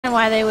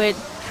why they would,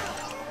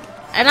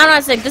 and I'm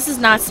not saying this is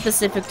not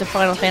specific to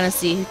Final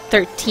Fantasy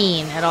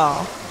 13 at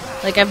all.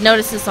 Like, I've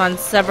noticed this on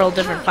several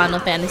different Final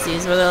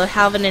Fantasies where they'll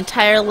have an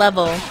entire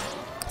level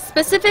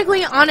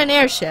specifically on an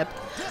airship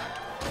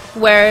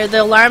where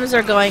the alarms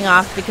are going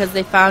off because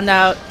they found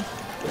out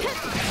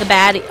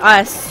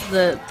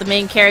the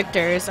main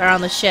characters are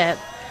on the ship,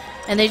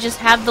 and they just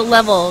have the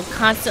level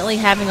constantly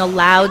having a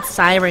loud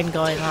siren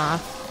going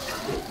off.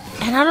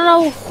 And I don't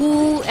know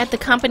who at the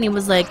company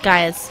was like,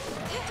 guys,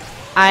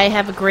 I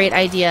have a great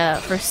idea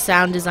for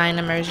sound design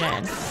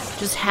immersion.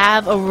 Just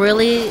have a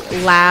really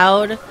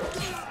loud,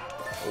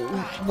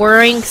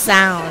 whirring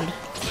sound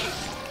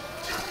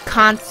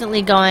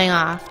constantly going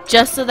off.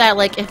 Just so that,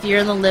 like, if you're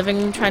in the living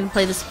room trying to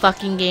play this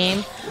fucking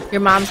game, your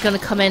mom's gonna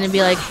come in and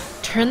be like,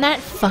 turn that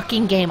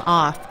fucking game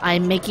off.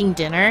 I'm making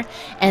dinner,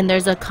 and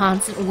there's a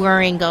constant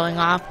whirring going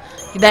off.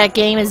 That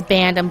game is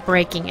banned, I'm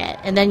breaking it.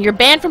 And then you're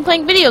banned from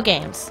playing video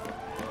games.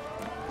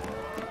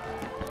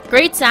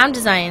 Great sound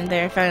design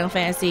there, Final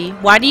Fantasy.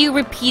 Why do you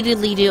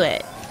repeatedly do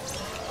it?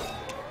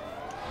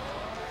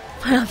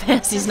 Final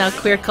Fantasy is now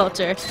queer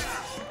culture.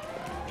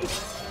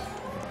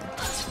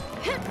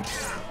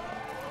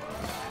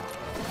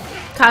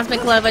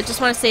 Cosmic Love, I just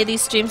want to say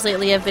these streams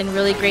lately have been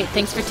really great.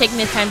 Thanks for taking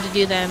the time to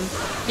do them.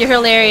 You're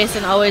hilarious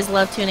and always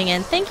love tuning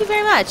in. Thank you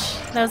very much.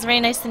 That was a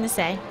very nice thing to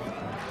say.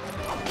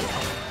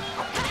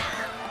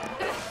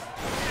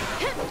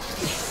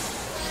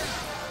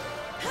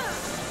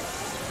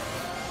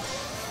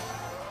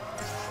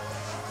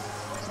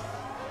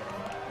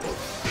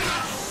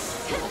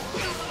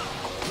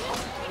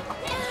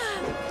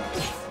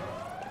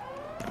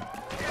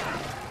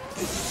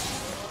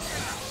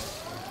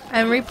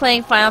 I'm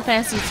replaying Final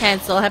Fantasy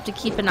X, so I'll have to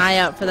keep an eye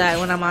out for that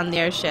when I'm on the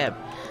airship.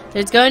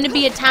 There's going to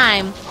be a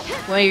time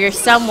where you're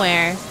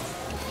somewhere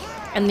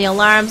and the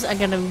alarms are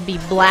going to be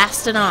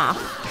blasting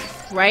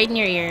off right in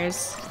your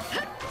ears.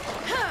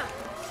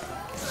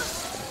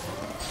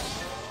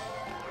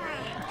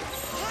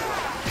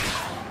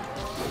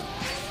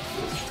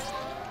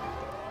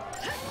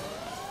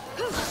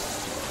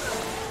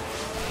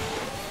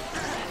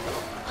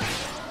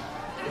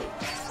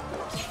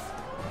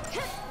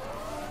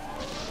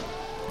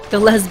 The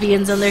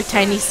lesbians and their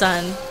tiny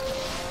son.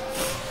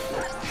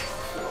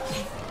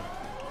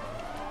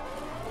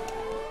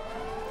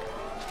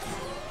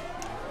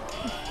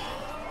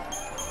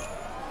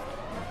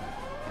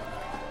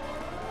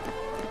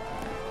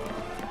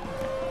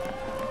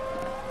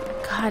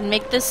 God,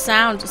 make this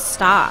sound just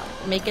stop.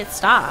 Make it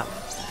stop.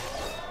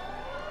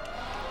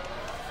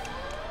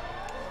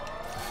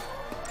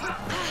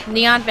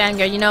 Neon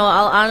Vanguard, you know,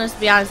 I'll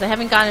be honest, I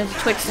haven't gotten into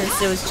Twitch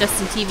since it was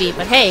just in TV,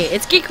 but hey,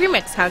 it's Geek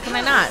Remix, how can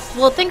I not?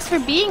 Well, thanks for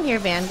being here,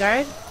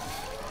 Vanguard.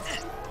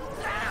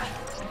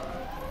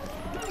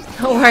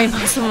 Don't worry,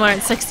 most of them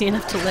aren't sexy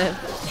enough to live.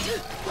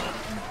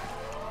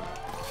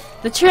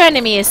 The true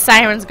enemy is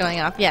sirens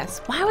going off,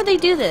 yes. Why would they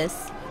do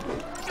this?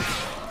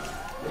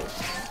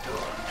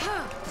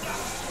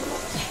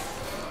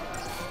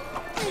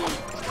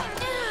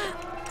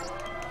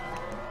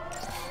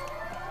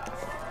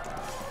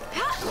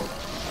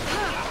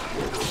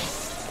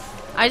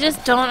 I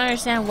just don't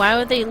understand, why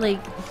would they, like...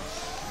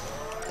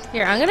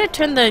 Here, I'm gonna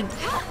turn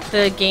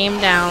the game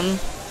down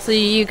so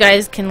you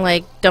guys can,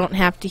 like, don't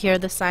have to hear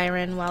the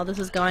siren while this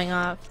is going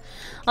off.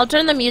 I'll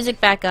turn the music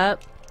back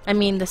up, I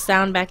mean the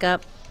sound back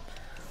up,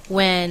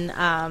 when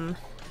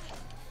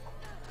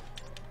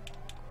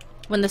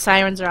the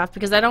sirens are off,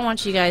 because I don't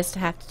want you guys to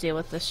have to deal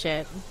with this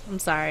shit. I'm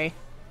sorry.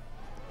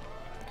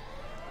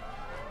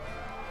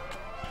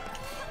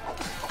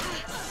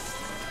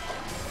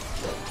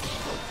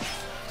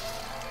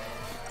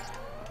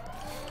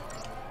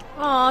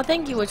 Aw,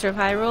 thank you, Witcher of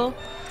Hyrule.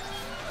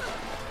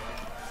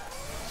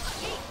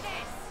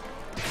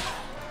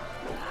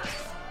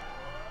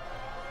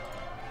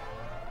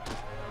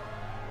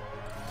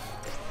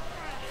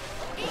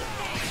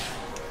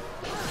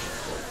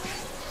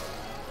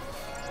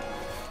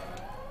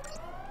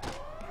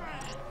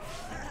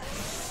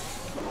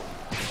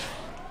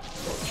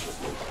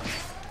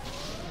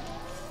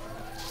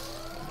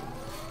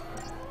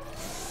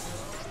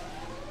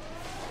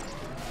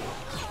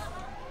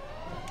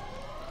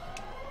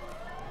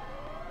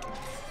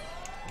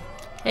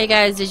 Hey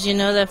guys, did you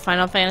know that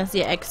Final Fantasy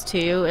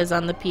X2 is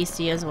on the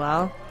PC as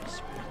well?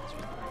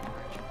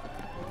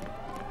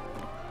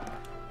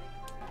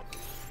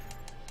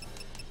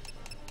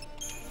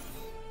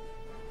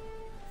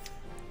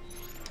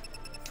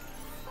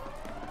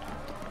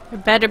 There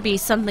better be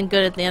something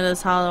good at the end of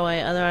this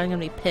hallway, otherwise I'm gonna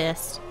be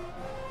pissed.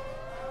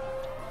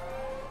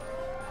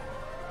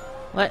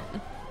 What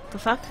the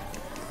fuck?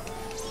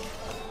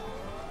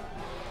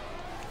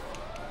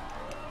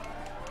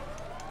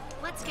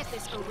 Let's get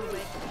this over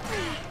with.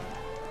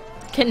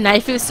 Can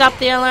Naifu stop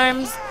the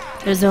alarms?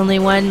 There's only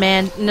one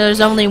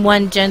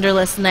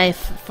genderless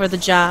knife for the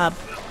job,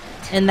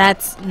 and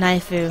that's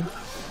Naifu.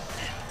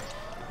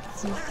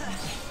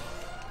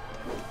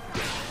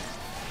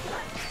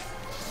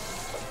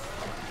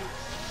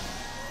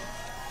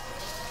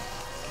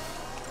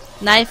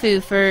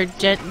 Naifu for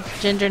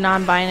gender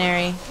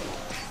non-binary.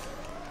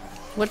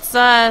 What's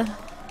the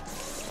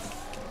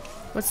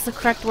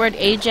correct word?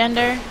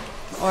 Agender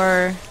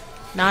or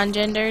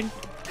non-gendered?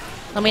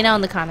 Let me know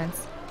in the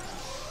comments.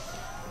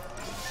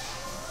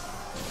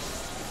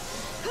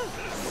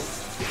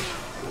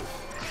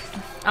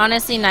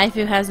 Honestly,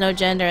 Knifeu has no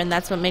gender, and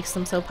that's what makes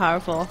them so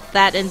powerful.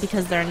 That and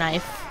because they're a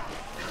knife.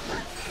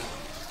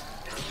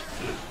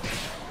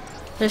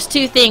 There's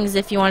two things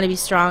if you want to be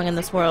strong in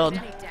this world.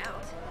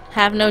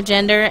 Have no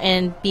gender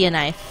and be a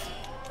knife.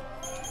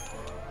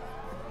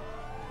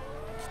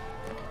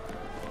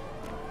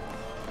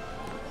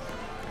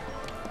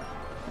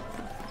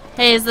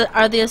 Hey,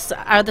 are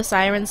the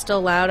sirens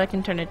still loud? I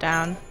can turn it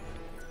down.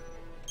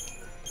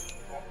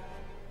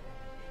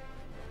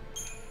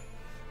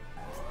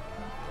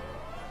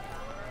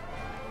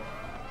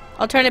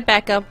 I'll turn it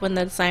back up when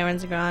the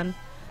sirens are gone.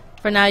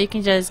 For now, you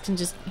can just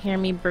hear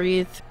me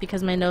breathe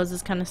because my nose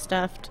is kind of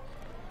stuffed.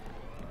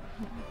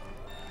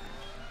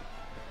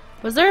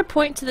 Was there a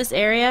point to this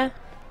area?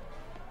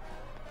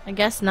 I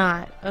guess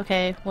not.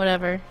 Okay,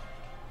 whatever.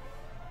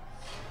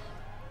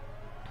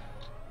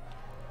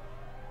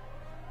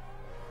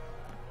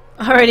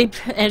 Already,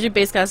 Andrew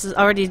Basecast has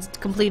already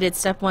completed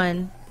step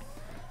 1.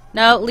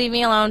 No, leave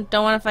me alone.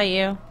 Don't want to fight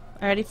you.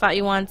 I already fought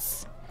you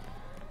once.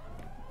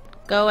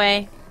 Go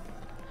away.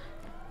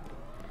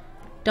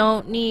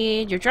 Don't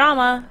need your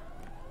drama.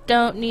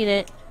 Don't need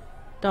it.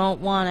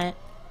 Don't want it.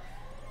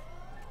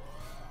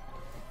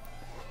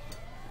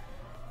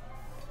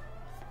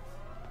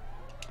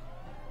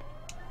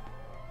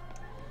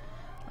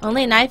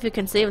 Only a knife who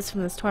can save us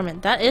from this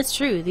torment. That is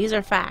true. These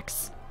are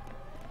facts.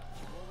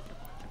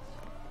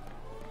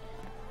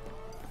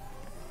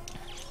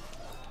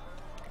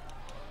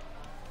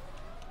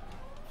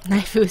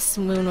 Knife is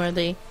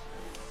swoon-worthy.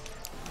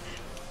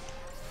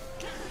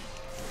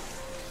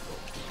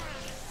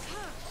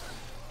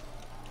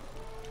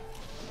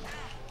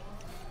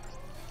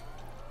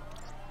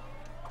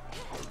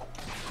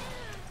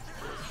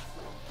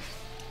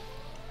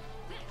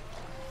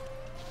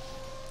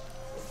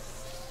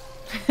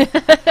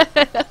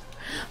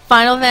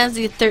 Final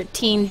Fantasy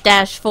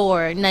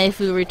 13-4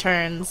 Knifeu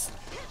returns.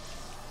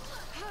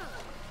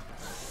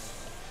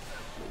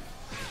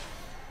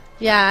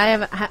 Yeah, I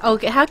have.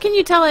 Okay, how can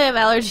you tell I have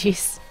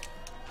allergies?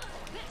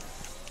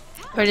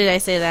 Or did I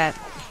say that?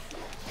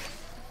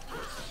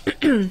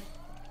 I'm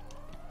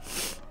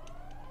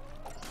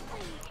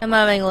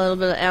having a little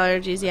bit of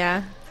allergies,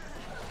 yeah.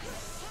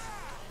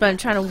 But I'm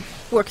trying to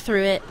work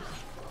through it.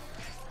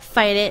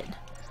 Fight it.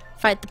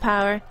 Fight the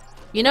power.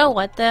 You know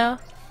what, though?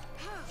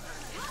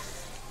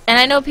 And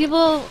I know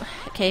people...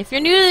 Okay, if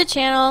you're new to the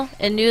channel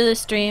and new to the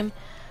stream,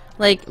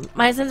 like,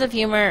 my sense of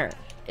humor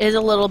is a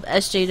little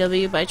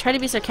SJW, but I try to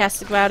be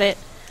sarcastic about it.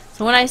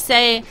 So when I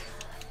say,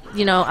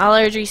 you know,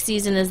 allergy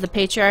season is the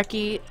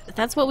patriarchy,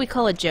 that's what we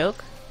call a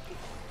joke.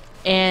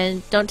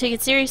 And don't take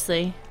it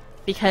seriously,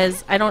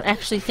 because I don't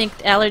actually think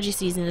allergy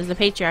season is the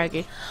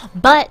patriarchy.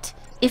 But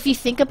if you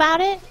think about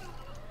it,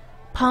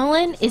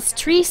 pollen is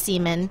tree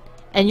semen,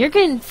 and you're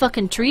getting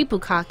fucking tree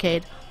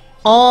bukkake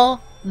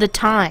all the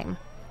time.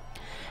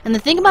 And the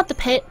thing about the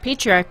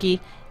patriarchy,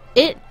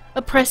 it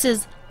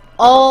oppresses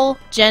all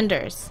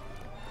genders.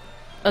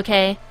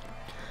 Okay?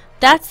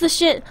 That's the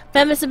shit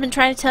feminists have been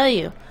trying to tell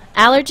you.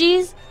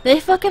 Allergies,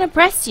 they fucking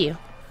oppress you.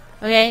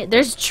 Okay?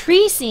 There's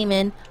tree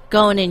semen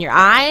going in your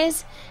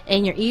eyes,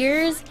 in your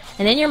ears,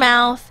 and in your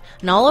mouth,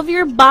 and all over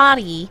your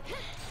body.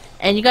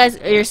 And you guys,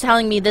 you're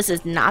telling me this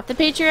is not the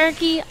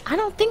patriarchy? I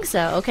don't think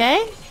so,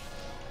 okay?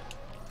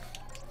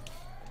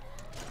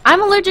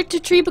 I'm allergic to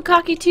tree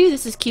bukkake too.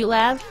 This is cute,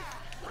 lab.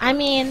 I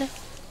mean,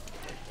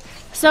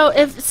 so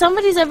if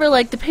somebody's ever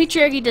like, the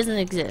patriarchy doesn't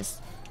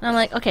exist, and I'm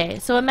like, okay,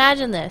 so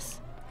imagine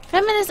this.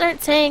 Feminists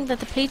aren't saying that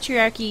the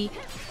patriarchy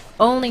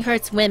only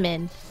hurts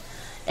women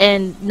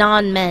and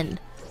non-men,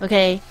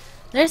 okay?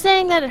 They're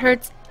saying that it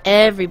hurts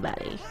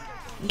everybody,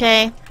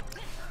 okay?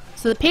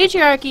 So the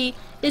patriarchy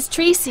is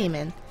tree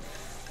semen.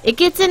 It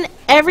gets in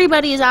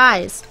everybody's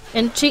eyes,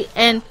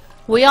 and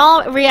we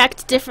all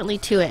react differently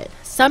to it.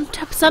 Some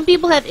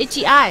people have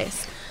itchy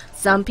eyes.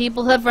 Some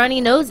people have runny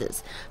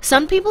noses.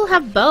 Some people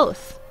have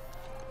both.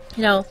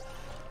 You know,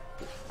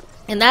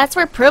 and that's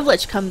where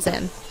privilege comes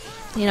in.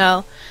 You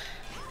know,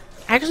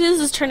 actually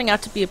this is turning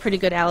out to be a pretty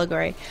good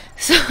allegory.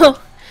 So,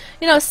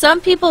 you know, some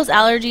people's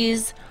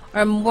allergies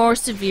are more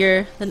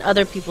severe than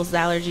other people's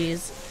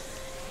allergies.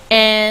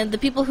 And the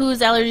people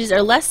whose allergies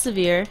are less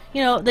severe,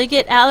 you know, they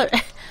get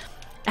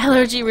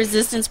allergy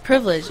resistance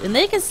privilege. And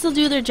they can still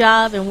do their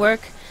job and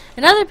work.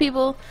 And other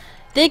people,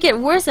 they get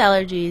worse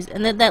allergies,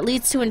 and that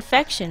leads to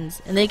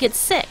infections, and they get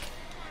sick.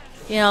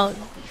 You know,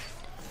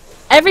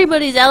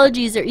 everybody's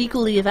allergies are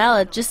equally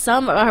valid, just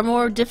some are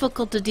more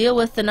difficult to deal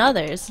with than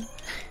others.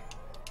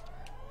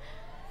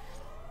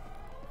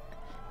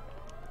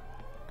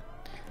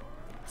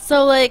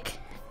 So, like,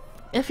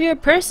 if you're a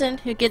person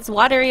who gets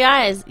watery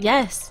eyes,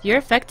 yes, you're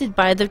affected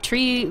by the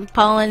tree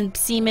pollen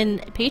semen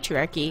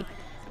patriarchy.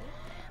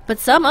 But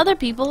some other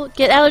people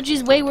get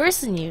allergies way worse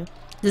than you.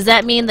 Does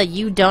that mean that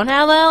you don't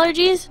have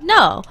allergies?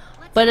 No.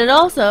 But it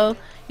also,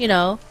 you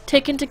know,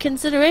 take into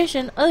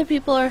consideration other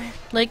people are,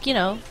 like, you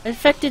know,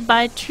 affected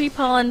by tree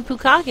pollen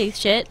bukkake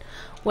shit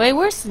way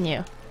worse than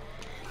you.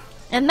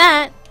 And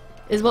that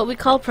is what we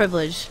call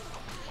privilege.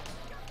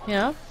 You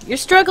know, your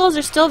struggles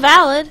are still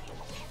valid.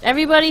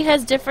 Everybody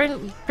has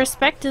different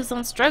perspectives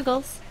on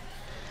struggles.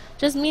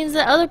 Just means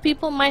that other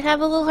people might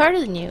have a little harder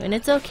than you, and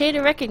it's okay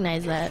to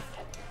recognize that.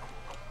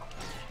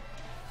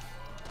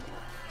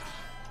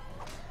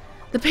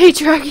 The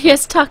patriarchy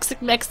has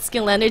toxic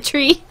Mexican landed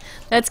tree.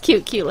 That's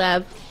cute, cute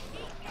lab.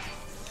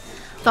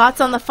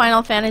 Thoughts on the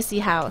Final Fantasy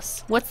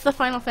house? What's the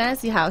Final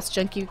Fantasy house,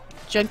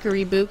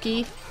 Junkery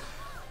Buki?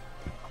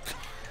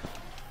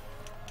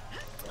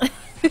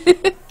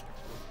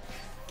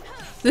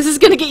 This is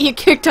gonna get you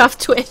kicked off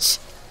Twitch.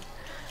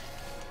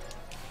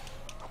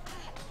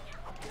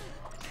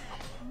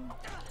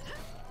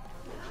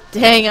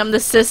 Dang, I'm the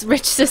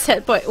rich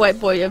cishet white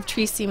boy of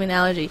tree semen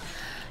allergy.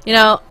 You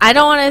know, I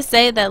don't want to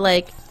say that,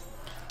 like,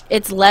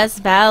 it's less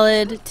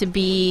valid to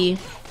be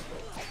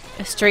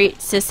a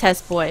straight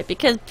cis-het boy,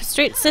 because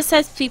straight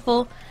cis-het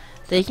people,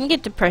 they can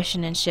get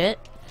depression and shit.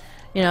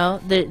 You know,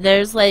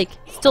 there's, like,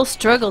 still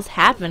struggles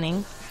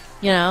happening,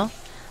 you know.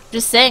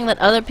 Just saying that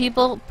other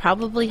people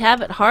probably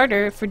have it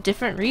harder for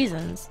different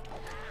reasons.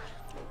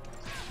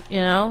 You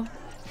know,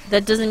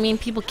 that doesn't mean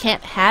people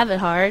can't have it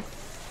hard.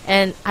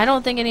 And I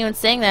don't think anyone's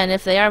saying that, and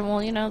if they are,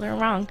 well, you know, they're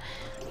wrong.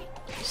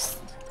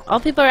 All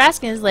people are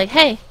asking is like,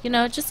 hey, you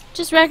know,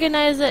 just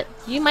recognize that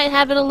you might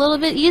have it a little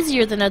bit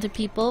easier than other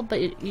people,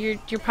 but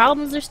your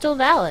problems are still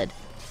valid.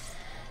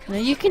 You know,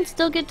 you can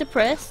still get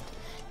depressed.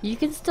 You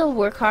can still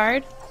work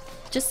hard.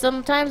 Just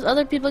sometimes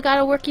other people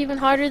gotta work even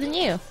harder than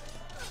you.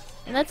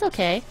 And that's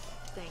okay.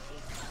 Thank you.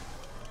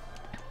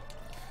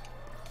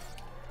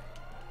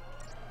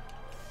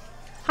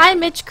 Hi,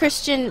 Mitch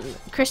Christian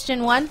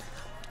 1.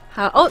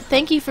 Oh,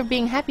 thank you for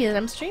being happy that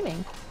I'm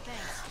streaming.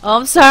 Thanks. Oh,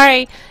 I'm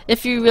sorry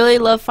if you really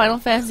love Final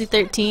Fantasy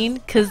 13,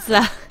 because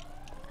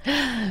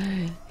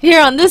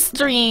here on this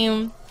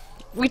stream,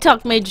 we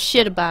talk major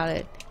shit about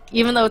it,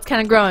 even though it's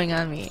kind of growing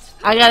on me.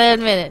 I gotta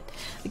admit it.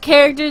 The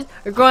characters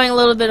are growing a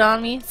little bit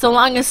on me, so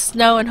long as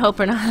Snow and Hope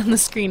are not on the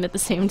screen at the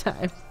same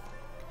time.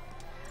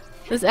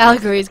 This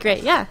allegory is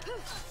great, yeah.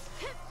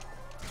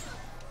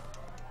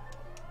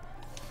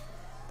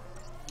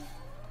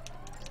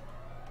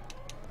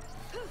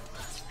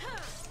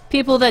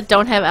 People that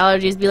don't have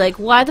allergies be like,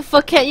 why the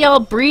fuck can't y'all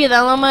breathe?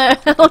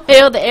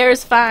 LMAO, the air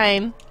is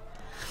fine.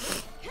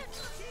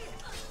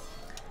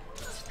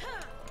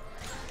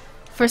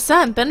 For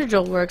some,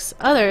 Benadryl works.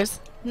 Others,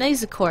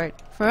 Nasacort.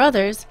 For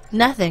others,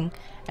 nothing.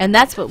 And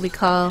that's what we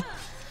call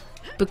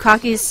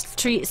Bukkake's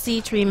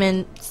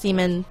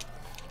semen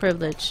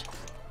privilege.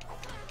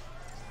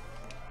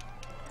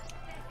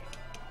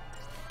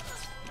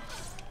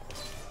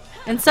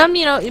 And some,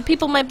 you know,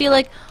 people might be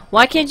like,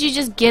 why can't you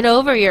just get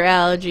over your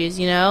allergies,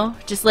 you know?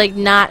 Just, like,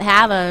 not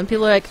have them. And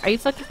people are like, are you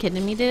fucking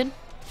kidding me, dude?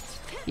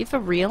 You for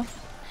real?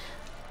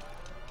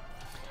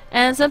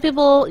 And some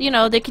people, you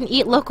know, they can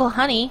eat local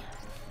honey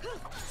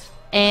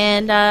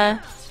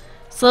and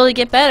slowly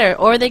get better.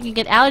 Or they can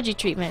get allergy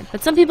treatment.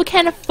 But some people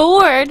can't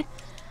afford,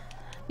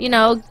 you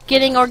know,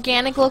 getting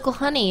organic local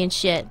honey and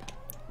shit.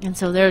 And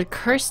so they're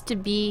cursed to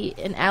be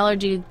in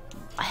allergy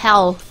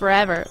hell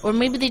forever. Or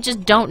maybe they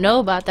just don't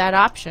know about that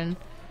option.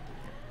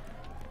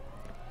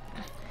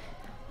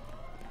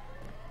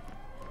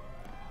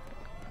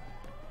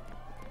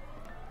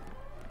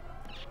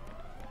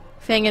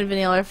 Fang and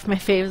Vanilla are my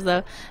faves,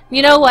 though.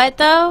 You know what,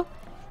 though?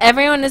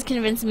 Everyone has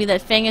convinced me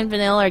that Fang and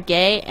Vanilla are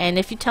gay, and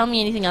if you tell me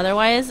anything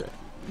otherwise,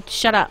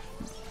 shut up.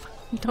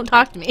 Don't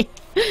talk to me.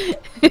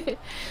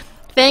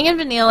 Fang and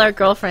Vanilla are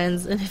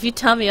girlfriends, and if you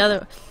tell me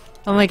other...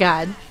 Oh my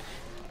god.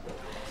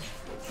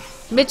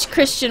 Mitch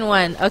Christian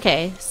 1.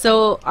 Okay,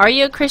 so are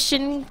you a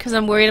Christian? Because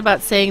I'm worried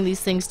about saying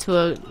these things to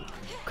a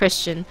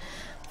Christian.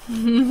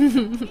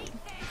 So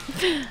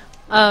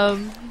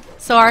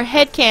our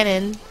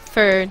headcanon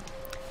for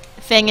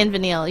Fang and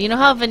Vanille. You know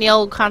how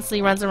Vanille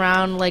constantly runs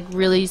around like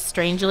really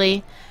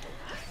strangely,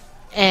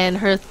 and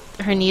her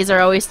knees are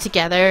always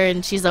together,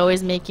 and she's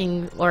always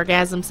making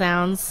orgasm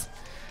sounds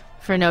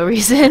for no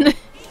reason,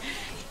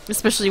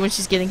 especially when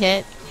she's getting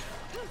hit.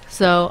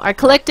 So our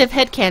collective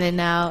headcanon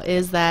now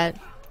is that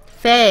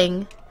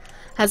Fang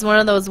has one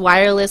of those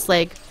wireless,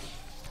 like,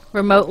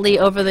 remotely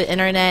over the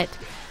internet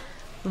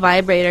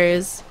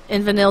vibrators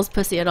in Vanille's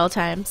pussy at all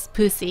times.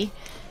 Pussy.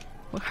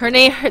 Her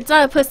name, it's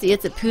not a pussy,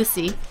 it's a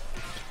pussy.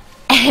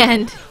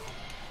 And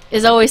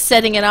is always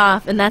setting it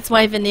off, and that's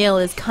why Vanille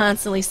is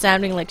constantly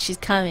sounding like she's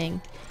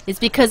coming. It's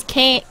because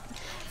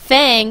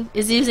Fang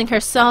is using her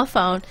cell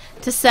phone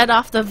to set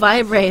off the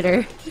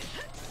vibrator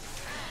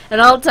at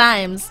all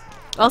times.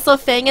 Also,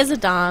 Fang is a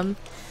dom,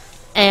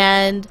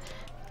 and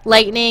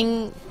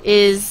Lightning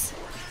is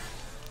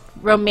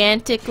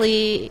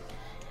romantically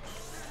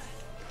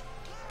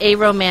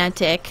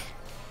aromantic,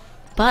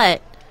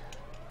 but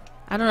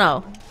I don't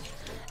know.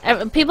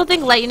 People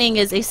think Lightning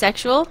is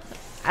asexual.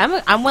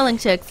 I'm willing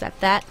to accept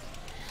that.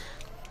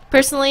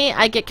 Personally,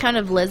 I get kind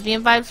of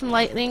lesbian vibes from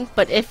Lightning,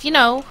 but if, you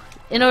know,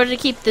 in order to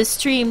keep this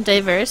stream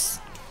diverse,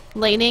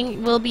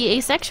 Lightning will be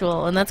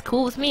asexual, and that's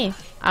cool with me.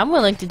 I'm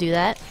willing to do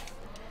that.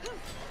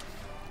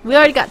 We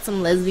already got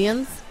some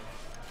lesbians.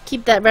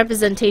 Keep that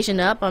representation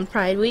up on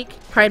Pride Week.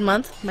 Pride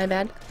Month, my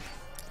bad.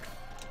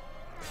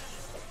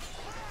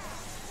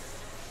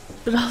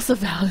 But also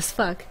foul as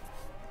fuck.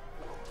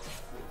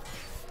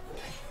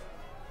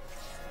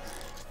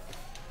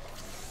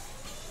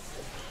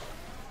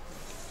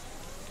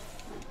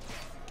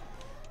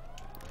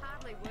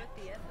 Hardly worth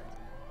the effort.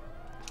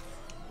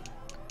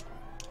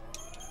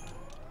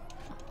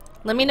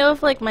 Let me know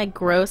if like my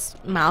gross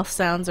mouth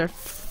sounds are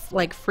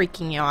like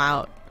freaking you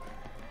out.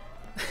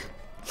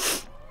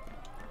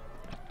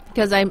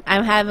 Because I'm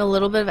having a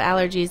little bit of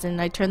allergies and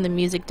I turned the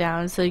music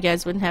down so you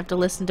guys wouldn't have to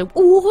listen to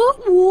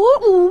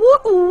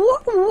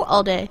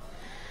all day.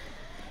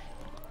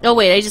 Oh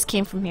wait, I just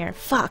came from here.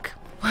 Fuck.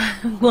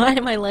 Why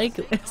am I like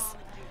this?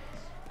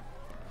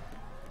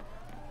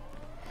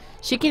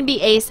 She can be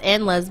ace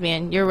and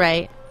lesbian, you're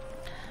right.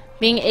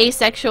 Being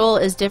asexual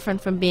is different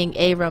from being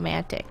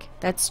aromantic.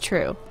 That's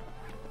true.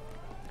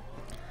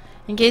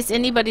 In case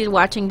anybody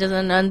watching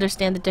doesn't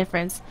understand the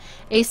difference,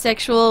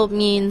 asexual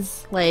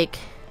means like...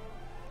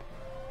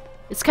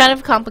 It's kind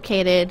of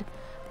complicated,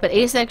 but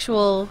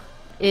asexual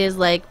is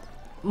like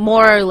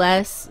more or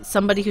less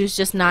somebody who's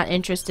just not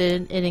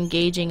interested in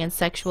engaging in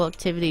sexual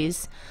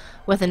activities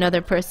with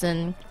another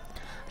person.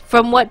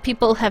 From what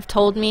people have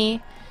told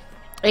me,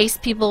 ace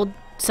people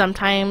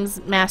sometimes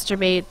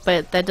masturbate,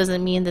 but that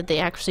doesn't mean that they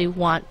actually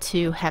want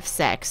to have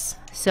sex.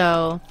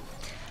 So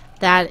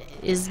that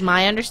is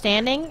my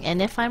understanding,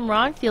 and if I'm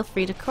wrong, feel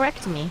free to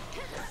correct me.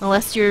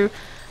 Unless you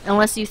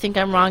think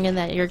I'm wrong and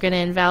that you're going to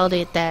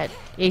invalidate that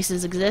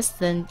aces exist,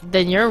 then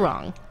you're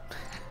wrong.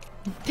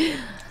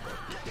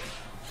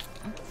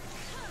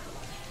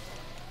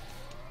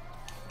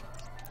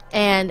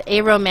 And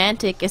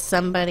aromantic is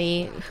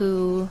somebody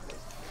who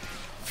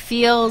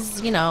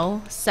feels, you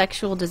know,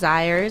 sexual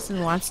desires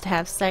and wants to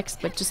have sex,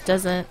 but just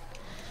doesn't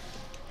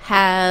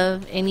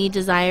have any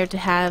desire to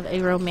have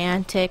a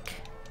romantic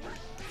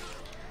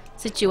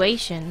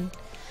situation.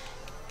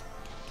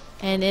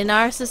 And in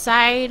our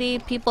society,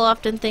 people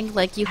often think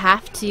like you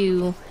have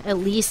to at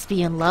least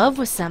be in love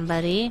with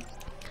somebody,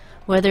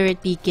 whether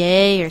it be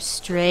gay or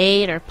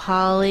straight or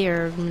poly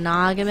or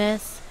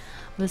monogamous.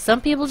 But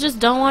some people just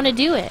don't want to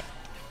do it.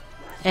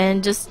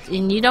 And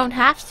you don't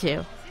have to.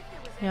 You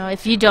know,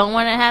 if you don't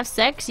want to have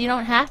sex, you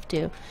don't have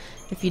to.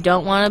 If you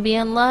don't want to be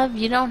in love,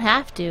 you don't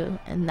have to.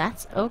 And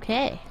that's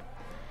okay.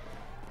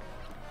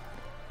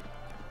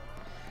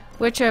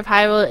 Witcher of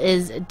Hyrule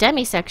is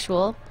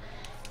demisexual.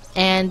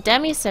 And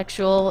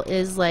demisexual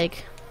is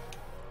like,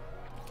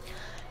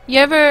 you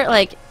ever,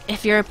 like,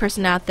 if you're a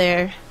person out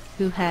there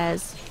who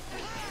has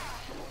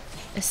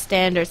a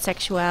standard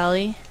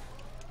sexuality,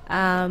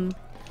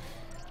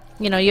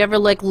 you know, you ever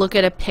like look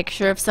at a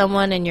picture of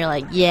someone and you're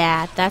like,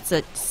 yeah, that's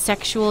a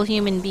sexual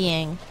human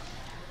being.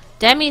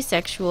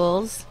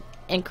 Demisexuals,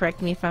 and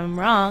correct me if I'm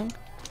wrong,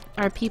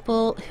 are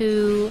people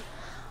who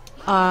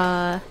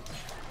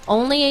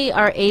only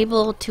are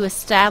able to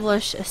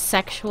establish a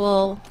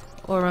sexual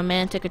or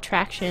romantic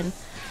attraction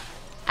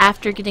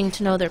after getting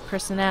to know their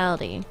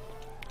personality.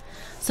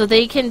 So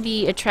they can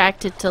be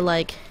attracted to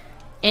like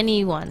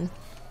anyone.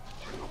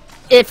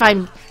 If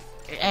I'm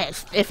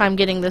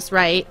getting this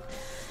right,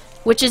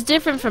 which is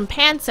different from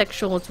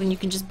pansexuals when you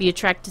can just be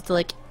attracted to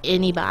like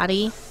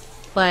anybody,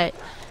 but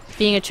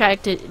being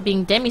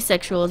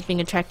demisexual is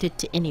being attracted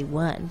to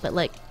anyone, but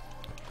like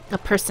a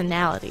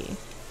personality.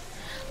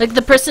 Like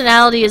the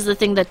personality is the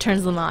thing that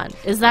turns them on.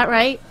 Is that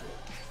right?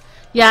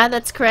 Yeah,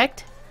 that's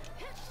correct.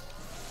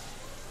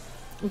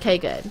 Okay,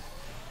 good.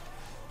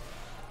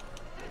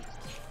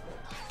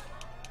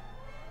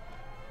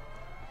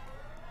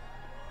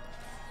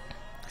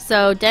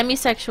 So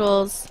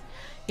demisexuals,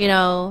 you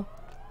know,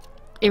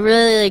 it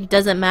really like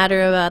doesn't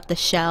matter about the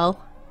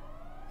shell.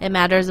 It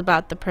matters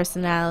about the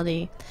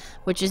personality,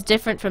 which is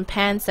different from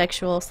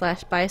pansexual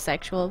 /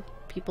 bisexual.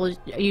 People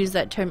use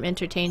that term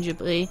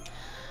interchangeably.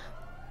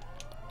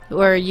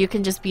 Or you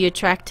can just be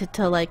attracted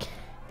to like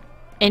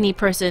any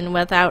person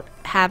without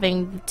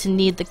having to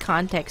need the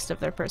context of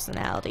their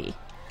personality.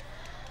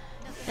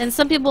 And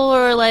some people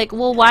are like,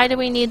 well, why do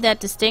we need that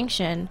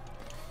distinction?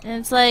 And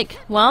it's like,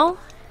 well,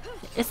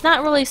 it's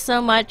not really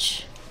so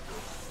much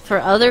for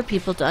other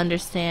people to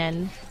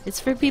understand. It's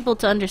for people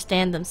to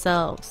understand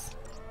themselves.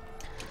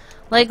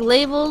 Like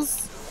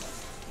labels,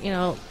 you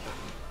know,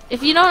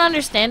 if you don't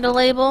understand a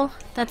label,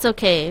 that's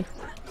okay.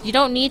 You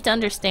don't need to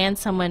understand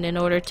someone in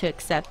order to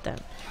accept them.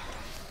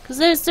 Because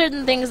there's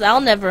certain things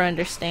I'll never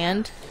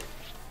understand.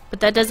 But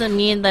that doesn't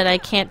mean that I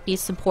can't be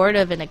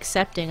supportive and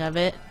accepting of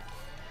it.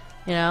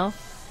 You know?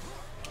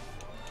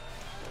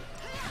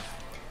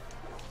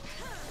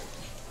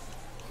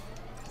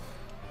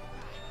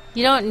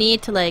 You don't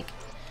need to, like,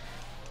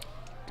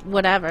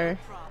 whatever.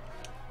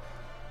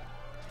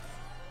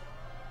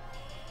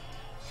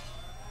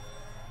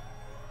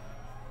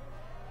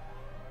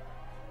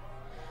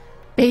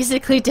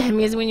 Basically,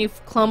 Demi is when you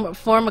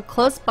form a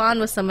close bond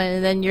with someone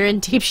and then you're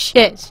in deep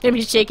shit. Should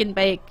be shake and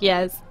bake,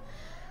 yes.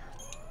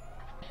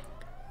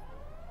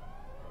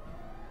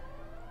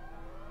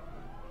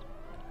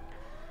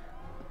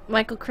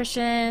 Michael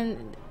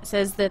Christian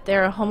says that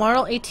they're a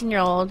hormonal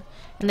 18-year-old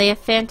and they have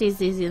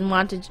fantasies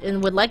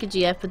and would like a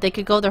GF, but they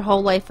could go their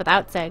whole life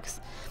without sex.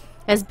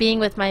 As being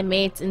with my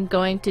mates and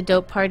going to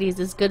dope parties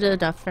is good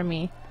enough for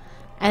me.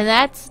 And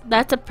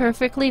that's a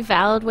perfectly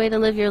valid way to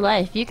live your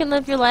life. You can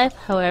live your life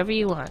however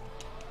you want.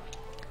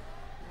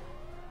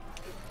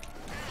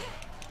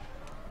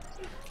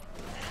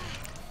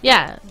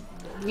 Yeah,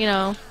 you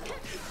know.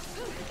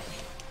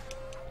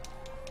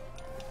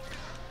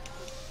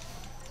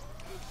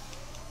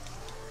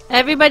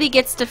 Everybody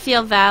gets to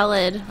feel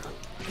valid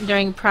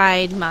during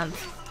Pride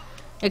Month.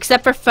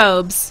 Except for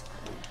phobes.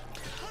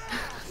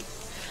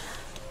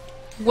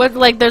 What,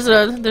 like, there's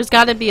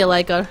gotta be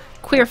a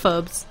queer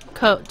phobes.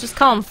 Just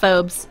call them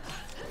phobes.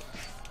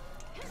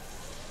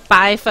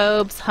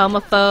 Biphobes,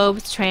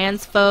 homophobes,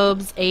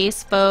 transphobes,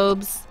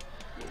 acephobes,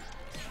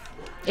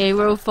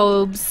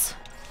 aerophobes,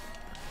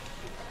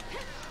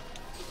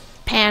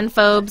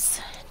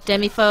 panphobes,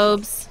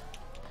 demiphobes,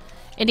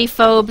 any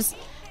phobes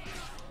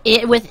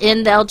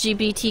within the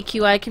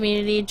LGBTQI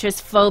community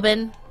just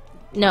phobing.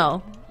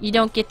 No, you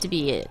don't get to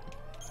be it.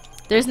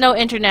 There's no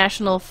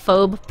International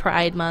Phobe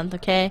Pride Month,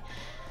 okay?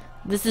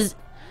 This is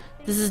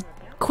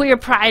Queer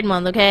Pride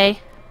Month, okay?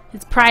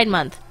 It's Pride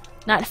Month,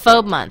 not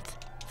Phobe Month.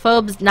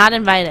 Phobes not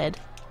invited.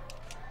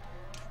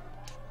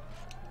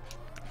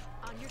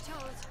 On your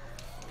toes.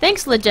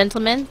 Thanks, Le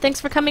Gentleman. Thanks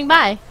for coming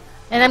by.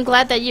 And I'm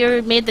glad that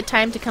you made the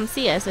time to come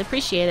see us. I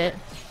appreciate it.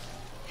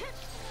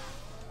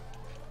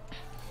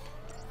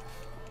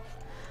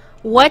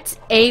 What's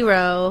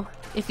aro,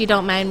 if you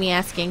don't mind me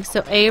asking?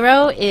 So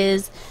aro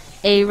is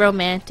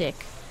aromantic.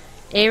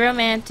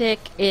 Aromantic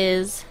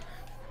is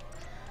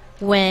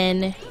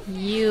when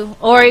you...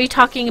 Or are you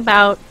talking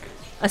about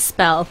a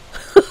spell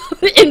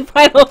in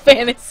Final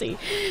Fantasy?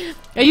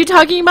 Are you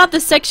talking about the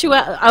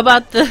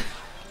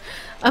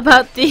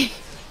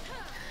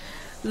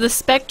the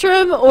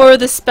spectrum or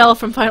the spell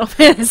from Final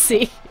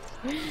Fantasy?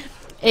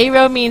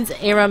 Aro means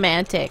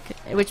aromantic,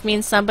 which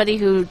means somebody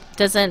who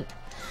doesn't...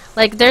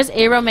 Like, there's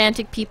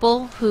aromantic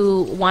people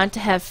who want to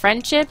have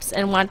friendships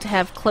and want to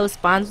have close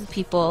bonds with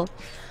people.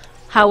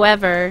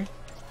 However,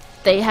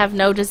 they have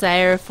no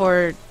desire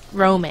for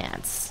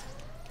romance.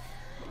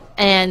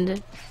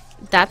 And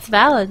that's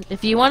valid.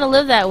 If you want to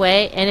live that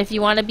way, and if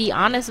you want to be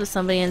honest with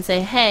somebody and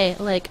say, hey,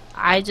 like,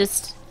 I'm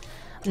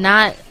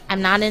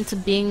not into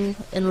being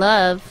in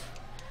love,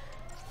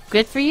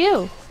 good for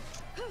you.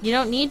 You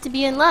don't need to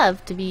be in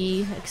love to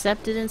be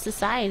accepted in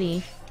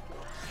society.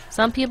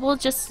 Some people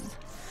just,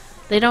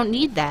 they don't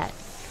need that,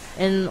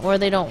 or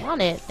they don't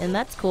want it, and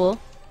that's cool.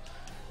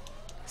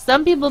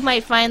 Some people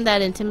might find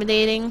that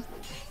intimidating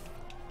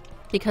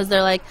because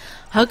they're like,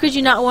 how could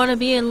you not want to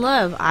be in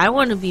love? I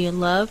want to be in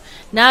love.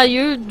 Now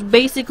you're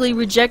basically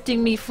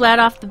rejecting me flat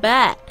off the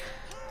bat.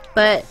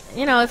 But,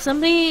 you know, if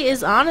somebody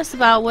is honest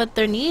about what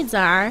their needs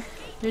are,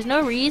 there's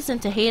no reason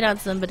to hate on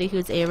somebody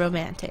who's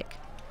aromantic.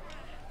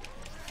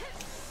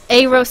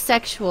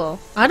 Arosexual.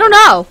 I don't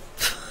know.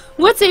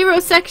 What's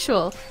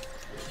arosexual?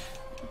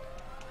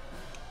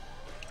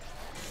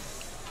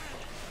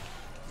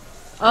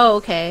 Oh,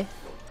 okay.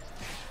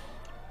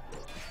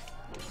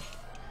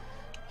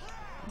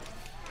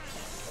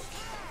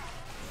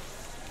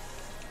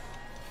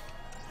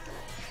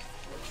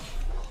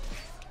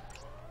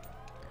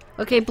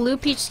 Okay, Blue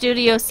Peach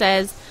Studio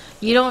says,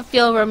 you don't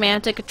feel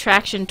romantic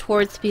attraction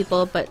towards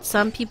people, but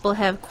some people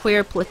have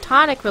queer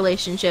platonic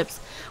relationships,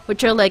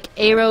 which are like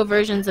aro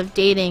versions of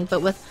dating,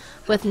 but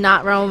with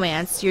not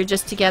romance. You're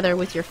just together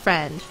with your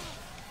friend.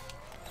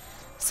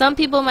 Some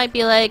people might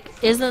be like,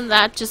 isn't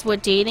that just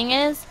what dating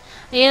is?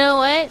 You know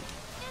what?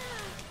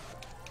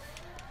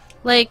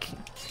 Like,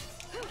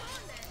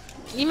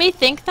 you may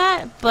think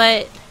that,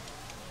 but,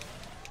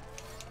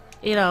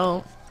 you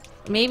know,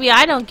 maybe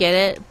I don't get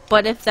it,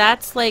 but if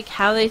that's like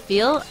how they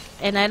feel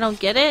and I don't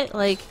get it,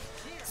 like,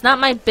 it's not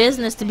my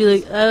business to be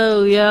like,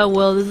 oh yeah,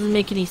 well, this doesn't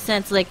make any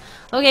sense. Like,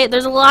 okay,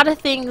 there's a lot of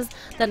things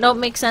that don't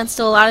make sense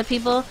to a lot of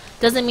people,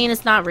 doesn't mean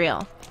it's not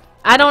real.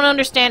 I don't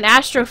understand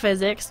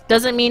astrophysics,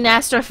 doesn't mean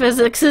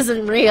astrophysics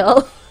isn't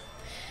real.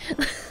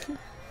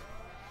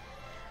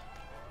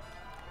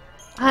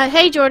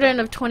 Hey Jordan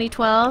of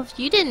 2012,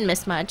 you didn't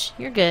miss much,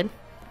 you're good.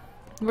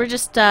 We're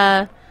just,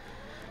 where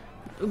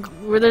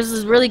there's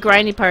this really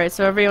grindy part,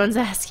 so everyone's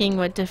asking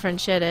what different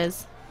shit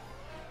is.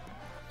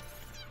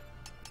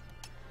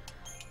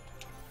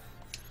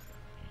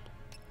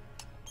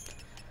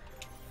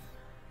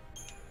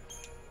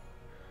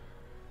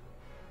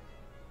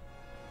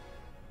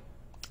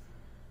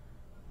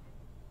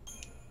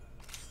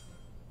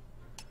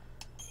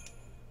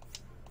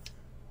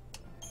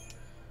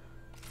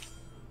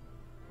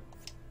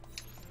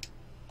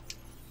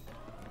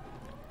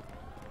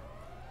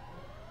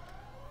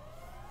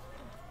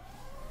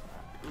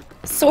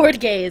 Sword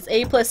gaze,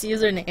 A+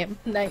 username.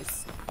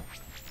 Nice.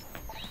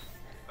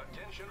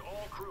 Attention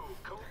all crew,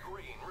 code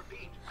green.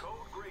 Repeat, code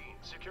green.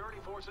 Security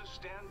forces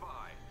stand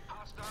by.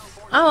 Hostile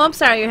forces. Oh, I'm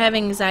sorry you're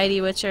having anxiety,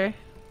 Witcher.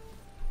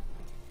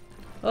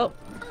 Oh.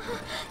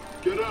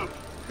 Get up.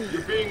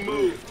 You're being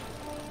moved.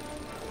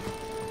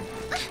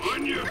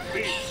 On your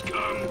feet,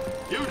 scum!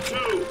 You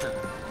too!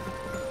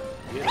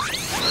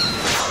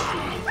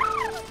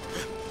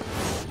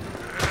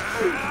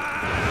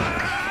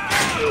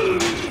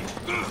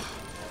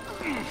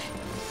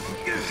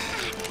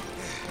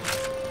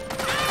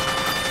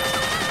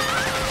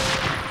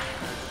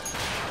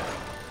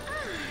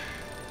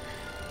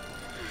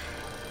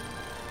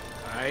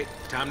 Alright,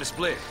 time to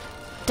split.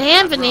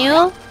 Damn,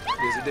 Vanille.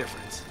 There's a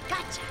difference.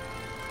 Gotcha.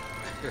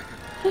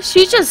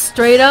 She just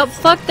straight up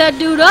fucked that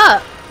dude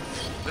up.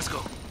 Let's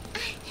go.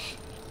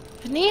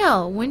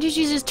 Vanille, when did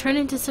you just turn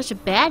into such a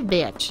bad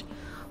bitch?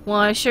 Well,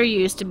 I'm sure you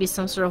used to be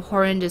some sort of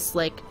horrendous,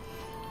 like,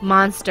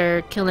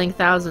 monster killing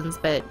thousands,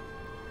 but,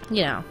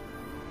 you know.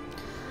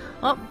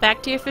 Well,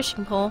 back to your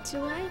fishing pole.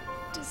 Do I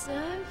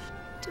deserve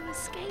to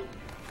escape?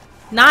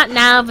 Not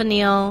now,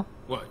 Vanille.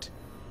 What?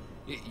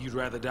 You'd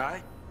rather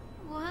die?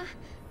 What?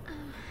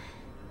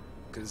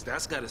 Cause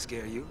that's gotta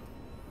scare you.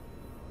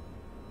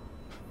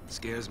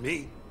 Scares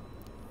me.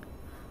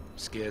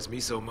 Scares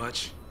me so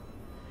much.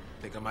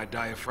 Think I might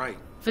die of fright.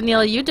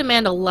 Vanille, you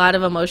demand a lot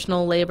of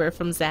emotional labor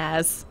from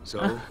Zaz.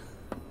 So,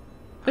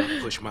 I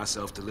push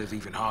myself to live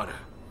even harder.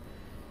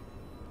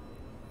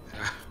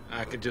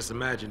 I can just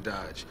imagine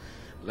Dodge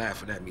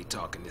laughing at me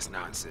talking this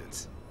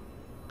nonsense.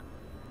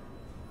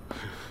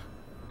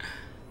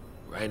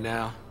 Right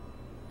now,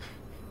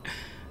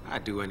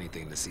 I'd do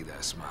anything to see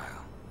that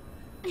smile.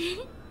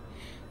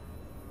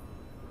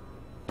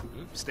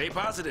 Stay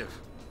positive,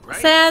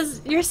 right?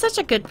 Zaz, you're such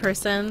a good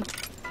person.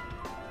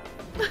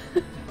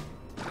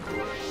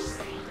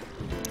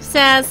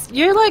 Zaz,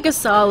 you're like a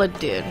solid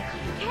dude.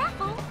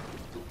 Careful.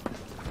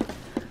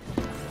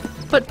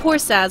 But poor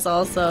Zaz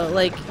also.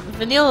 Like,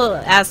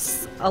 Vanille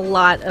asks a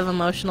lot of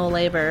emotional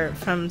labor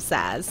from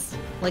Zaz.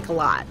 Like, a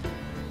lot.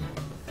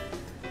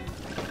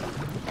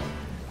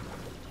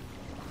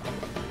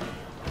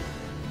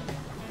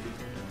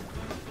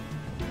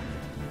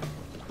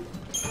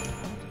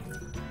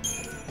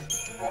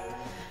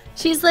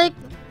 She's like,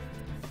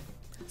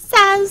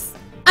 Zaz,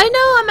 I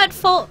know I'm at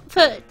fault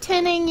for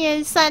turning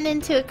your son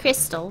into a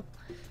crystal,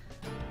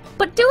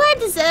 but do I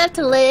deserve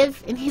to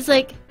live? And he's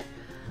like,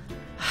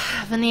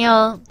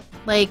 Vanille,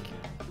 like,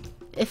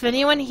 if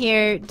anyone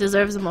here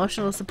deserves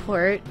emotional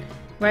support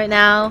right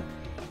now,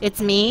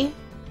 it's me,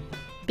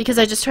 because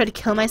I just tried to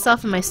kill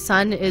myself and my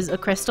son is a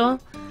crystal.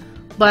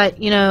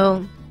 But, you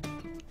know,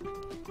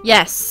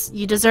 yes,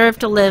 you deserve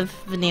to live,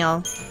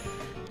 Vanille.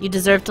 You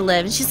deserve to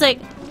live. And she's like,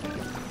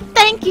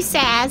 thank you,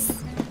 Zaz.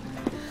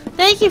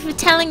 Thank you for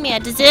telling me I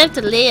deserve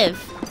to live.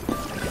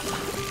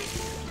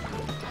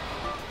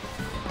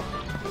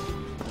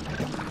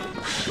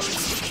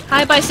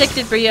 Hi,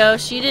 Bisected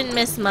Brioche. You didn't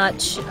miss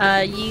much.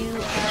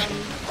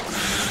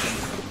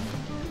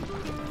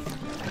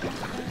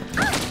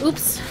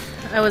 Oops.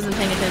 I wasn't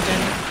paying attention.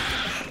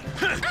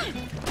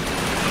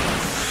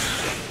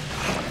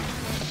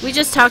 We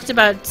just talked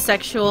about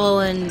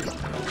sexual and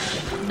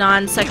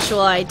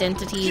non-sexual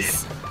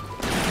identities.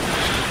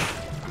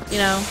 You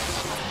know.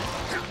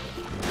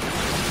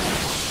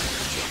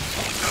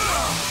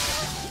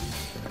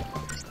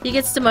 He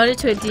gets demoted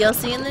to a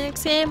DLC in the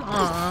next game?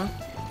 Aww.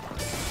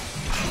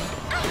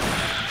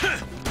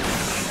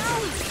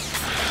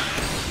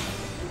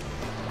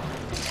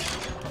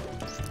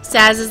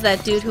 Zaz is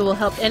that dude who will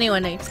help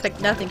anyone and expect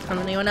nothing from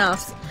anyone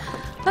else.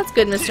 That's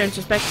good, Mr.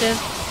 Introspective.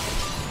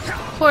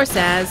 Poor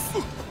Zaz.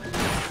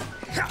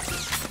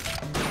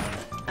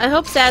 I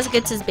hope Zaz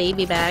gets his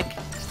baby back.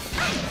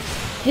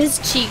 His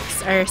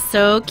cheeks are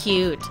so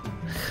cute.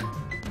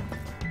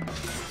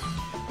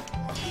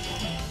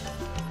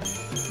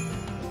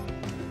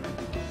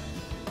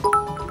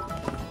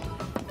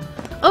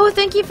 Oh,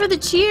 thank you for the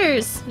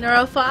cheers,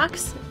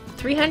 Neurofox.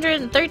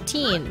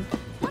 313.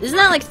 Isn't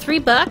that like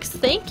 $3?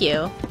 Thank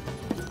you.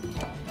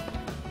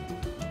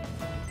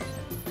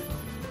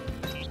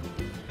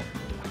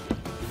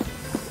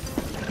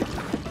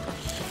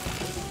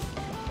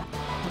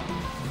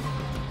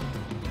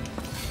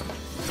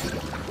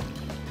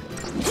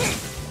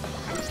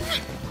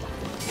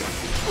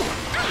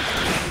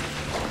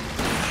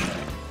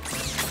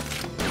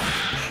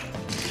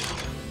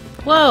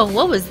 Whoa,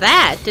 what was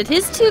that? Did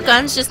his two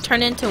guns just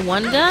turn into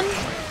one gun?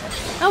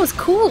 That was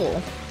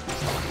cool.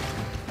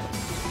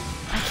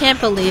 I can't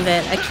believe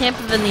it. I can't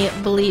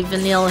believe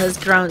Vanille has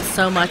grown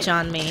so much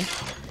on me.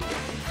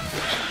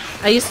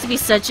 I used to be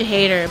such a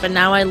hater, but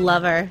now I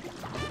love her.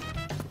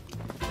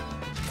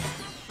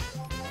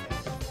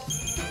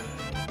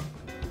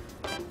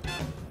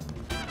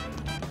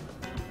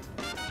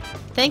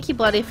 Thank you,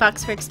 Bloody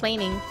Fox, for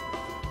explaining.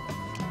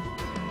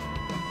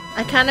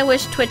 I kinda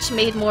wish Twitch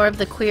made more of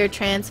the queer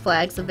trans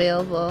flags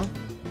available.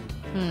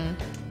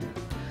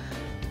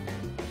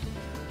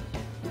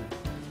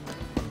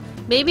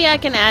 Maybe I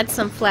can add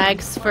some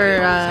flags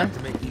for,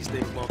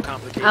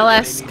 I'll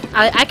ask,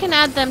 I can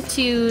add them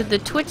to the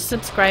Twitch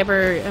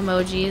subscriber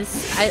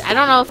emojis. I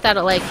don't know if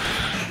that'll, like,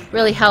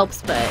 really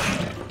helps, but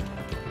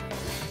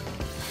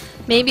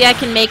maybe I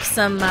can make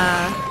some,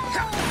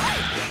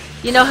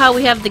 you know how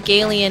we have the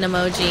Galian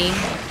emoji?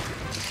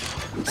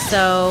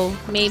 So,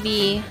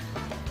 maybe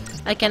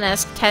I can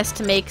ask Tess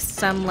to make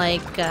some,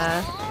 like,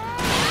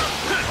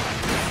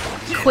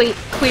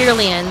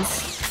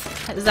 queerlians.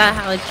 Is that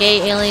how, like,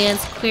 gay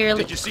aliens, queer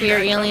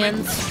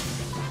aliens?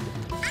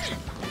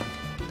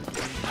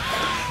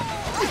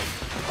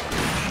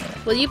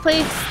 Will you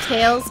play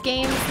Tales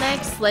games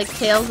next? Like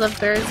Tales of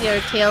Berseria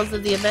or Tales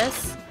of the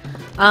Abyss?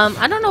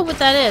 I don't know what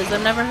that is.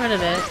 I've never heard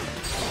of it.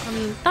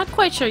 I'm not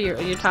quite sure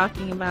what you're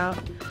talking about.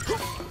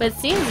 But it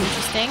seems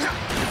interesting.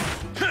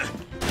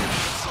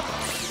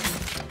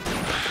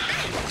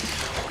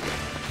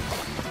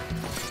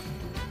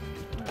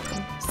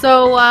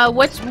 So,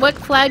 what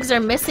flags are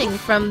missing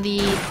from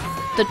the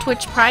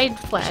Twitch Pride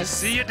flags?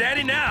 See your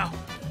daddy now.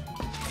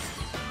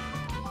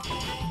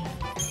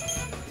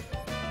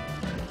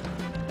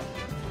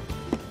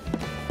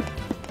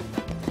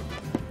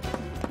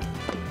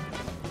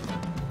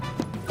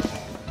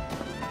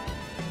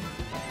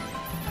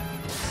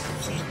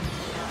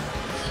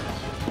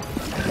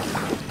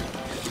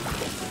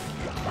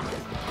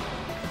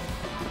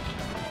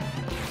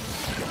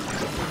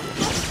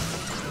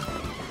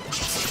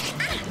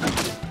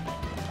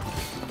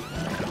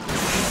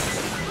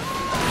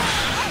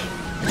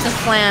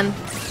 Plan.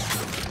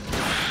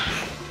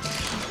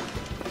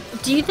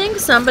 Do you think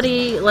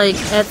somebody like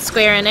at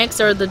Square Enix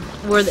or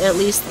were at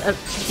least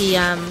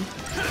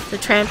the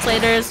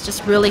translators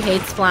just really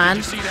hates flan?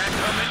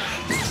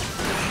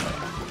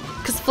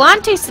 Because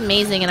flan tastes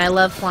amazing and I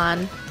love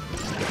flan.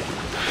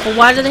 But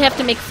why do they have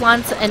to make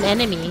flan an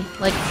enemy?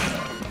 Like,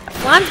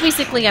 flan's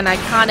basically an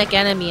iconic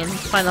enemy in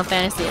Final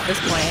Fantasy at this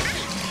point.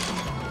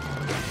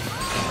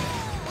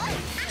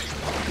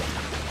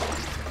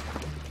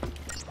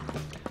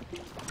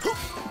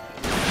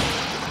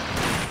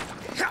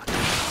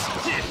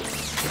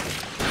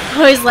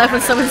 I always laugh when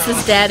someone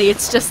says daddy.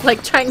 It's just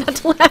like trying not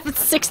to laugh at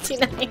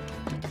 69.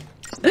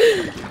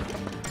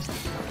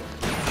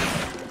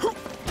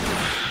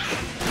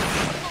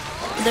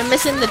 They're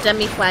missing the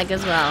demi flag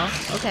as well.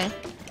 Okay.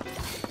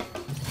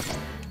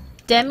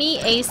 Demi,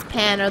 Ace,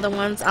 Pan are the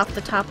ones off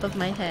the top of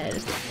my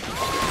head.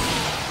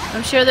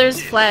 I'm sure there's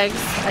flags.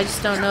 I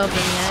just don't know of them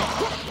yet.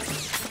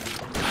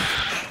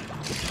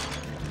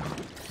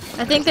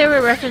 I think they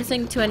were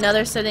referencing to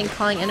another setting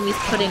calling enemies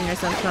pudding or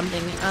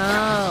something.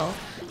 Oh.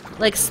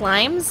 Like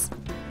slimes?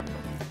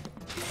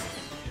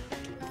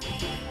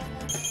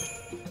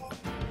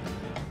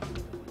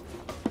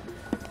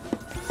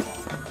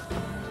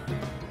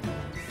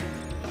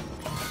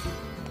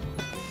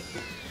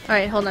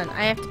 Alright, hold on.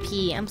 I have to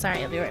pee. I'm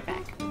sorry, I'll be right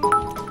back.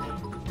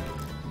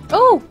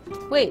 Oh!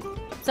 Wait.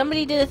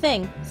 Somebody did a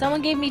thing.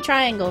 Someone gave me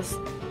triangles.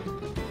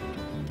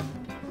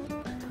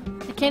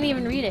 I can't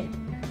even read it.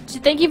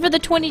 Thank you for the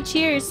 20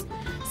 cheers.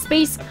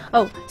 Space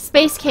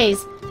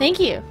K's. Thank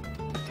you.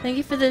 Thank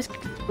you for this.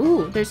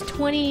 Ooh, there's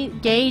 20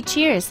 gay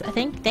cheers, I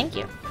think. Thank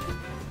you.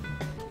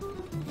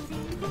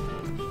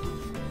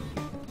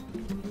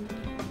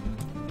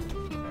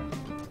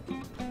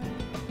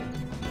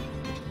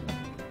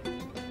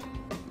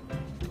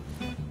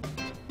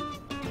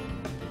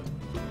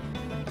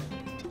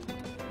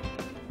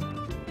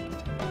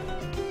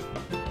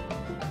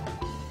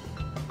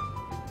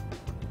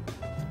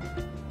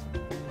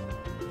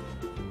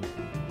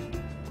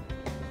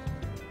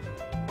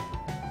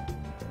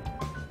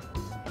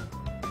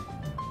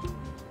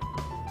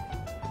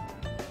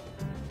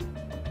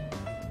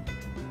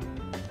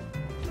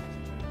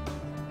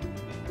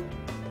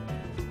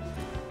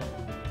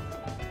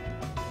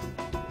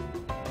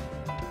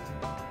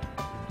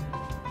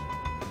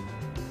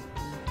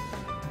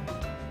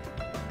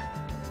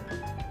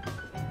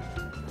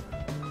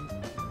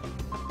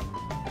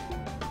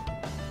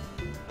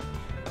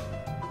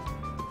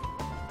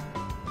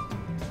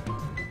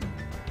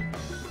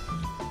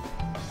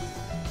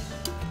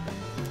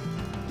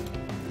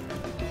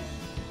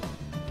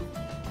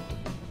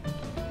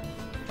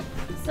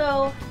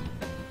 So,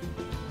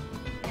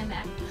 I'm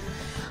back.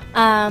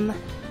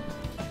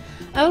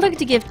 I would like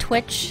to give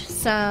Twitch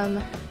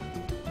some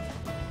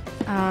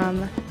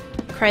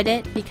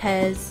credit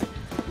because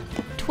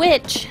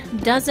Twitch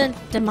doesn't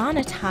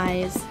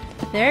demonetize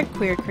their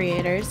queer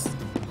creators.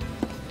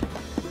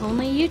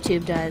 Only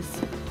YouTube does.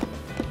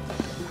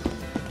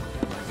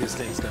 This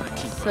thing's gonna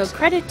keep So us.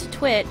 credit to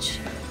Twitch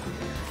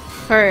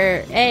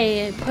for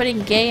A, putting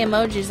gay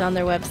emojis on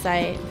their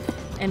website,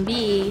 and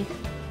B,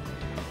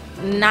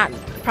 not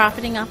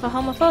profiting off of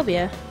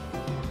homophobia.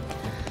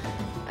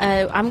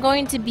 I'm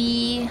going to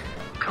be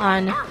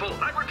on... Purple.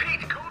 I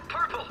repeat, code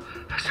purple.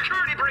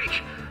 Security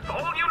breach.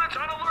 All units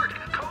on alert.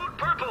 Code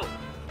purple.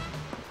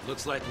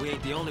 Looks like we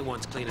ain't the only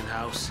ones cleaning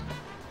house.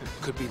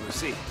 Could be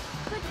Lucy.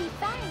 Could be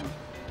fine.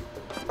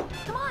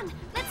 Come on,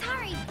 let's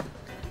hurry.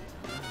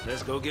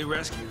 Let's go get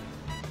rescued.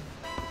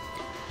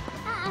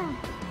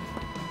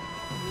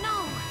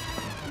 No.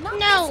 Not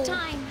No, this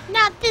time.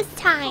 not this For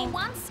time.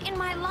 once in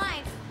my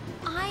life,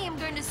 I am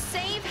going to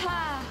save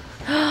her.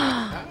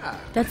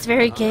 That's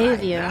very gay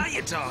of you. Now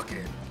you're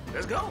talking.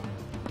 Let's go.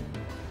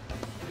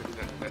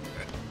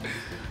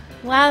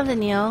 Wow,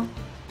 Vanille.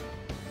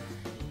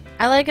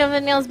 I like how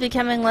Vanille's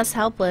becoming less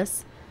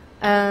helpless.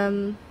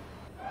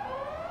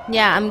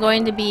 Yeah, I'm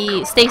going to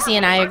be... Stacy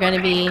and I are going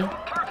to be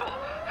Purple!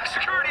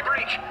 Security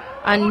breach!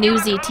 on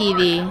Newsy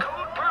TV.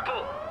 Code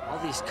purple! All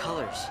these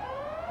colors.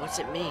 What's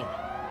it mean?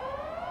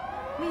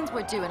 Means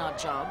we're doing our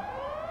job.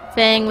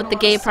 Fang with the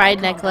gay pride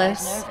Silicon guy's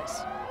necklace.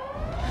 nervous.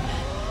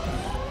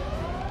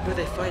 Who are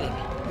they fighting?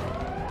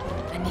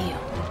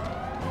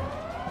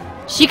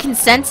 Vanille. She can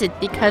sense it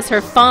because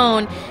her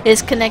phone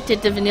is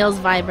connected to Vanille's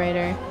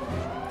vibrator.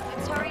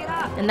 Let's hurry it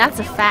up. And that's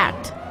a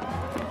fact.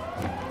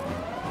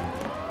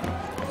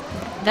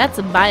 That's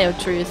a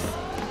bio-truth.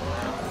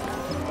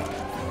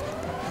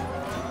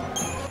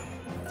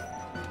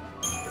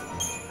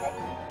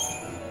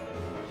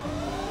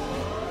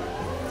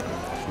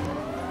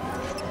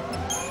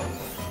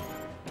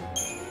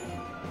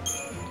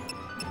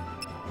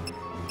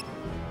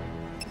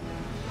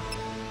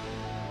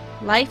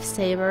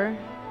 Lifesaver.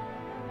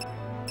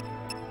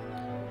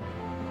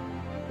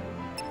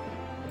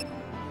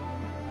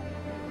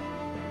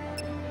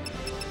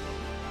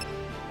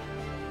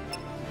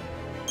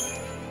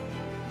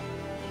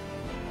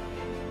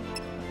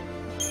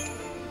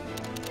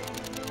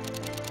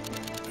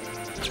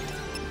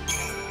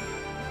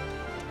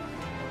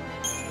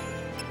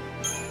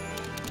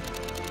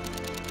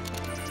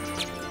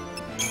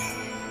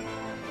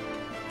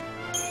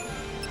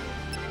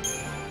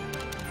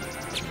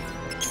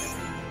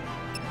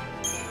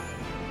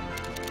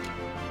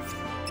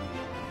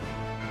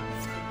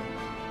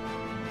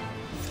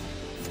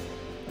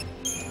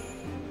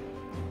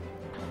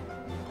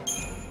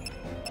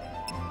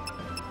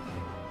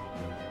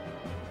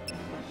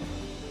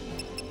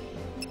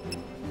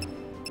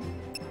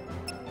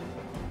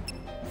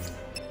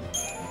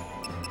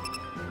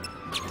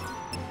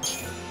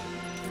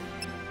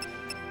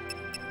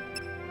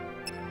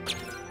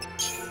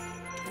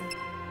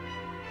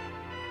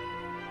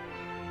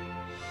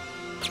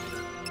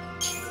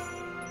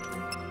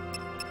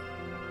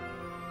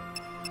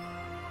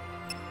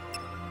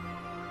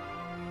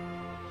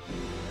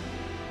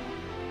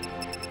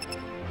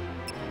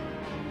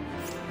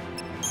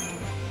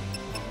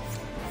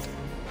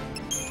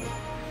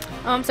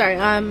 Oh, I'm sorry.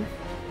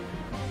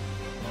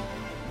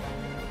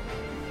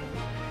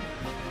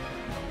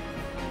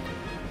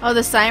 Oh,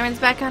 the siren's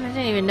back on? I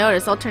didn't even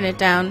notice. I'll turn it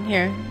down.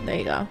 Here. There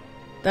you go.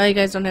 Now you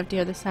guys don't have to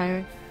hear the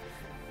siren.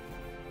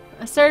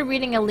 I started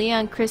reading a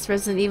Leon Chris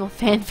Resident Evil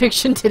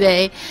fanfiction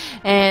today,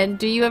 and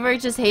do you ever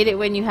just hate it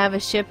when you have a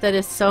ship that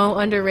is so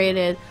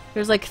underrated?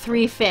 There's like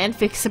 3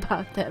 fanfics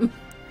about them.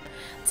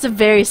 It's a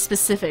very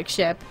specific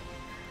ship.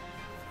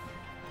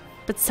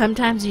 But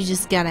sometimes you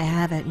just gotta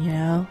have it, you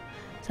know?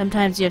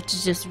 Sometimes you have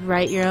to just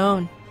write your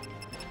own.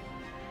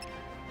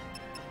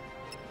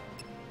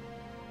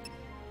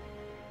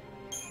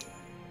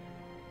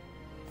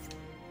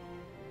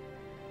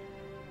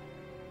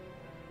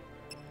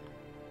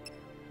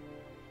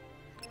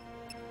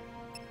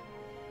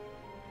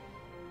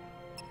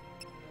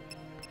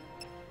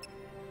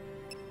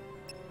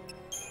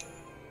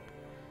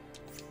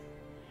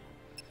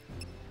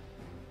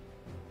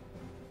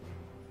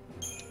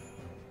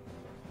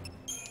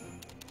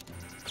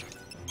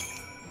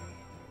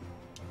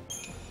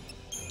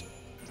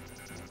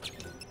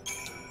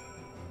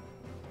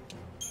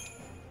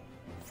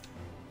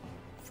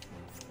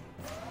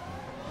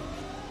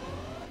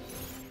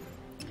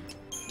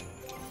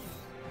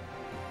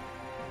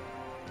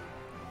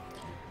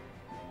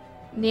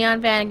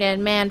 Neon Vanguard,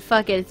 man,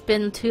 fuck it. It's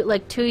been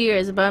 2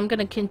 years, but I'm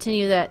gonna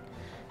continue that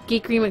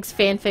Geek Remix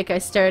fanfic I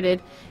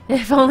started.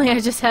 If only I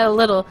just had a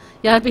little.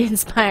 Yeah, it'd be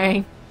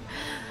inspiring.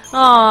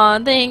 Aw,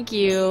 thank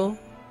you.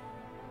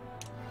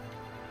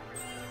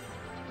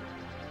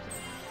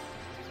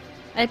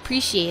 I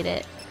appreciate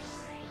it.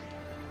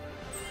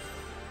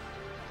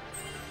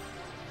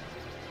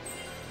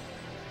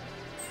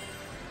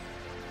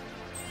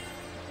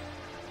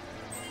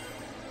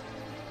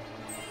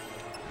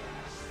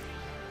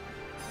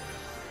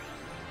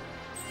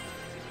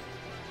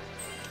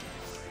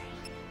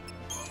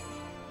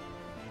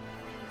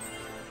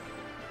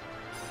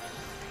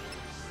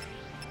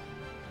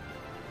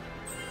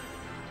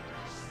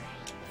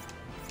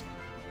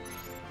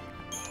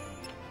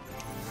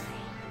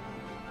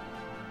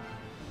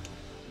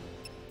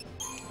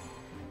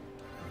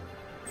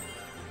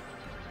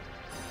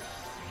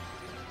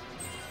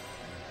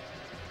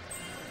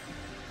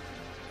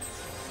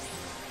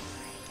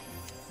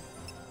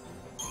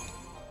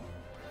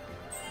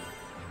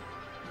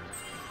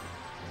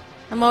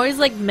 I'm always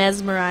like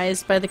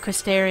mesmerized by the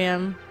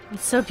Crystarium.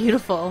 It's so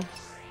beautiful.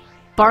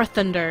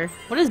 Barthunder.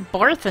 What is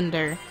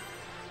Barthunder?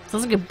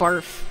 Sounds like a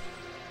barf.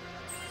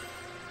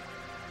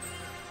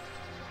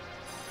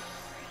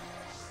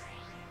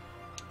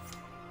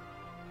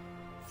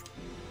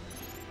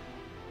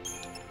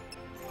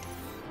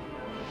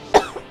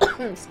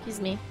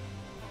 Excuse me.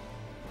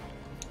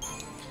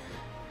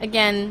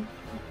 Again,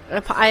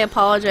 I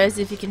apologize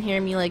if you can hear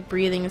me like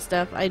breathing and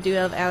stuff. I do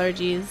have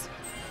allergies.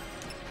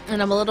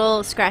 And I'm a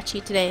little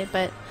scratchy today,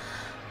 but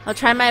I'll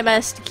try my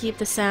best to keep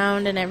the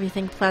sound and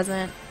everything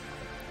pleasant.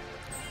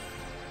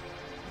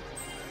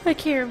 I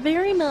care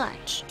very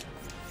much.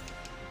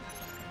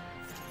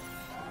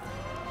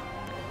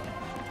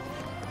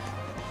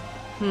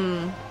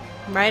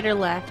 Right or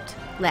left?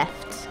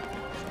 Left.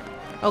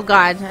 Oh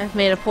god, I've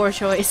made a poor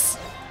choice.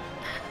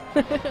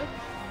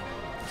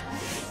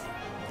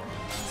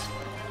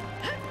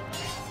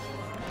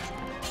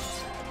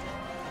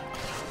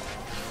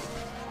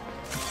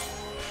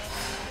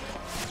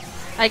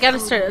 I gotta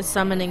start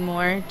summoning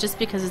more, just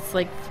because it's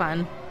like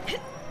fun.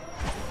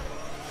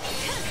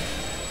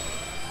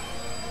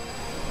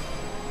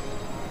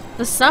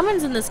 The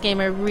summons in this game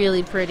are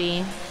really pretty.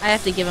 I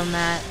have to give them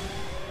that.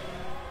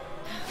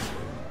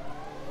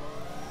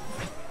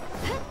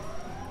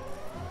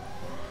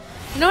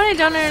 You know what I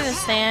don't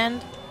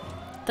understand?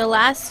 The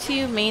last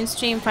two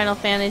mainstream Final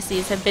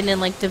Fantasies have been in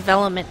like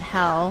development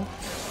hell,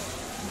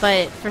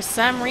 but for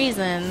some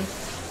reason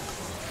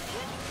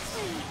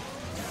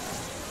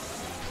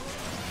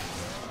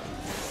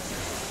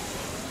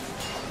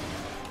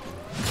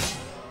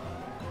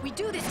We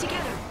do this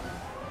together.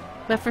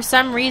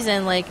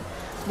 like,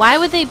 why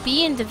would they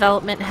be in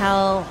development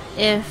hell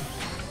if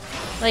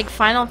like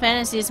Final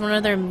Fantasy is one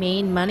of their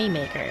main money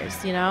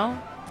makers, you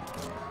know?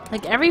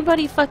 Like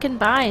everybody fucking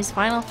buys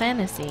Final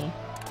Fantasy.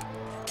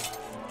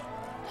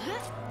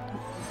 Let's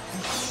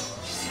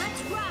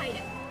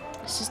ride.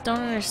 I just don't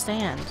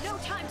understand. No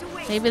time to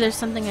waste. Maybe there's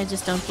something I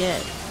just don't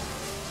get.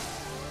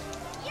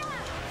 Yeah.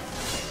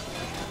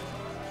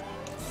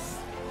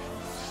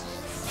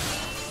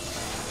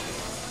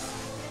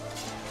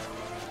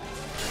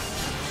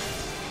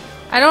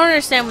 I don't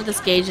understand what this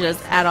gauge does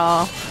at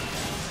all.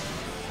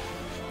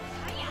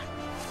 Hiya.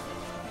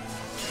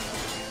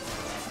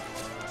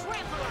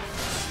 Trample us.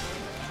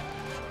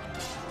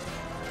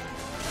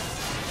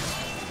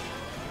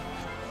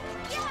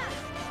 Yeah.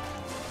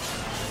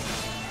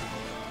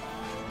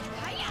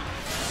 Hiya.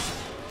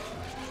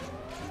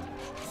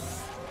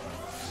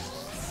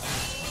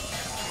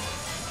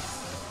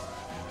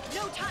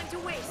 No time to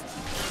waste.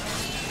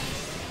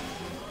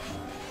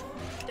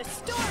 The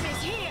storm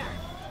is here.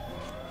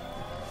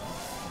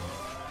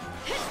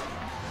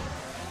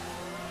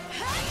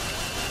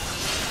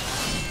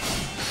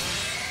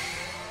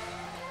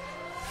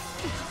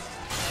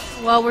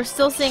 Well, we're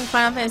still seeing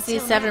Final Fantasy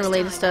Until VII next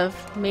related time.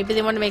 stuff. Maybe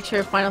they want to make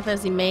sure Final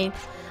Fantasy main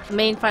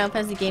Final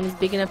Fantasy game is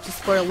big enough to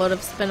support a load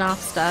of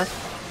spin-off stuff.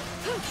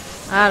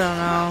 I don't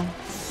know.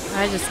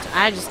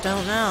 I just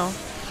don't know.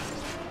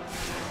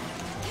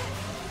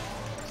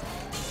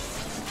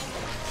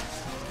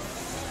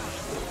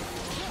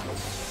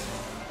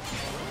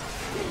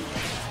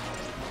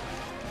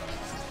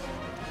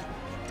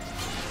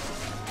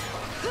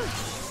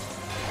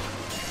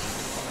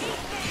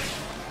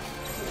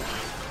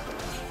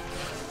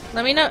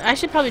 Let me know. I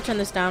should probably turn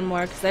this down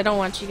more because I don't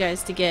want you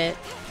guys to get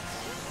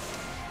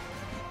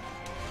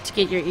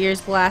your ears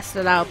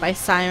blasted out by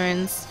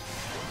sirens.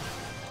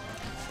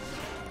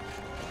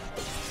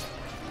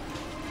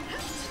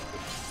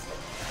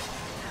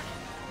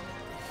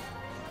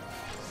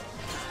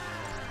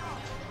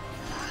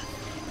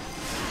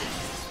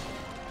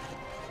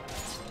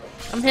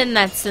 I'm hitting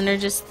that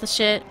synergist the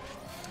shit.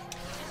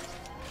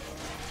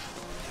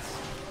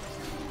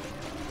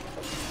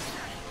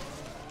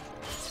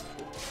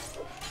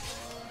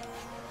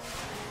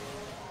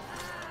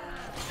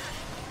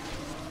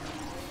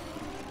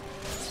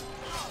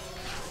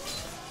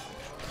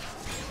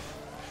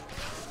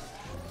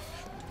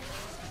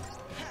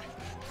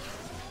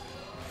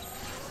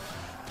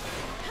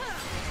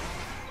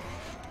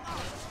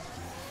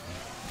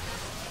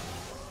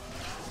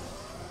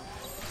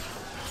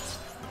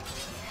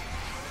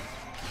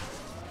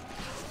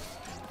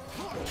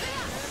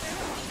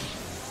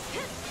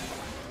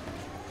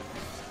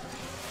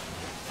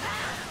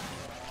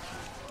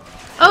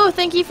 Oh,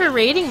 thank you for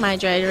raiding my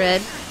Dry Red.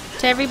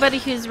 To everybody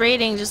who's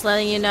raiding, just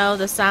letting you know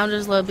the sound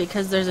is low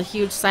because there's a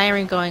huge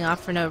siren going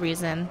off for no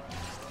reason.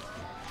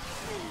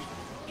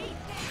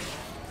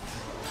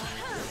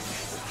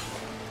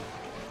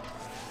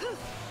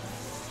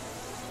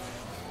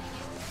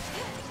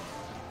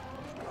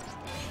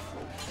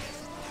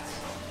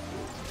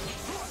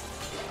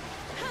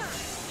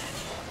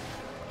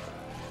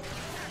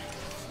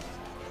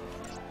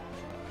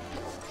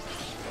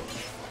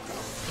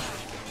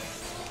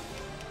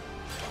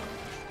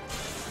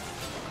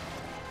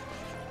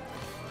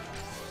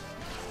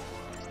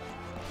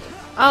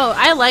 Oh,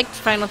 I liked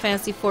Final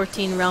Fantasy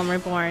XIV Realm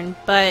Reborn,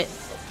 but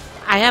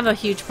I have a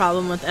huge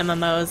problem with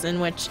MMOs in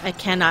which I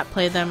cannot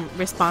play them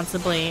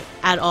responsibly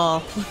at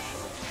all.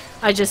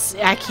 I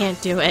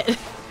can't do it.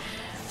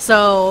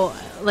 So,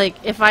 like,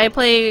 if I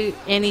play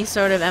any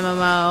sort of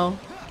MMO,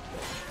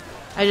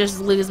 I just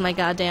lose my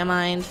goddamn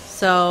mind.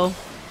 So,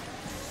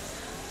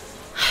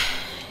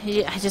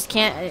 I just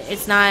can't,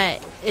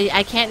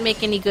 I can't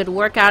make any good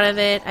work out of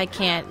it. I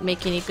can't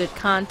make any good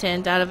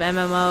content out of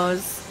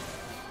MMOs.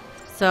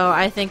 So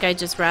I think I'd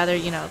just rather,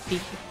 you know,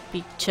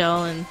 be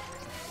chill and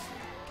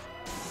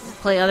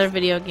play other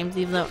video games,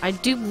 even though I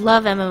do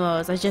love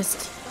MMOs. I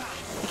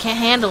can't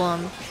handle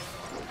them.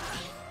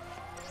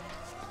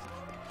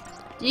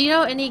 Do you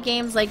know any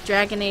games like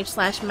Dragon Age /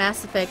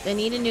 Mass Effect? I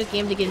need a new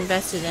game to get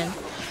invested in.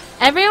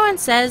 Everyone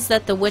says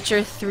that The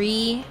Witcher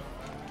 3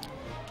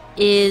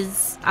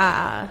 is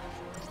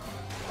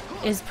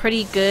is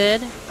pretty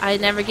good. I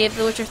never gave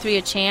The Witcher 3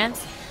 a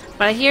chance,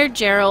 but I hear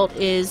Geralt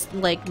is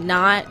like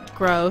not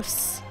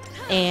gross,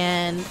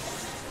 and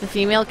the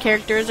female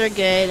characters are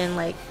good, and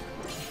like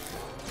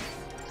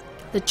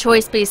the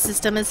choice-based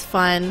system is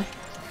fun.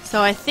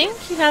 So I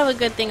think you have a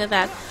good thing with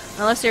that.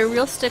 Unless you're a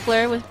real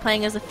stickler with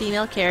playing as a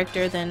female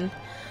character, then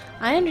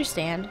I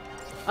understand.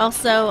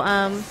 Also,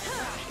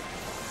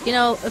 you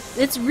know,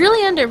 it's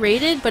really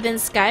underrated, but in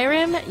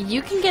Skyrim,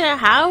 you can get a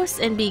house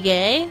and be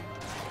gay.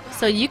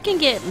 So you can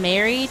get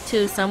married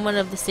to someone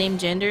of the same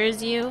gender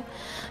as you.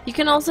 You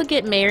can also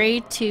get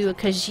married to a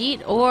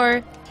Khajiit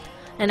or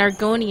an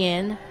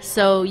Argonian.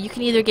 So you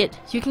can either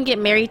get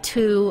married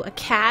to a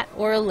cat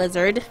or a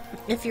lizard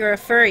if you're a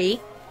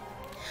furry.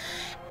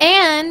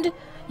 And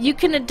you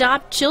can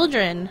adopt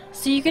children.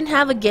 So you can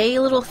have a gay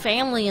little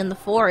family in the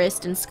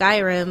forest in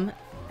Skyrim.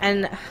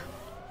 And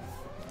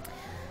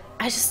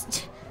I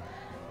just...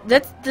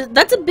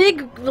 That's a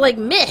big, like,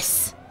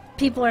 miss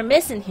people are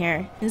missing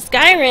here. In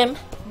Skyrim,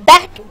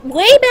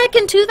 way back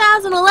in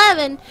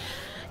 2011,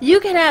 you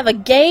can have a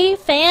gay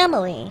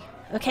family,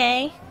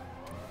 okay?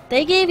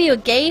 They gave you a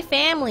gay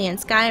family in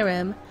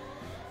Skyrim.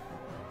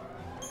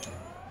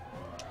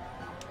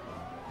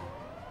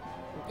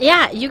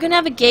 Yeah, you can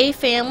have a gay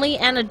family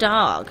and a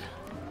dog.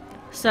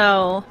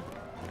 So...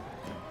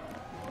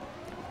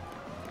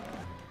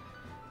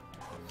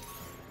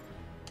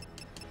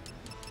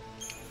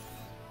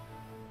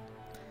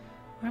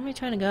 where am I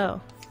trying to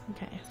go?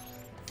 Okay.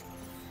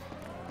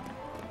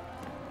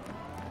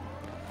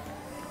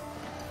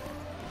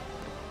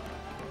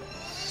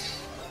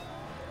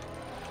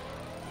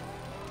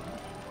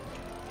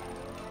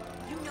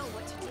 You know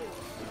what to do.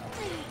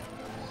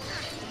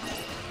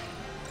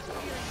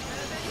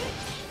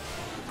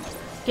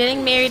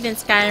 Getting married in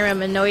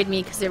Skyrim annoyed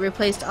me because it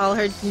replaced all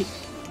her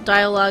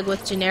dialogue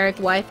with generic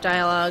wife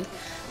dialogue.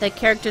 That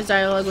character's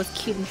dialogue was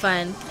cute and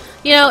fun.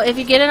 You know, if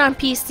you get it on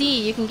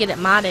PC, you can get it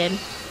modded.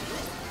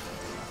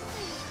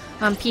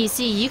 On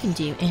PC, you can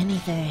do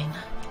anything.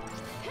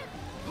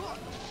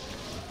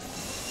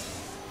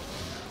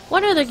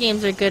 What other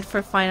games are good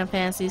for Final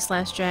Fantasy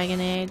 / Dragon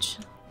Age?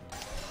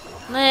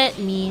 Let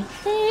me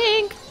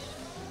think.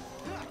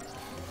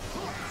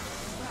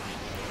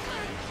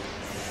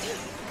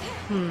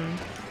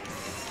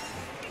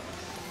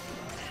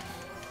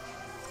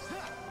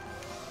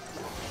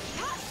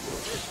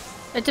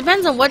 It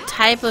depends on what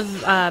type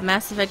of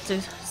Mass Effect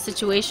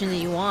situation that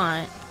you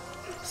want.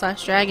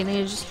 / Dragon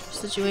Age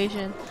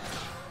situation.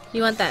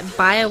 You want that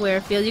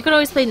BioWare feel. You could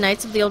always play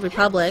Knights of the Old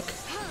Republic.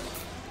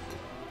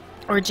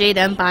 Or Jade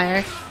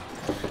Empire.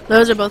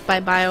 Those are both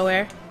by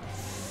BioWare.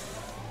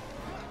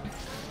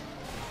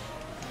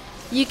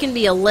 You can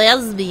be a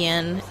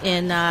lesbian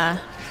in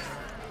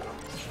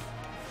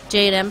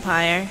Jade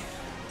Empire.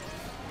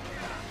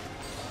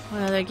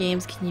 What other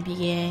games can you be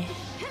gay?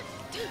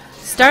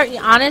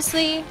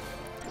 Honestly,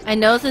 I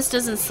know this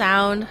doesn't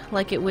sound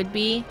like it would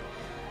be,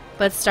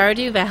 but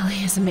Stardew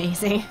Valley is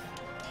amazing.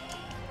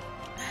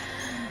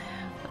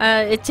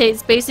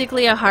 It's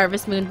basically a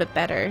Harvest Moon, but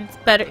better.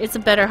 It's a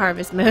better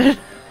Harvest Moon.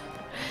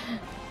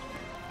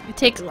 It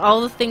takes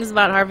all the things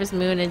about Harvest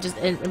Moon and just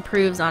it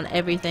improves on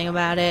everything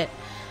about it.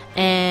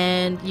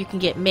 And you can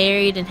get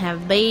married and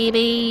have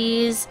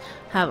babies,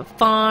 have a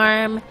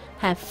farm,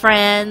 have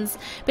friends.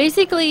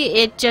 Basically,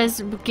 it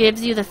just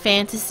gives you the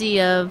fantasy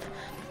of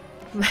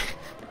being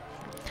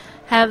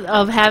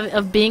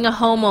a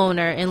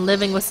homeowner and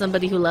living with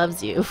somebody who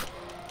loves you.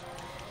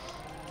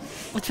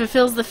 It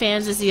fulfills the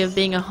fantasy of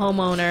being a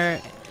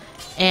homeowner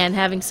and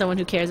having someone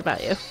who cares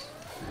about you.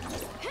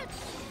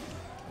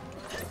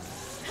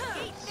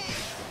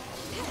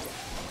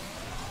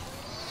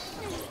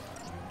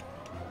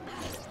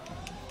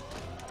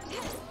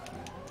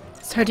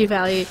 Stardew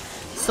Valley,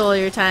 Soul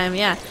Your Time,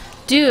 yeah.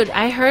 Dude,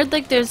 I heard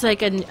like there's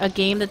like a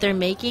game that they're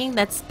making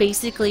that's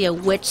basically a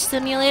witch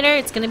simulator.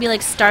 It's gonna be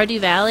like Stardew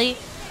Valley,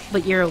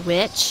 but you're a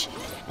witch.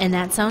 And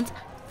that sounds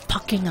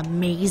fucking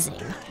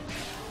amazing.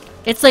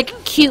 It's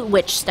like cute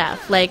witch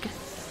stuff, like,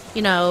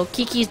 you know,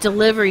 Kiki's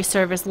Delivery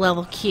Service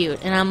level cute.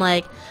 And I'm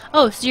like,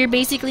 oh, so you're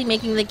basically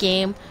making the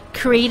game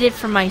created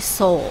for my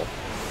soul.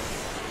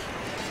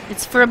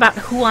 It's for about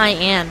who I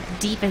am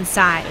deep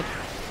inside.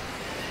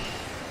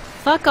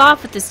 Fuck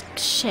off with this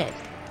shit.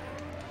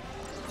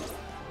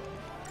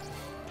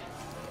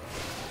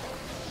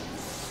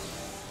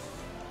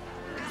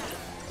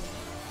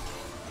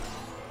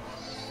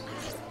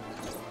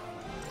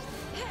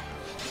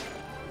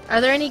 Are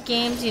there any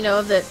games you know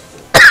of that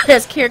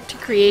has character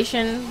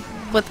creation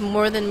with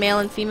more than male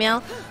and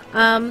female?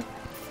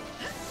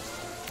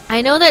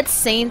 I know that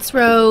Saints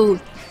Row,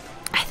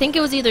 I think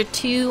it was either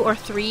 2 or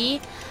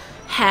 3,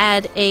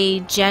 had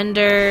a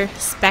gender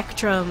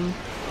spectrum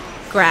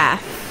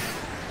graph.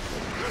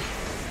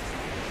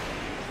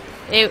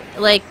 It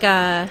like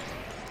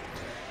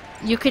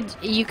you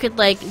could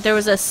like there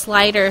was a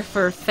slider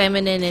for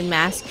feminine and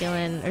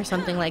masculine or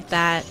something like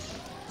that.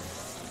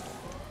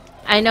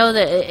 I know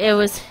that it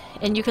was,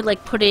 and you could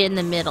like put it in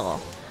the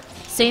middle.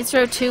 Saints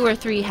Row 2 or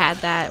 3 had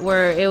that,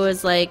 where it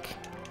was like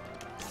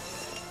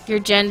your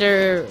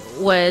gender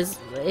was,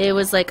 it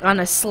was like on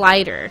a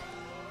slider.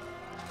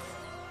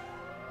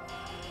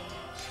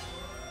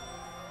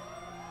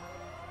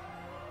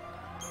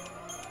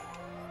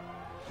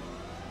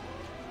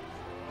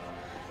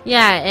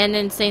 Yeah, and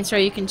in Saints Row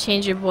you can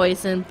change your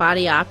voice and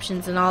body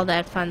options and all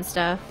that fun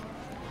stuff.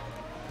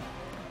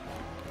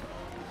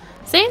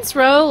 Saints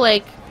Row,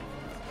 like,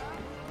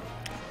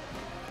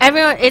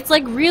 everyone, it's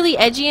like really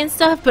edgy and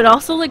stuff, but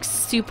also like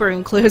super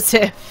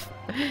inclusive.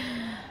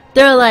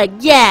 They're like,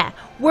 yeah,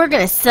 we're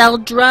gonna sell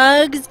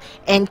drugs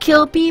and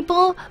kill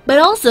people, but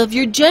also if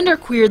you're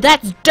genderqueer,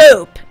 that's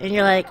dope. And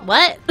you're like,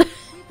 what? We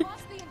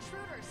lost the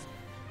intruders.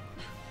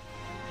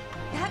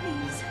 That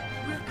means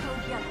we're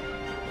code yellow.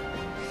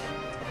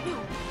 No,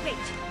 wait.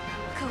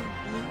 Code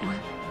blue?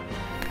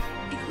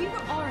 If we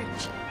were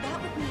orange,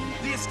 that would mean...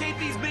 The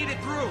escapees made it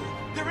through!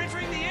 They're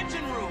entering the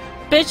engine room!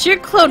 Bitch, you're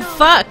clone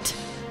fucked.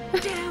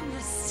 Damn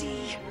the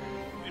sea.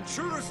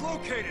 Intruders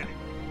located!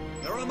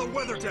 They're on the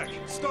weather deck,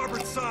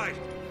 starboard side!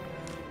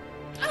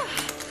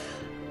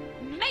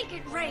 Make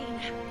it rain.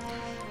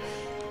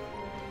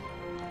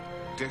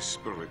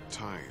 Desperate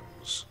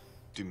times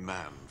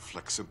demand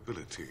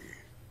flexibility.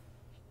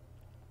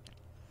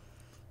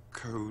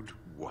 Code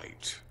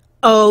white.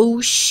 Oh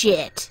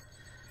shit.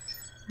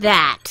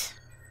 That.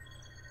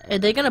 Are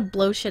they gonna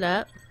blow shit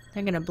up?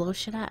 They're gonna blow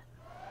shit up.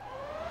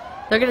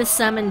 They're gonna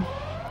summon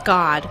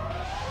God.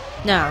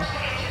 No.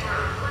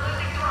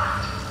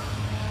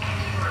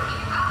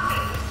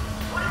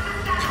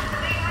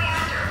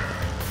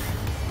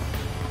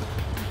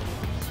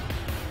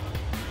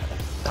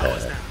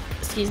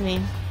 Excuse me.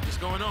 What's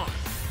going on?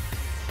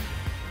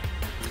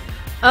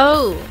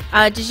 Oh,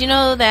 did you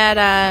know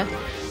that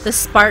the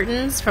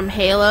Spartans from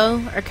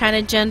Halo are kind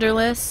of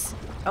genderless?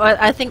 Oh,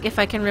 I think if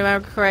I can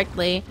remember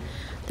correctly,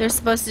 they're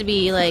supposed to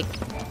be like,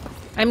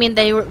 I mean,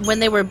 they were, when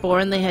they were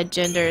born they had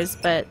genders,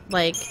 but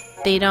like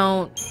they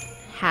don't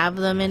have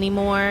them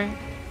anymore.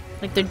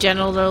 Like their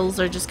genitals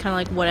are just kind of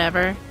like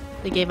whatever.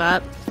 They gave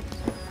up.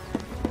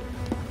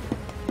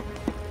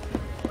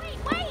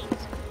 Wait.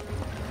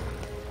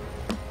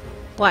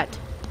 What?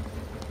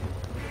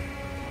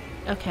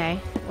 Okay,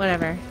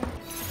 whatever.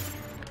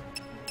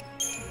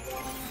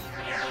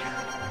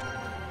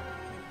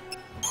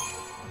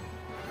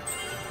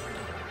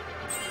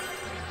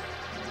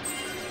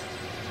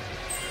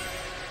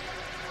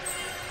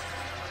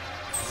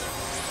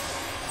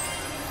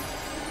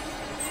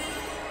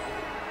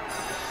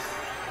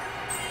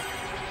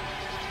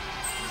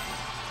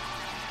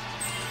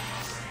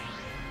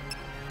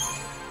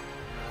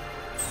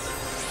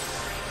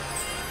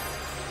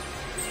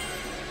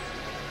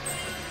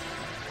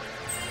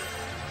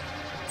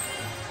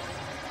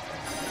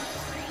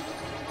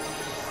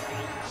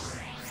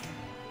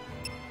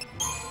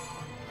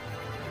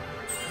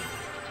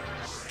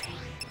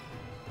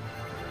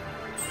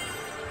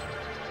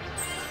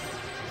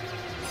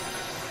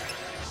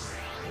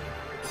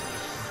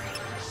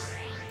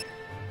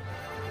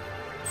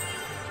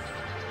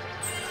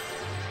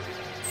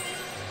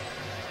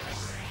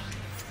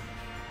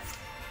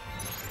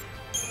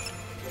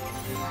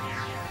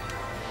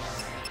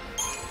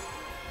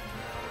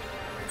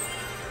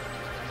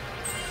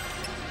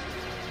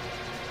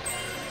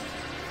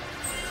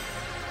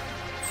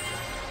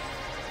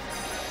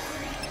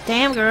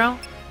 Damn, girl.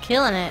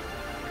 Killing it.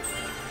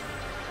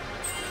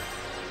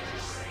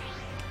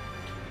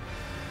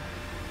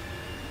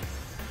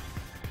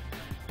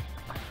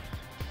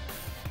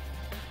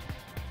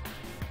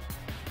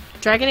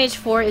 Dragon Age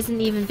 4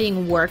 isn't even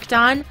being worked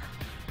on.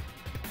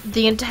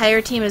 The entire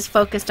team is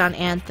focused on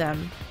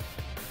Anthem.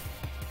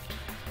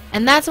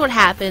 And that's what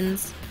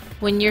happens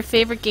when your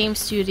favorite game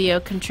studio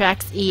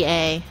contracts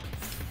EA.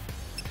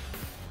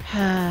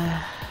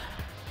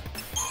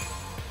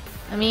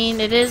 I mean,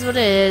 it is what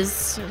it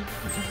is.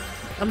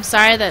 I'm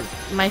sorry that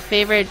my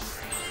favorite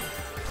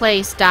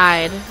place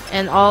died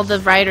and all the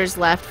writers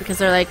left because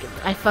they're like,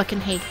 I fucking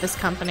hate this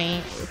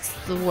company. It's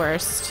the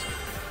worst.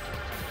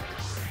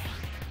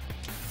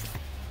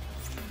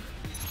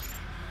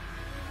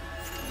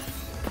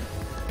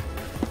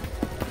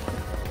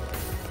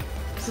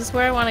 Is this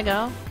where I want to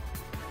go?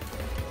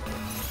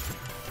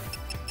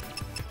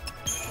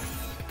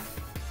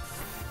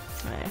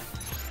 Okay.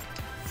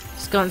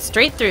 Just going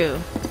straight through.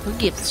 Who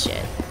gives a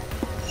shit?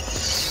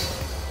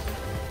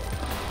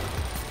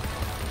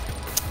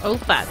 Oh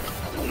fuck.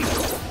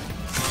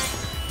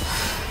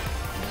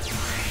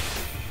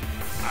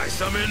 I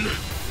summon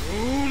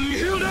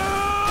Broomhilda!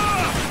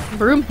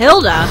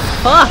 Broomhilda?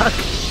 Fuck!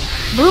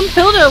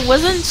 Broomhilda,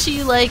 wasn't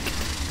she like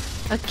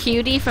a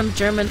cutie from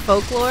German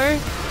folklore?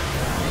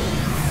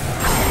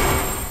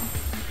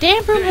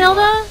 Damn,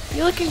 Broomhilda!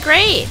 You're looking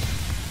great!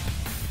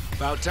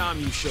 About time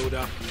you showed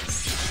up.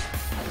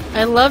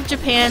 I love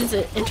Japan's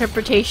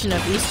interpretation of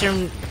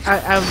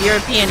of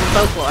European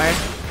folklore.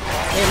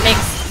 It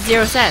makes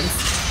zero sense.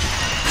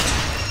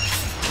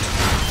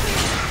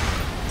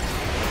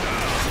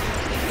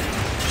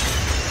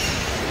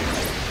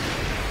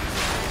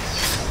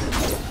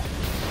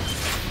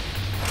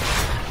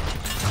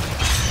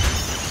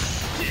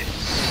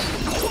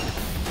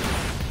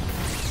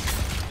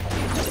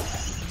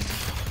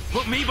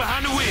 Put me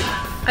behind the wheel.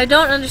 I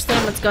don't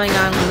understand what's going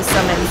on when the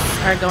summons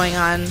are going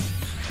on.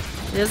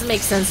 It doesn't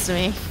make sense to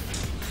me.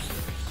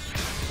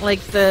 Like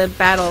the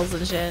battles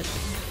and shit.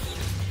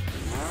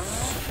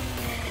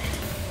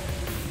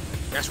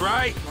 That's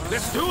right.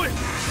 Let's do it.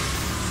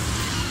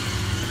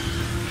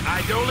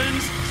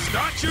 Eidolons,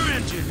 start your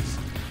engines.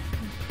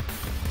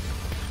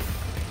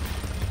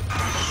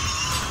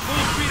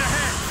 Full speed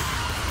ahead.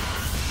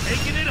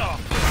 Taking it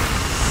off.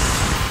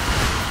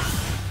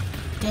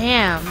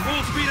 Damn.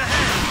 Full speed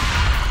ahead.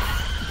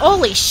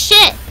 Holy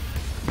shit!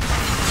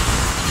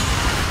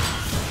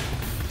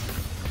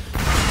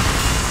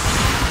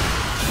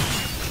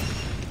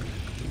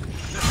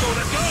 Let's go,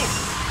 let's go.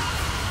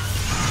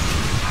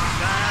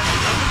 Guys,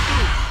 coming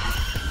through.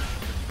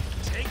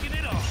 Taking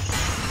it off.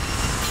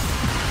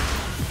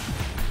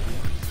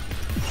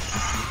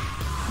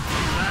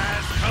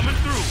 Guys, coming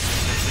through.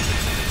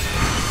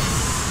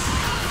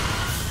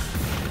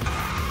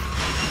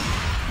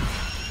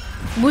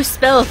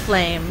 Muspel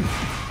Flame.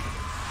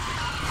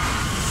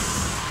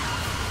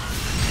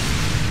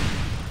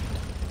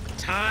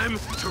 Time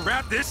to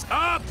wrap this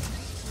up.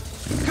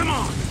 Come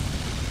on.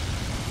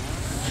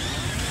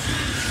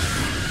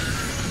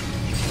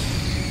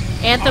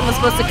 Anthem was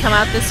supposed to come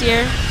out this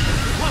year.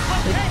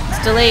 It's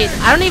delayed.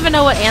 I don't even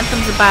know what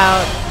Anthem's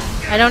about.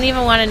 I don't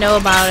even want to know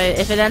about it.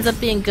 If it ends up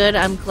being good,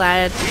 I'm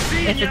glad.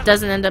 If it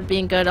doesn't end up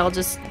being good, I'll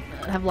just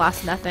have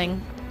lost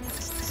nothing.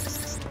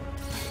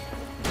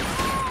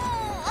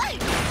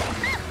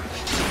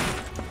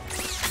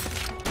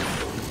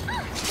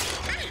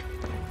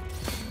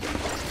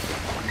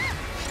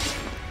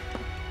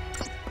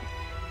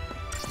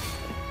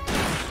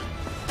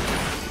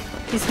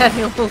 He's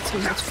having a little too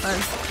much fun.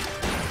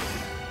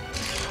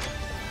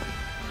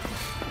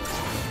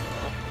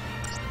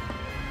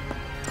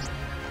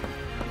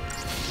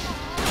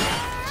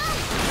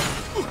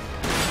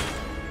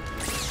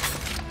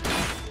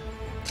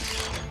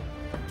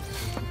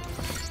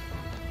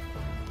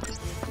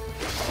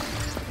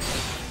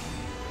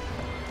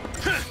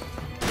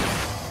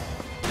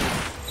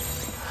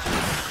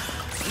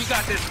 You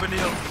got this,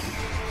 Vanille.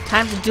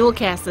 Time to dual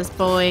cast this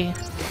boy.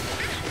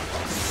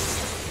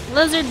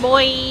 Lizard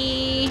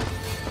boy!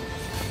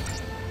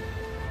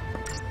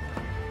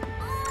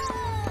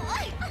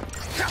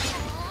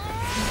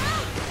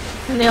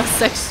 Vanille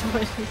sex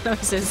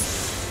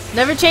noises.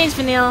 Never change,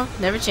 Vanille.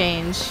 Never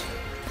change.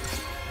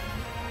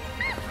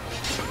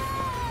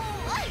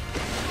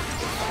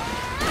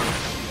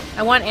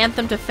 I want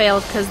Anthem to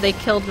fail because they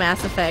killed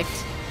Mass Effect.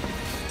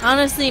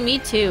 Honestly, me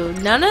too.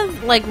 None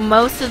of, like,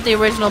 most of the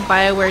original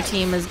BioWare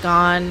team is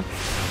gone.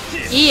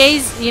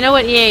 EA's, you know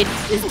what EA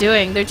is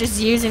doing? They're just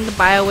using the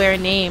BioWare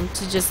name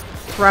to just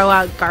throw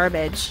out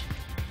garbage.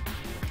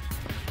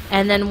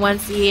 And then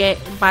once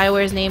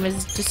BioWare's name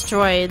is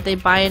destroyed, they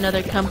buy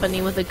another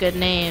company with a good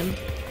name.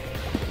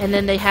 And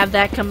then they have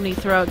that company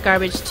throw out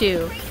garbage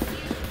too.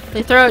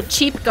 They throw out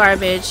cheap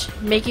garbage,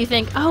 make you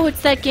think, oh,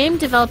 it's that game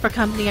developer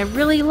company I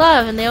really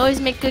love, and they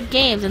always make good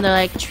games. And they're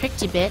like,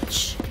 tricked you,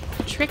 bitch.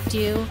 Tricked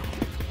you.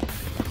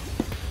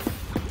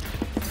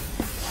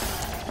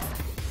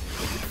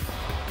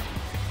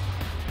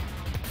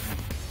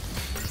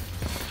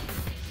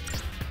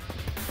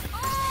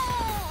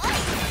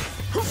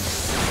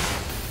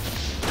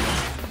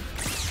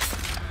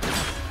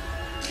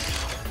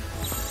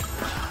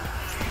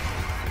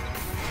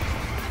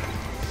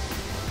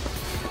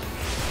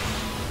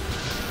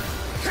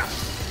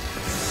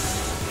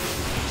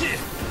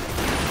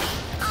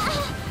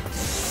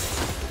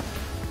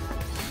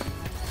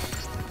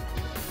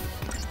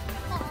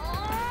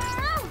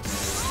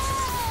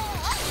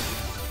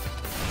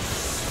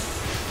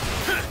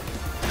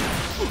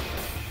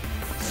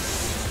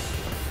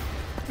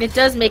 It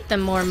does make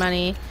them more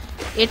money.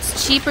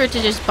 It's cheaper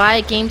to just buy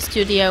a game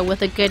studio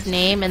with a good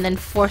name and then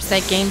force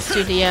that game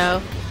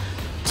studio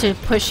to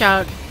push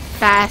out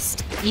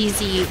fast,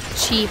 easy,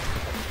 cheap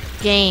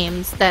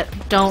games that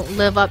don't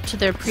live up to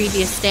their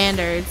previous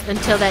standards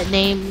until that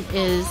name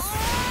is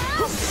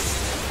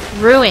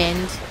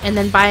ruined, and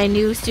then buy a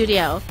new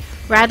studio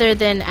rather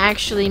than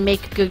actually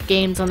make good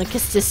games on a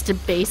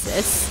consistent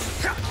basis.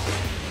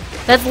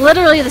 That's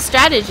literally the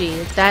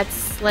strategy.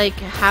 That's like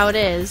how it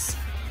is.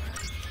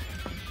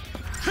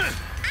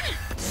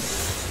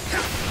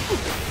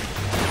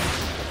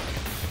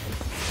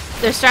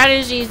 Their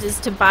strategies is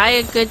to buy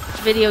a good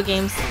video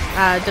games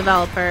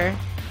developer,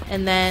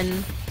 and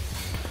then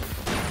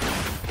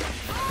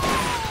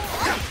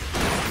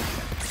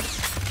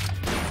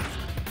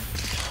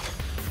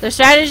their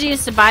strategy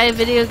is to buy a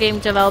video game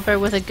developer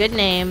with a good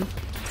name,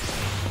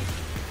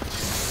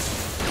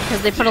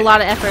 because they put a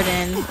lot of effort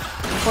in, and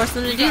force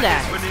them to do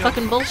that. It's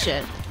fucking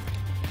bullshit.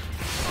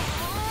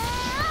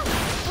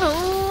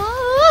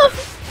 Oh,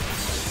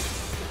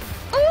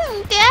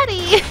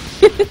 Daddy!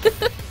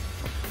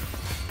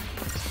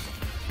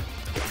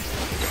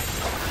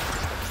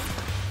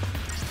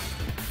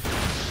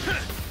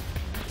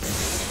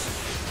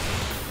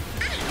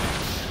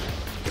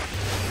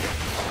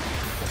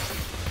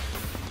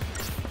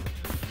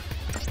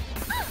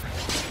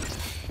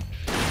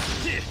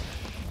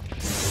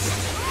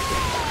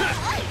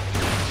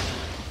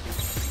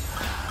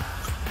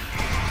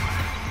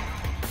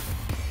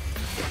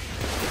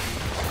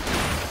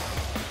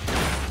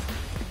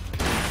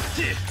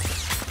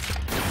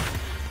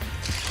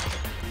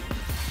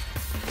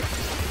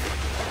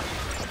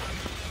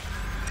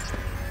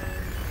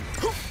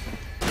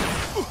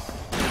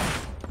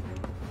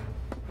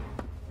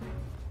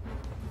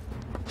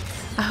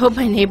 hope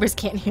my neighbors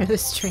can't hear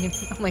this stream.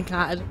 Oh my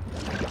god.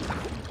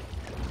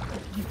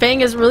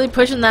 Fang is really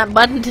pushing that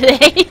button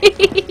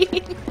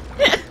today.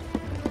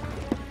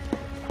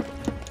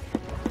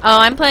 Oh,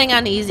 I'm playing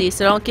on easy,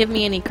 so don't give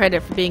me any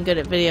credit for being good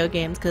at video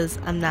games, because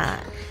I'm not.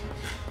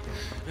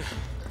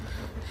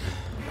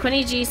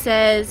 Quinny G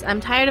says,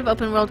 I'm tired of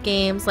open world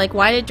games. Like,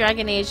 why did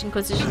Dragon Age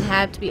Inquisition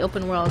have to be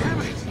open world?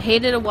 I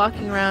hated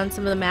walking around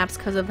some of the maps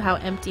because of how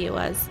empty it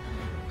was.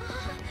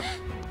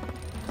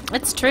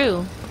 It's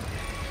true.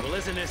 Well,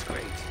 isn't this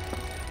great?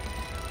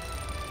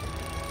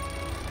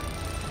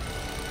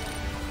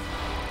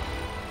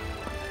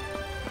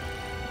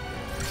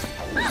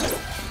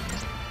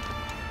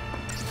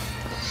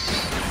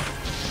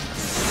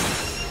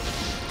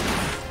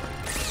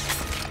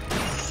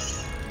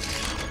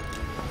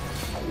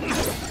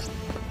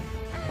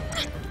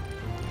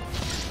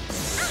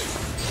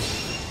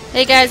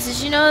 Hey guys,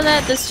 did you know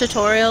that this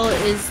tutorial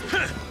is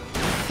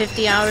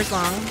 50 hours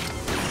long?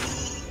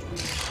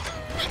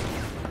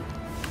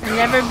 I've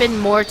never been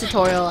more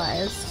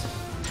tutorialized.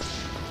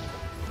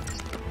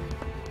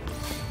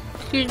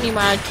 Excuse me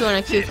while I chew on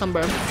a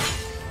cucumber.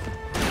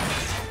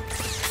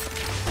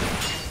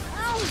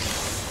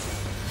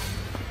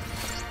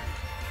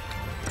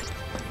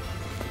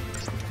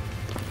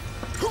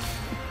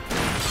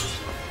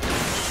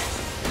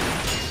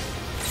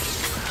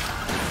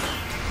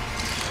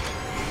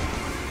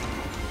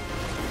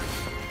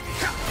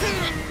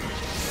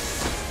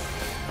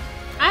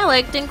 I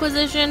liked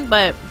Inquisition,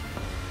 but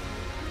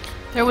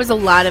there was a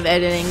lot of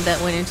editing that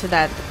went into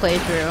that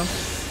playthrough.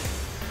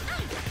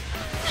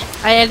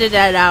 I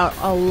edited out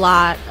a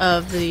lot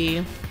of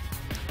the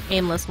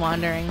aimless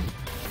wandering.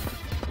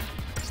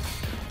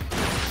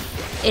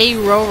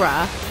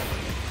 Aurora.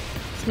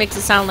 This makes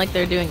it sound like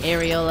they're doing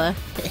areola.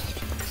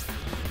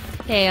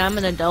 Hey, I'm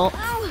an adult.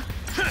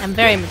 I'm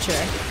very mature.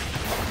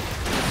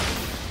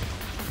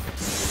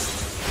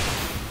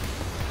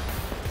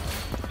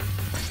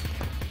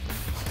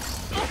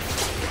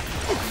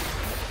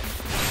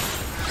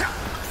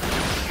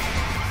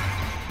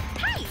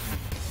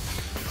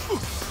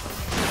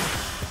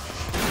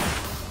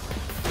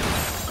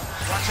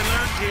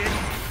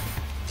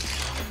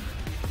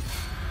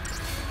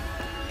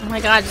 Oh my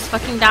god, just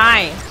fucking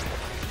die.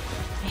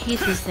 I hate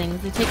these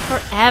things. They take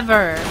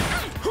forever.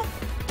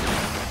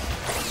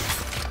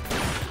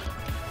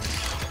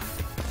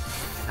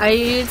 Are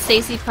you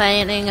Stacy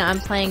planning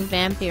on playing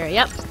Vampire?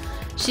 Yep.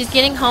 She's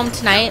getting home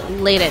tonight,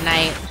 late at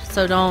night,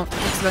 so don't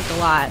expect a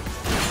lot.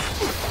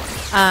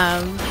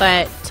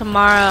 But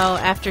tomorrow,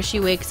 after she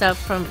wakes up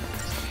from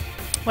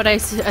what I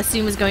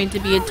assume is going to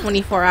be a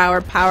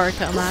 24-hour power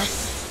coma,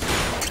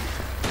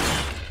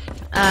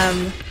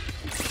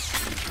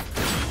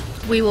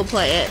 we will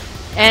play it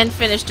and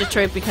finish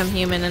Detroit Become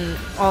Human and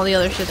all the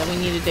other shit that we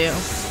need to do.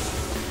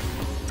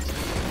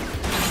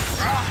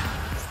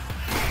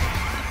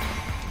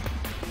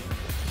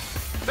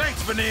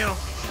 Thanks, Vanille.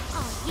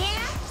 Oh,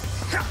 yeah?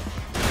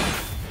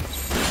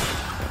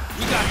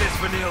 You got this,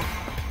 Vanille.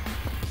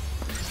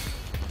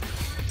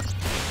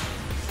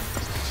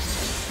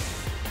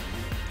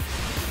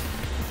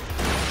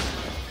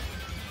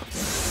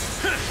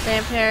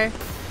 Vampire.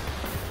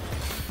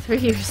 3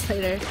 years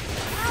later.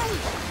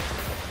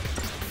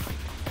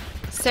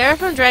 Sarah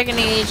from Dragon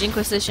Age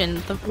Inquisition.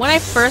 When I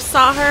first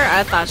saw her,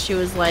 I thought she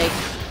was like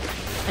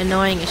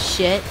annoying as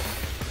shit.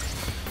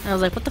 And I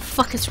was like, what the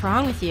fuck is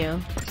wrong with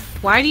you?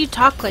 Why do you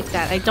talk like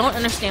that? I don't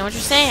understand what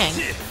you're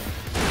saying.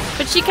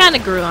 But she kind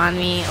of grew on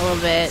me a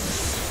little bit.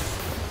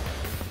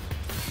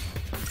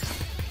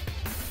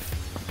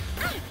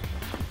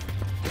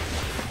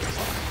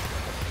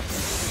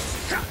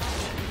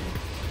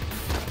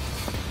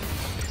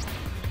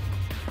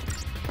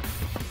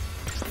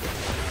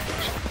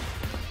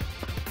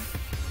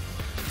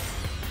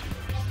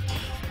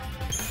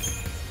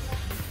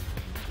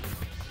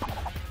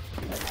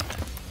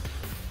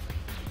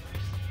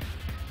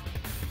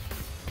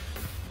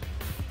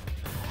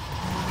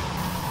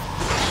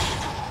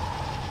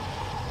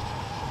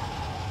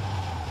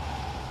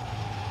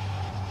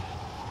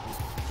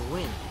 The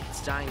wind,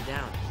 it's dying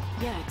down.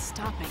 Yeah, it's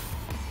stopping.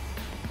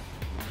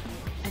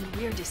 And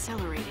we're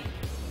decelerating.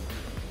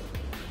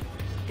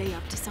 They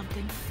up to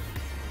something?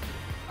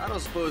 I don't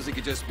suppose it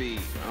could just be,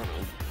 I don't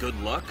know, good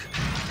luck?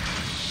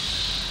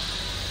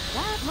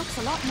 That looks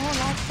a lot more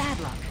like bad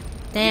luck.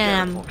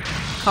 Damn.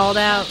 Called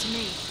out. To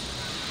me.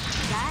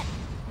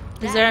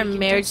 Is there a we can do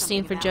marriage something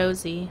scene for about.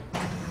 Josie?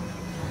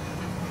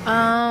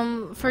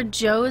 For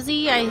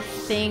Josie, I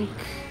think,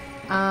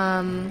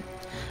 oh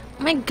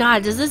my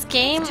god, does this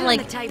game, Turn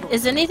like, the table.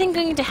 is anything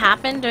going to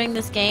happen during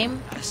this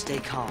game? Gotta stay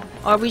calm.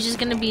 Or are we just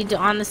gonna be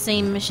on the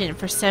same mission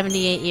for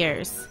 78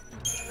 years?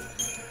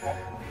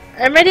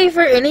 I'm ready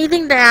for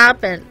anything to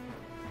happen.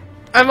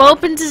 I'm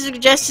open to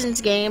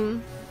suggestions,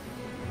 game.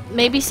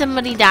 Maybe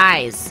somebody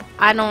dies.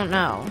 I don't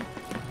know.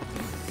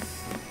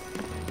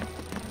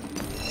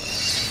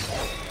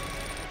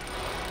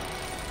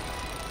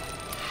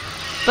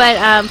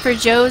 But for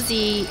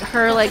Josie,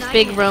 her like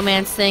big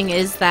romance thing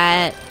is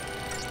that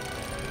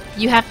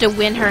you have to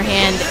win her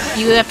hand.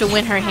 You have to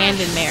win her hand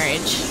in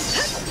marriage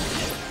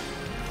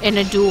in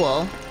a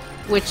duel,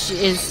 which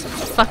is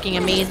fucking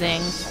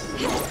amazing.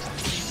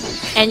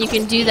 And you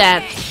can do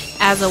that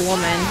as a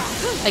woman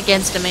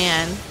against a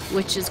man,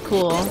 which is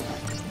cool.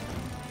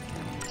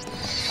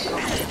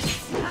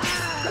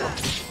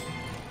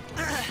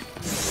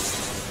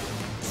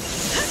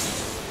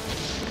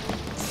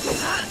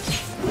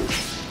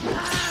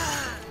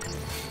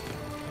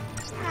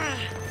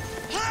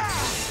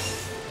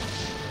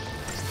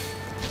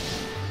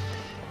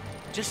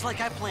 Just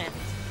like I planned.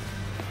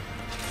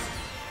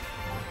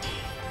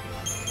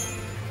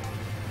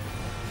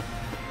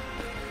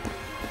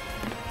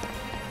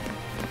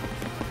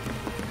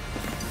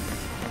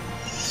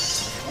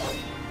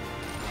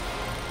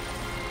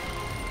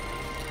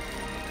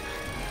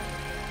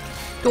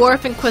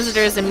 Dwarf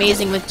Inquisitor is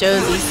amazing with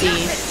Josie C,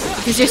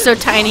 because you're so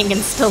tiny and can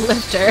still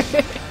lift her.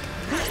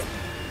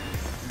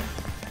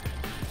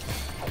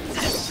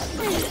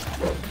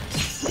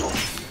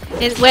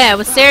 Yeah,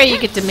 with Sarah you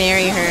get to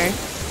marry her.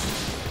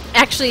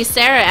 Actually,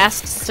 Sarah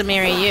asks to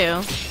marry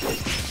you.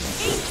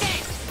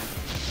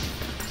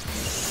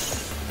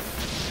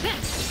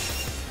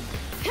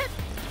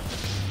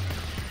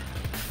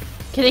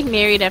 Getting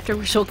married after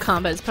ritual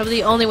combat is probably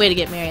the only way to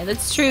get married.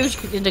 That's true,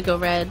 Indigo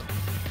Red.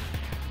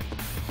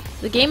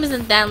 The game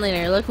isn't that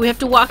linear. Look, we have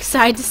to walk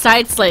side to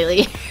side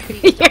slightly.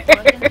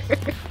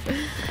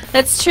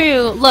 That's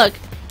true. Look,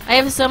 I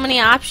have so many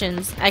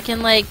options. I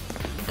can, like,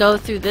 go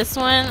through this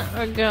one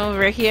or go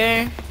over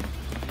here.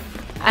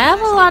 I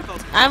have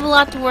a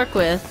lot to work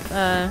with.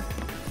 Oh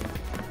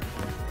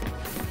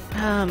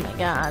my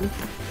god.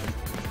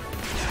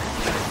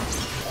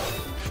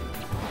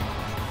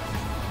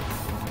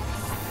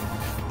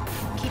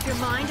 Keep your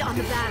mind on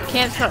the battle.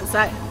 Can't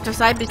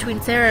decide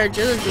between Sarah or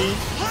Josie.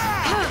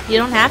 You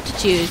don't have to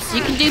choose.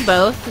 You can do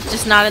both. It's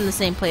just not in the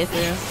same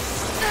playthrough.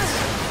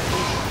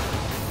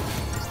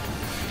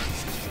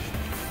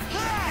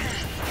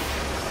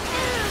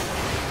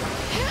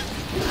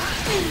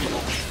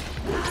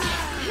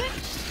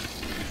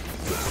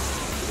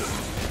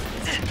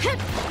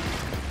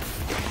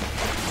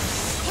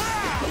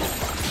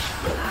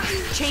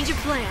 Change of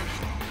plan.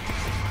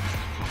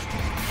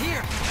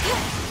 Here.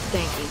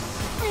 Thank you.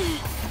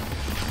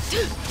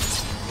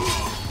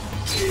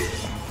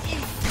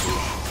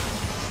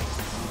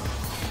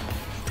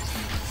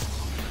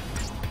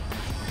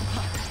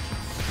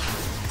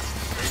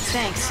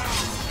 Thanks.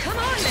 Come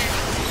on then.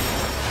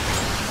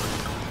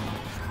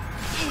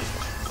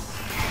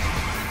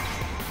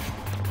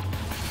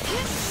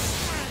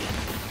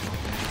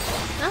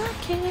 I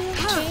can't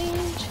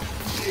change.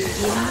 Even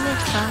if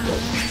I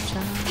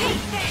try.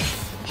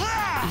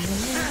 Even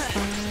if I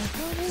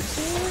wanted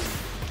to.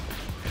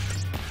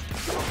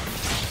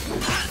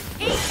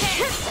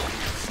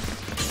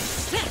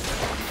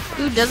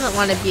 Who doesn't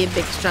want to be a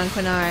big strong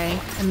Quinari?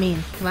 I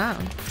mean, come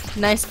on.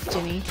 Nice,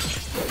 Ginny.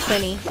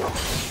 Quinny.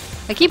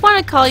 I keep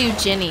wanting to call you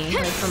Ginny,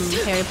 like from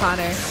Harry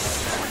Potter.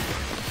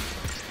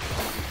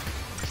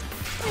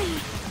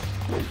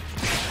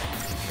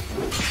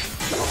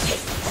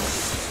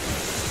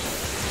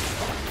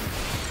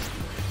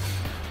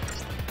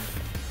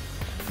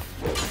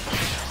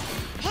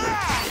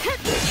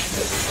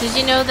 Did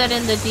you know that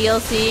in the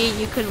DLC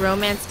you could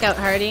romance Scout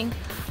Harding?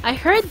 I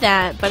heard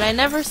that, but I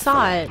never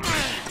saw it.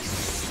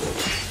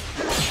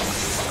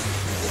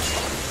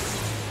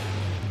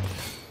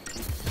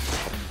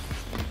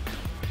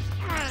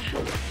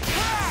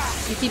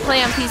 If you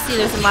play on PC,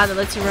 there's a mod that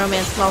lets you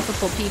romance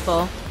multiple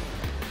people.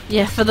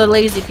 Yeah, for the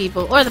lazy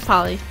people. Or the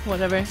poly.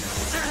 Whatever.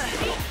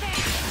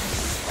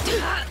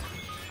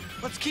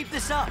 Let's keep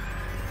this up.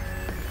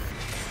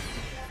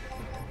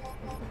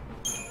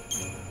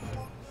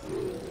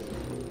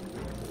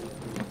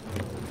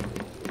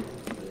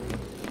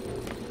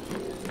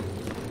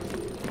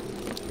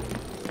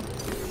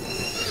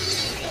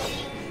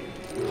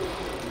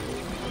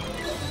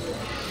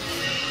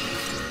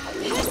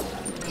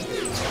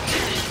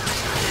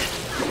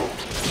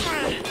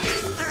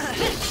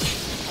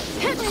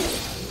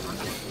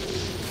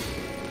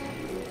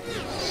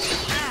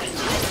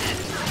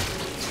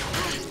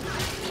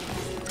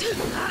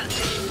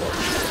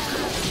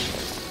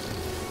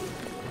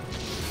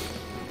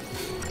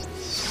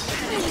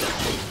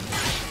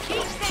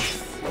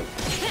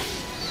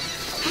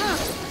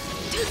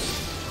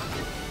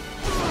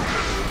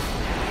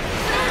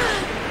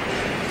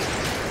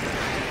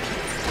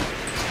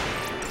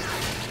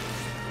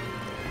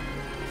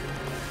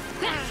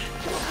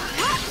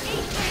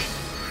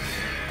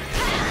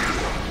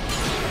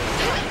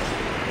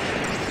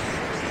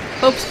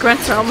 Hope's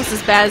grunts are almost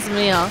as bad as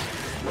Emil.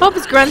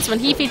 Hope's grunts when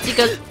he feeds, he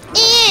goes,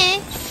 eh,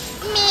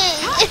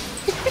 meh,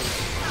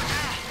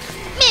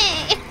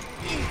 meh.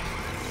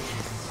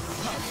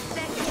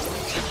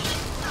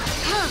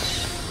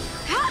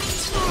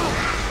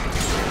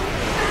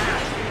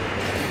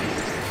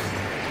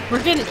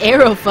 We're getting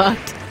arrow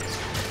fucked.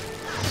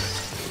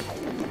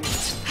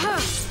 Come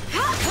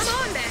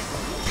on then.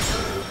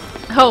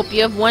 Hope,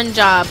 you have one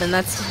job, and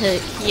that's to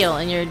heal,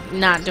 and you're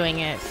not doing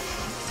it.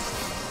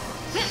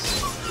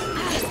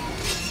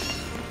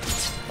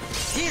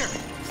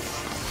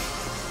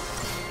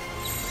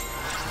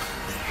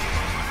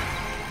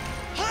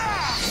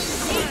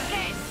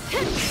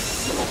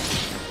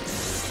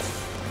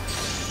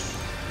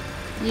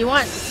 You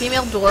want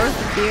female dwarves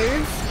with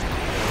beards?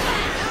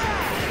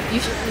 You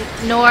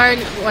should. Noir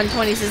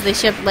 120 says they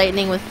ship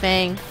lightning with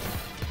Fang.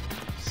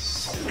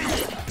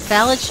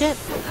 Valid ship.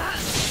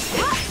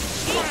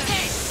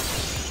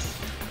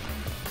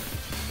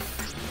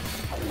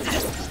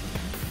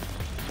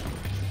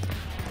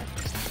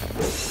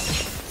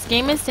 This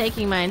game is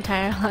taking my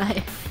entire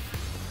life.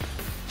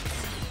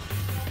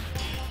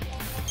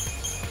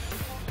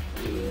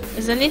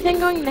 Is anything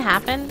going to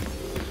happen?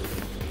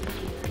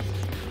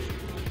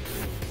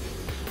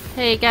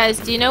 Hey guys,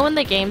 do you know when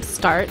the game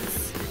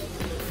starts?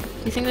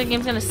 Do you think the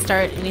game's gonna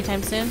start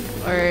anytime soon?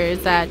 Or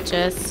is that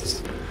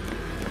just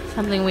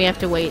something we have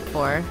to wait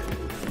for?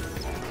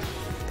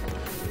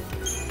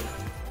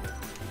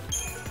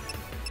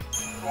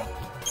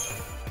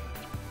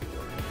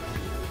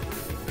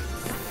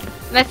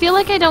 And I feel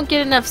like I don't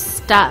get enough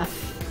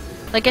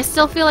stuff. Like, I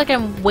still feel like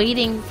I'm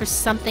waiting for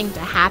something to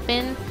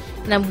happen,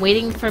 and I'm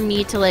waiting for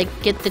me to, like,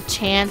 get the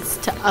chance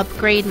to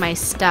upgrade my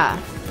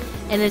stuff.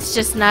 And it's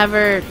just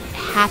never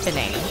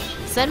happening.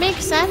 Does that make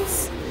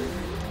sense?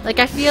 Like,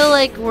 I feel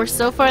like we're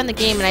so far in the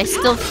game, and it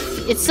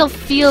still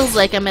feels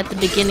like I'm at the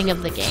beginning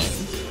of the game.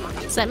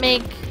 Does that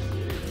make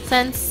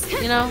sense,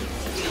 you know?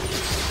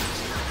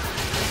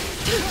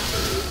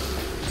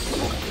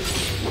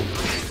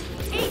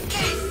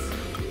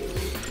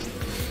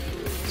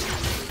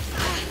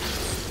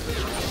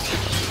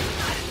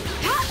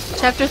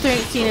 Chapter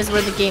 13 is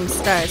where the game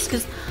starts,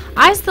 because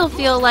I still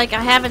feel like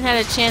I haven't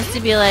had a chance to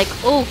be like,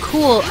 oh,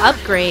 cool,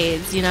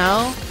 upgrades, you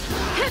know?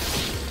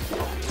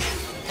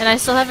 And I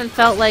still haven't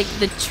felt like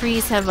the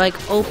trees have, like,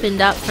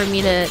 opened up for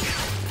me to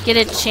get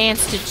a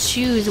chance to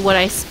choose what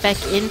I spec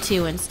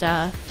into and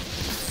stuff.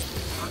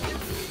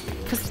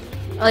 Because,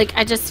 like,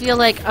 I just feel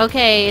like,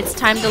 okay, it's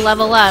time to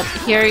level up.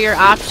 Here are your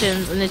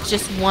options, and it's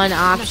just one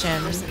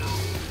option.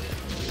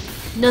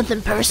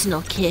 Nothing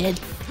personal, kid.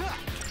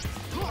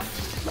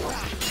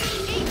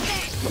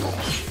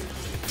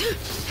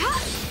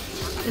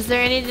 Is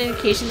there any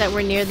indication that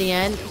we're near the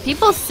end?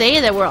 People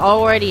say that we're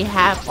already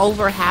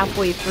over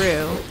halfway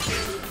through.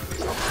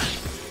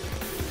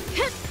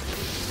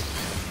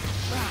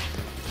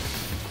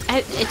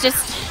 It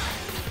just...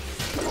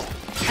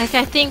 Like,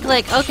 I think,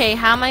 like, okay,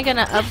 how am I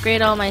gonna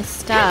upgrade all my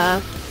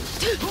stuff?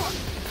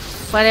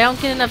 But I don't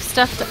get enough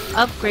stuff to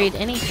upgrade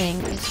anything.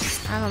 It's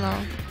just, I don't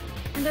know.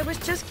 And I was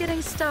just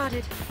getting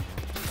started.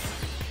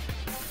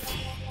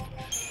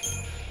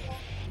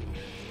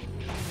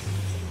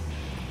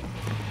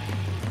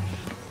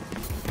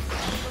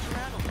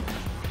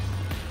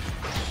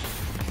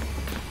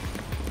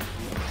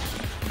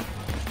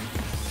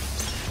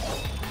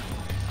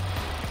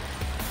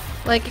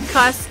 Like, it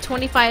costs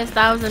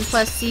 25,000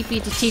 plus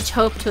CP to teach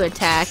Hope to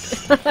attack.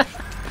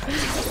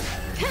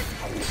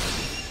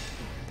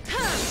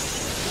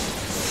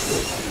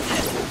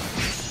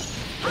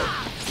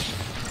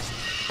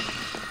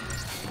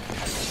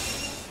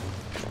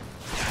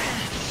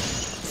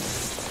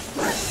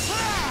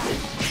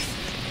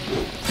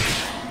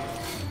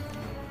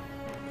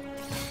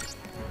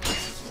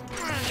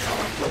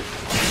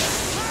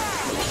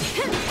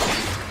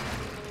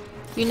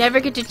 You never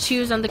get to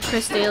choose on the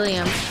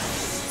Crystalium.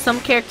 Some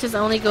characters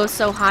only go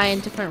so high in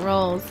different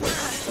roles.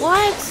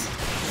 What?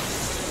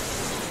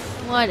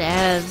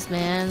 Whatevs,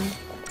 man.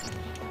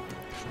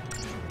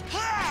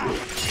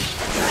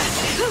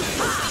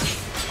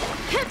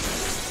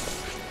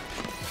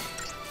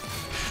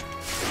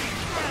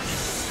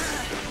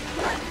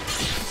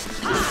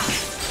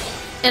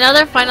 In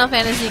other Final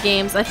Fantasy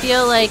games, I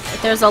feel like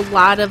there's a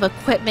lot of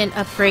equipment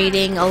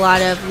upgrading, a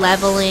lot of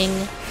leveling,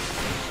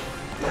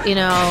 you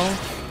know.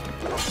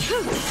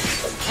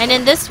 And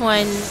in this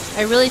one,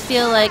 I really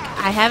feel like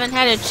I haven't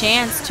had a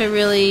chance to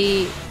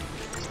really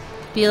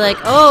be like,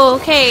 oh,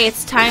 okay,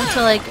 it's time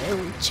to, like,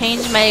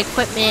 change my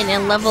equipment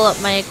and level up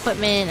my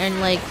equipment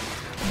and, like,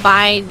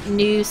 buy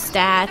new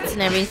stats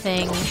and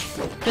everything.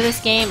 For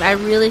this game, I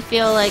really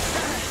feel like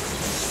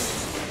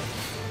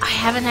I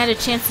haven't had a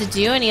chance to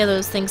do any of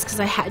those things because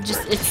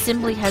it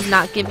simply has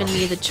not given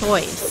me the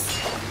choice.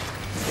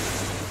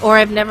 Or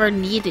I've never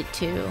needed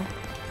to.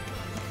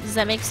 Does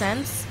that make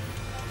sense?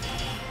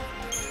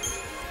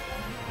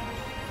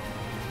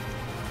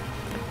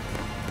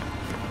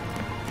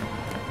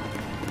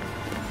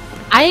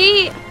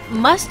 I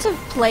must have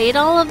played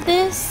all of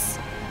this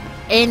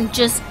and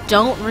just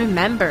don't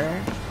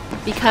remember,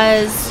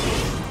 because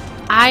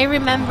I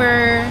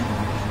remember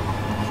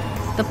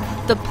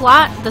the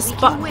plot, the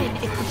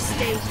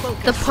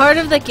part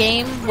of the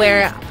game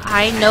where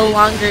I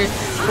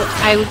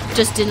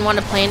just didn't want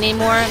to play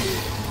anymore,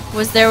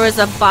 was there was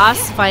a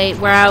boss fight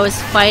where I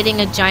was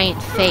fighting a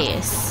giant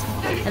face,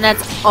 and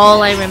that's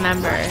all I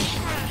remember.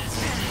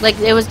 Like,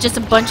 it was just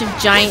a bunch of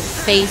giant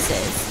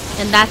faces.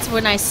 And that's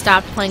when I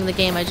stopped playing the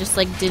game. I just,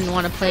 like, didn't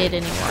want to play it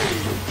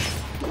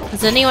anymore.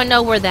 Does anyone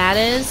know where that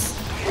is?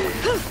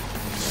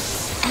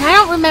 And I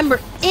don't remember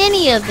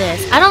any of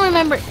this. I don't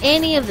remember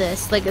any of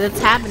this, like,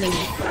 that's happening.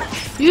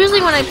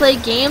 Usually when I play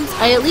games,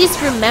 I at least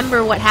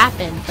remember what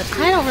happened. But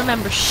I don't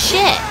remember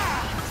shit.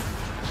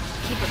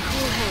 Keep a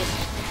cool head.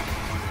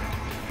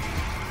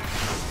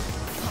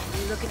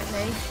 looking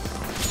at me.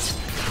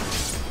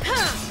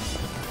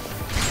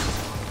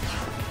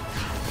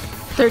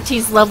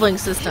 13's leveling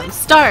system.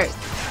 Start.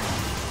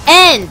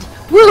 End.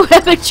 Woo!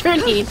 Epic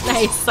journey.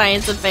 Nice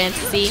science and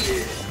fantasy.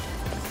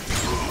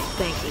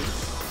 Thank you.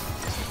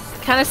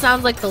 Kind of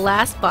sounds like the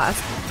last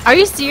boss. Are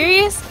you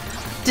serious?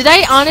 Did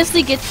I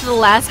honestly get to the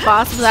last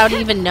boss without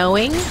even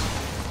knowing?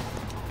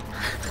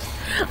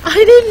 I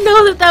didn't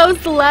know that that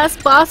was the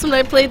last boss when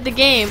I played the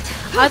game.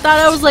 I thought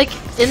I was like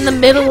in the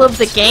middle of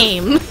the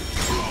game.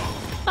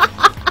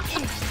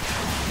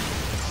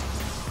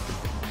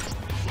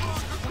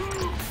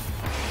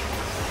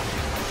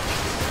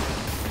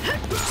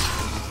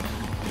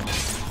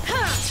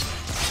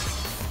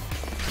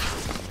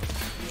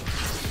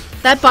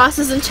 That boss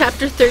is in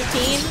chapter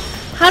 13?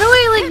 How do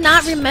I like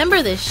not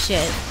remember this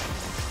shit?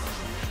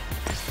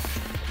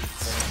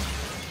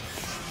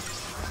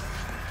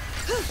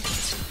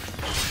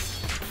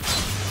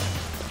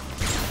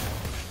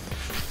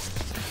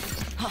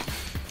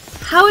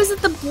 How is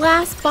it the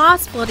last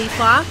boss, Bloody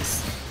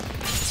Fox?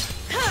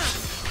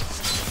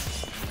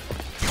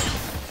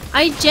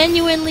 I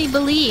genuinely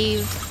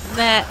believe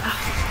that...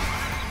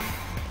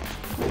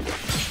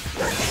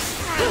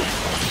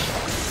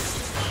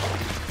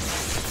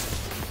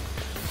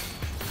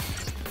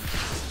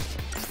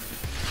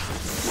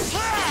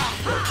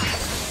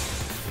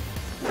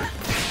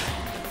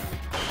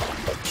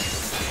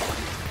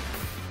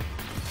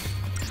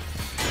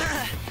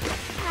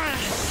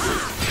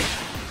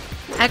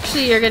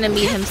 Actually, you're gonna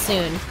meet him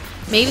soon.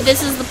 Maybe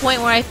this is the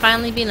point where I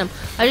finally beat him.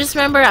 I just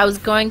remember I was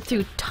going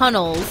through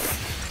tunnels,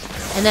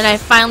 and then I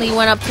finally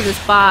went up to this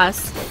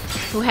boss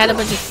who had a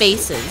bunch of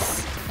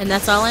faces, and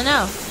that's all I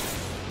know.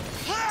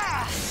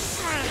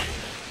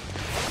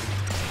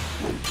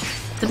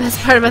 The best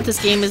part about this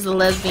game is the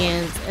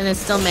lesbians, and it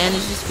still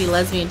manages to be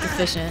lesbian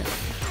proficient.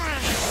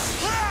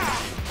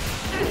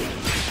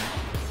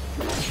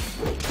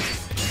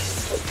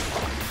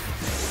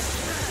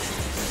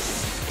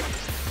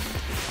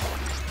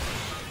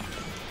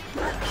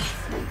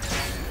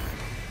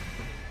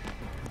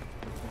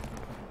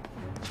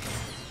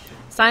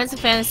 Science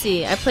and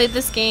fantasy. I played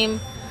this game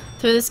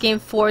through this game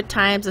 4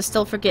 times. I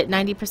still forget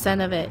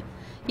 90% of it.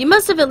 You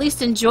must have at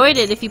least enjoyed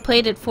it if you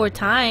played it 4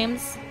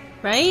 times,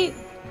 right?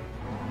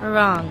 Or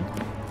wrong?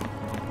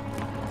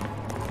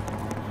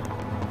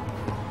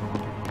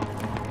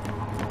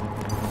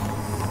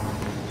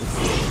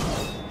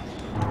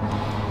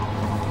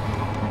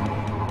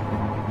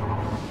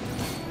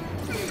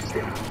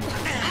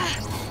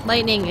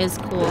 Lightning is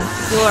cool.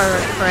 You are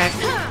correct.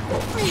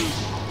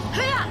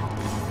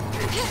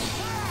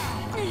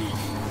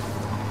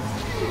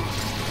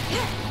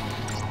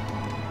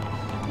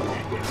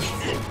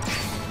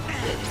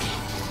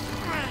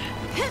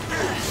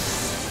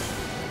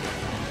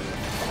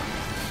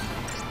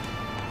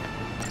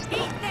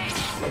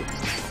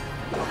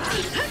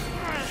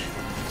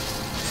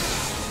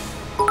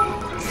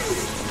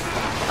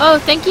 Oh,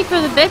 thank you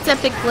for the bits,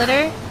 Epic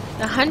Glitter.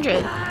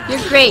 100.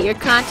 You're great. Your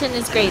content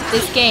is great.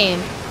 This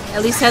game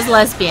at least has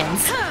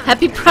lesbians.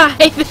 Happy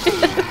Pride.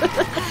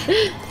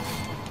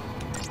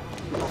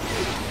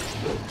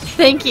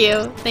 Thank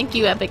you. Thank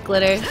you, Epic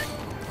Glitter.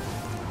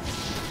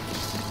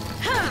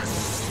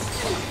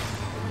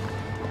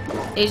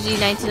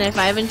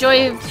 AG1995.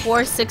 Enjoy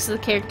 4-6 of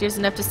the characters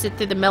enough to sit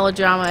through the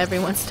melodrama every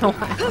once in a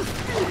while.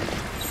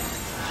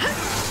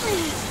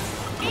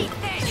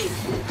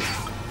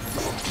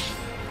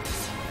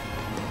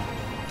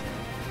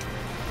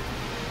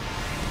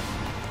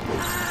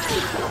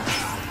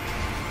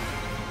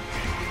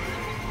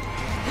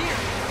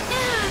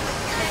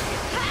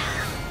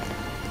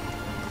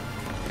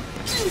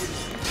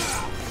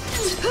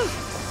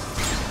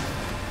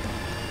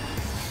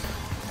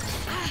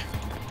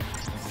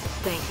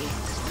 Thank you.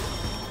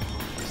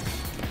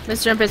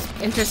 Mr.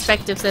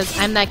 Introspective says,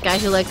 I'm that guy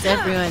who likes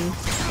everyone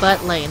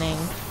but Lightning.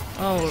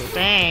 Oh,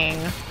 dang.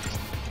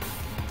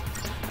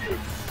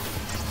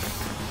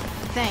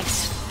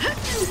 Thanks.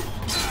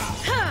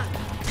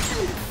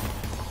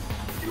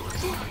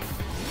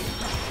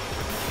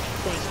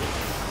 Thank you.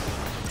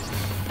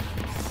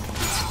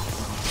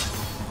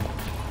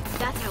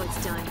 That's how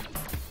it's done.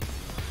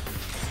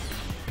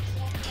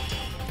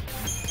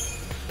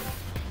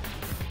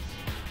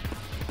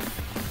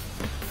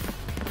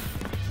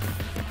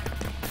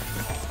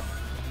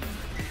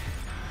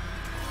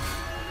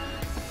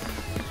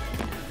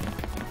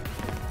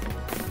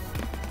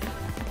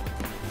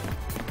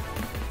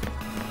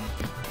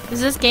 Is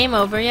this game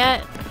over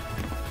yet?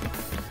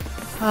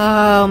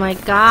 Oh my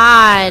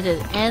god,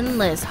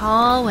 endless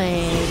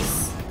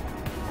hallways.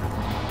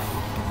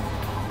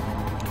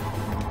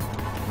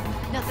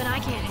 Nothing I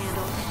can't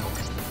handle.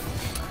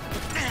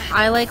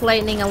 I like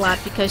Lightning a lot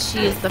because she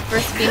is the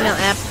first female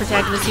app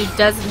protagonist who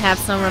doesn't have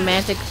some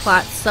romantic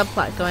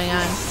subplot going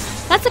on.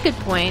 That's a good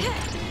point.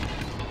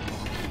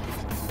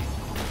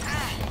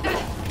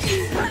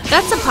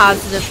 That's a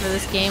positive for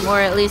this game, or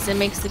at least it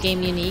makes the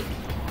game unique.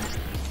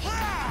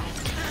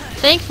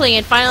 Thankfully,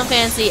 in Final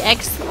Fantasy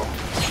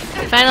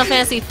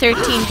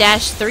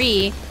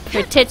 13-3,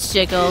 her tits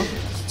jiggle.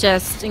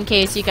 Just in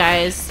case you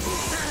guys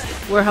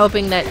were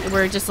hoping that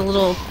we're just a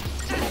little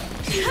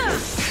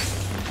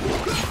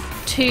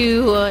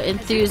too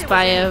enthused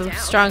by a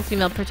strong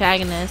female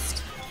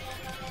protagonist.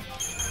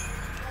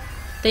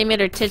 They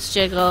made her tits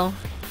jiggle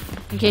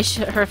in case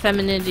her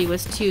femininity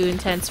was too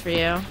intense for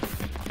you.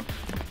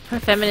 Her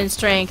feminine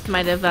strength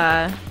might have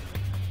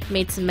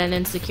made some men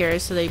insecure,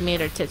 so they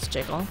made her tits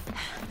jiggle.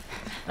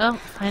 Oh,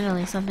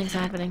 finally, something's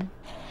happening.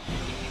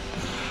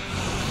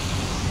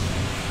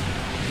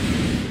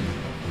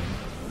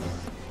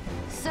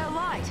 So,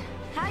 Light,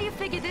 how you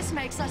figure this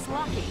makes us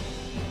lucky?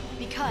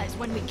 Because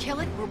when we kill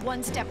it, we're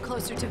one step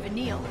closer to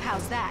Vanille.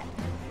 How's that?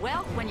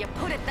 Well, when you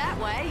put it that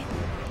way...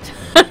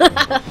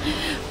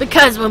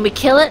 Because when we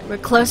kill it, we're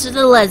closer to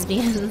the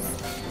lesbians.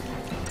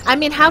 I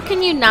mean, how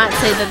can you not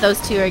say that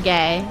those two are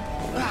gay?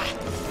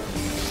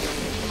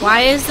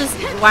 Why is this?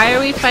 Why are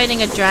we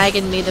fighting a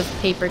dragon made of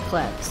paper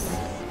clips?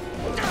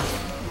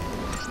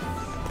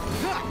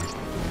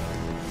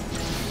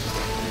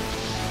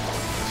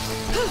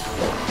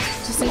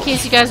 Just in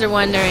case you guys are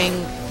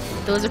wondering,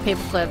 those are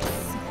paper clips.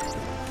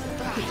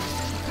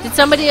 Did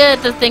somebody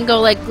at the thing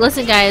go like,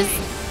 listen guys,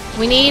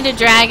 we need a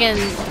dragon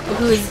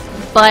whose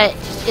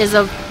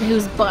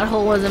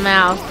butthole is a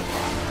mouth?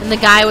 And the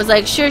guy was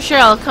like, sure,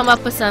 I'll come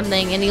up with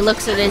something. And he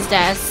looks at his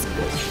desk,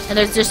 and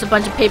there's just a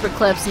bunch of paper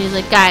clips, and he's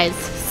like, guys,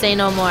 say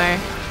no more.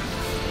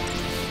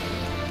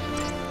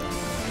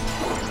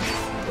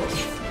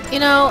 You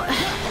know,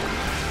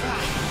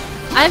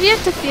 I've yet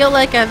to feel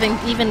like I've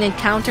even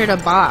encountered a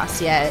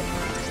boss yet.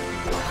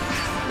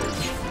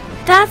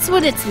 That's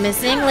what it's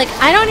missing. Like,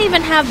 I don't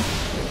even have...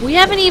 We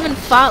haven't even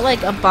fought,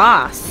 like, a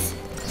boss.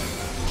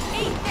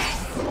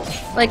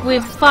 Like,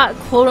 we've fought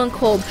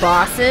quote-unquote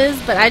bosses,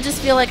 but I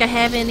just feel like I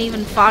haven't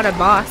even fought a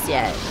boss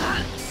yet.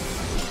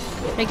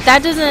 Like,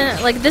 that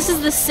doesn't... Like, this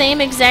is the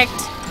same exact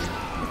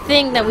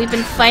thing that we've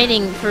been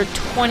fighting for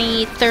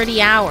 20,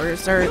 30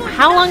 hours. Or,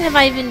 how long have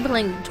I been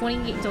playing?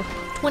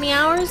 20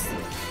 hours?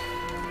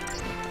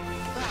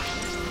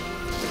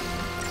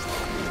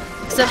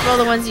 Except for all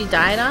the ones you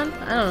died on?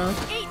 I don't know.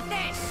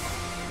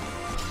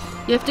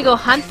 You have to go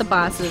hunt the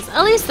bosses.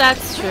 At least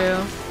that's true.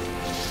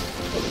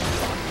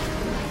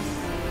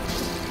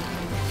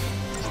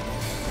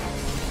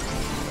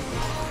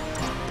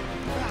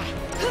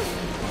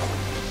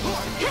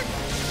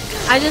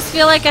 I just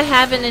feel like I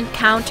haven't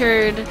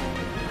encountered,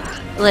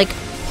 like,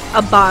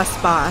 a boss.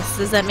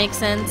 Does that make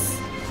sense?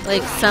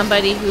 Like,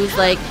 somebody who's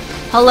like,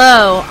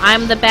 hello,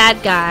 I'm the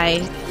bad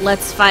guy,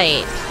 let's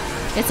fight.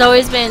 It's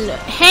always been,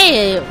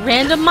 hey,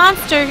 random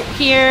monster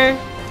here.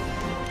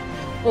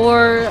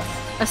 Or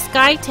a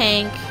sky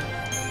tank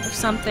or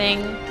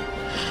something.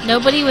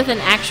 Nobody with an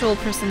actual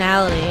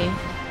personality.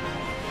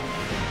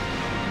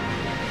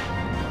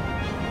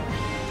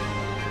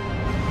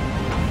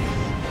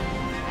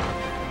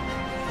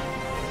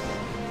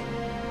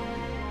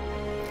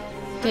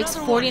 Takes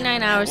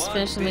 49 hours to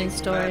finish the main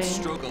story.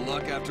 Stroke of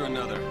luck after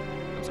another.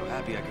 I'm so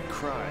happy I could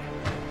cry.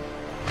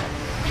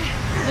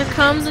 Here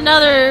comes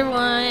another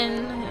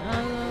one.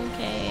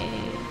 Okay.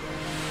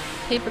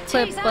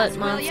 Paperclip butt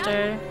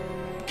monster.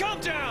 Come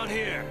down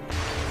here.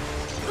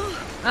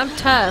 I'm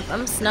tough.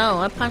 I'm Snow.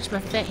 I punch my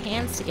fit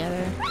hands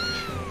together.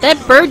 That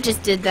bird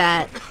just did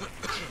that.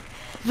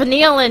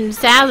 Vanille and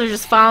Saz are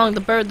just following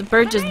the bird. The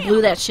bird just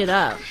blew that shit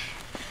up.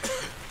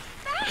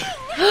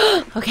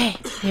 Okay,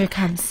 here it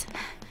comes.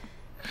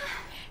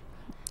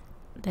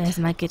 There's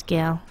my good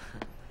gal.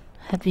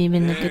 Have you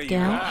been a good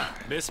gal?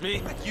 Miss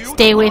me?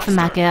 Stay away from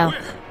my gal.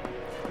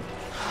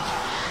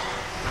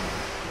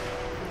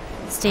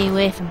 Stay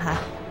away from her.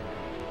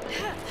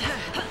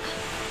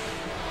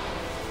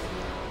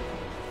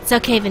 It's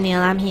okay,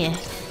 Vanille, I'm here.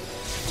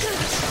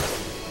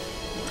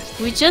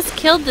 We just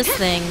killed this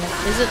thing.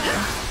 Is it...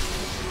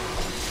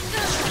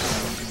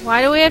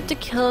 Why do we have to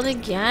kill it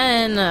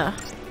again?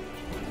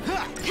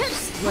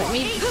 Just let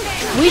me...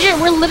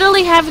 We're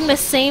literally having the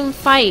same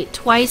fight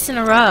twice in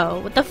a row.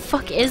 What the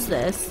fuck is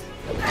this?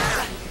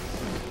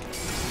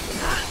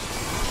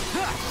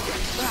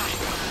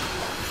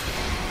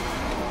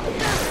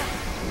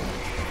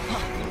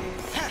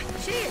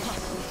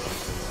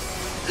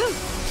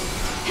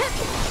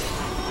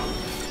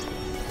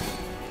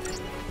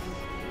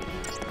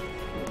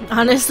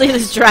 Honestly,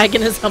 this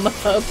dragon is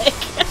homophobic.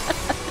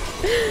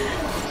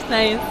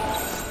 Nice.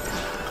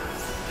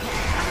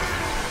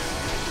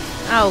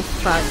 Oh,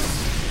 fuck.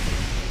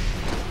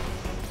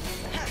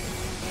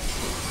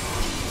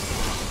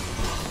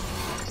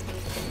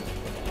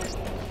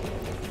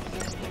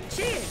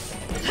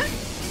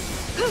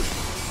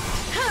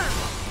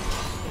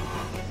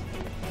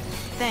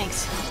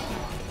 Thanks.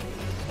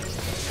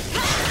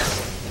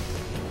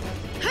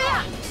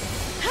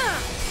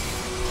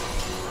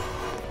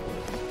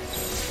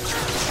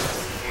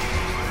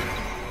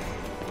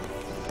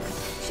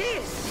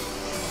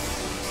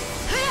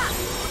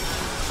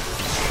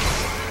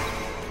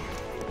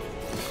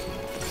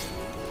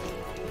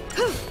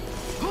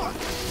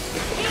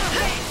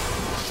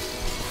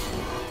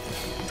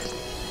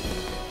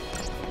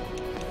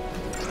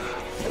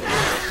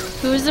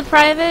 Who's the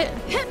private?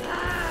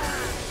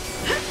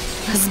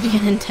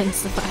 Lesbian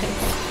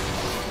intensified.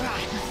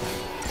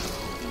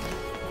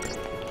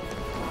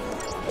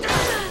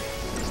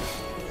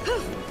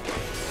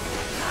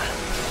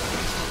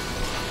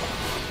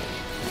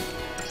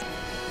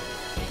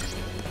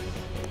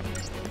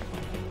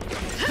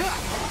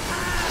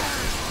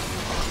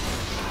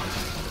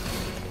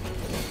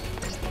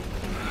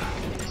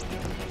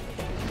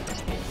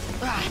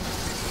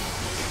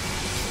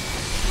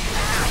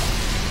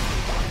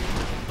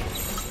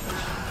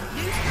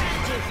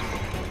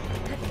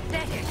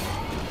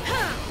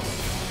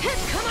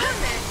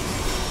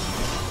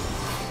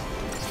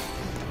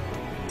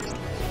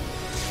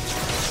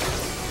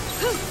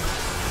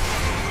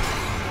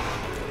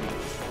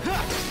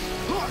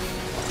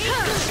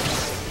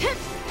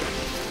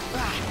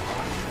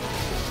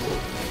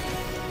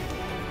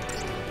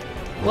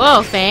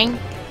 Whoa, Fang.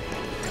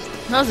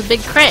 That was a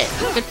big crit.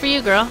 Good for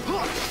you, girl.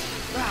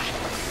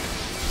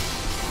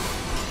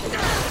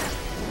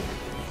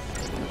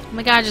 Oh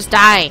my god, just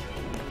die.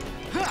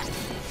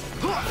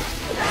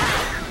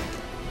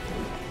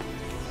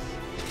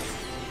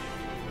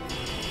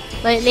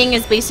 Lightning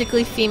is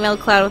basically female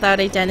Cloud without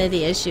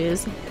identity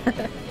issues.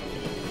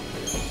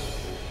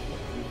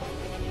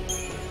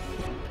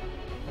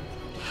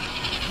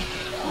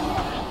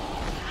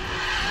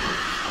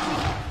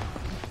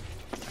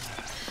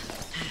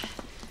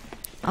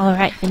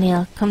 Alright,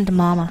 Vanille, come to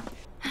Mama.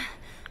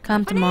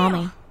 Come to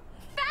Mommy.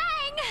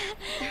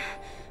 Bang!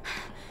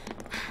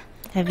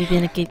 Have you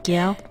been a good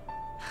girl?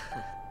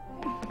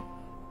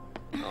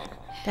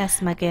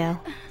 That's my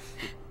girl.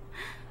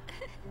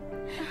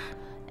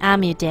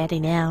 I'm your daddy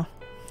now.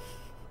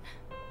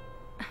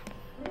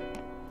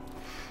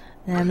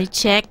 Let me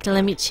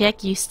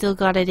check. You still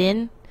got it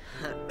in?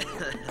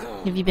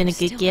 Have you been a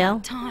good girl?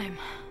 Time.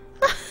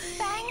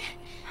 Bang!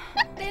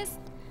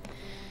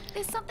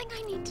 There's something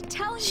I need to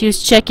tell you. She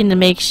was checking to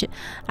make sure.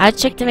 I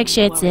checked to make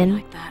sure it's Worry in.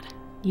 like that.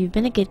 You've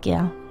been a good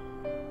girl.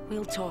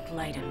 We'll talk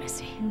later,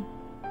 Missy.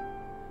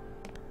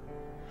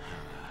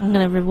 I'm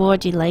gonna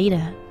reward you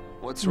later.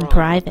 What's In wrong?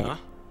 private. Huh?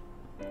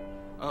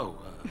 Oh,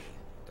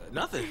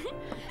 nothing.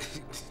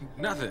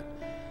 Nothing.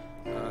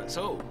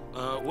 So,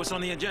 what's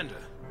on the agenda?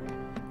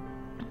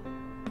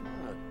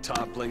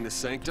 Toppling the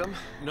sanctum?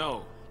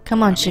 No.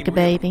 Come on, I mean, sugar we-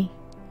 baby.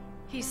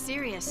 He's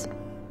serious.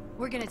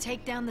 We're gonna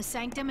take down the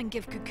sanctum and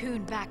give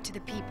Cocoon back to the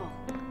people.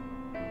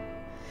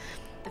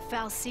 The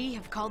Fal'Cie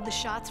have called the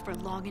shots for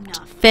long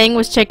enough. Fang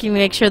was checking to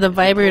make sure the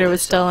vibrator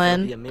was still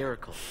Be a in.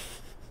 miracle.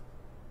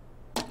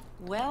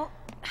 Well,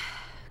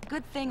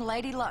 good thing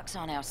Lady Luck's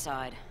on our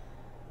side.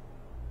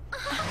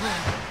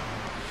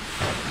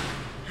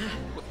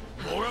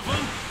 More of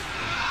them?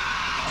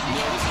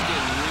 This is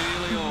getting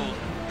really old.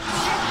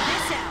 Check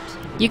this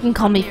out. You can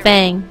call me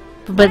Fang,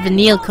 but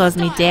Vanille calls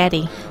me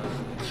Daddy.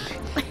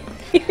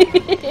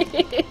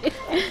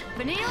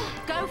 Vanille,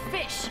 go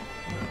fish.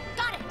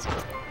 Got it.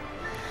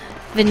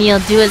 Vanille,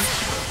 do as...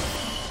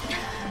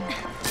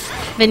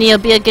 Vanille,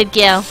 be a good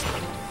girl.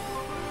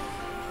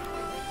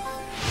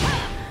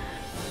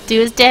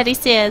 Do as Daddy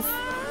says.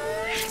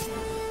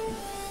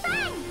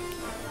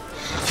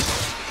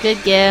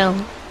 Good girl.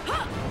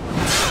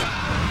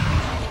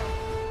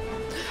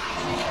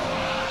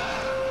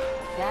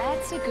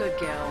 That's a good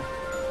girl.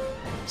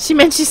 She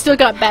meant she still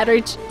got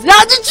battery. No,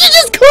 did she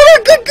just call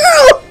her a good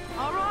girl?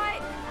 All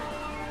right.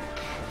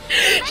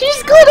 She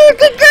just called her a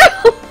good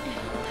girl.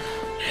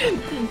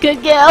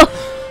 Good girl.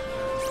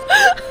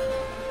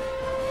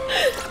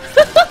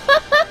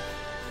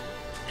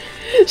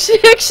 She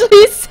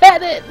actually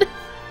said it.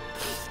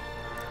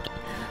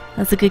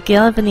 That's a good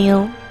girl,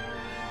 Vanille.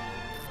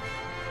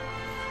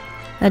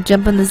 Now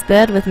jump on this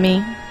bed with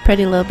me,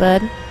 pretty little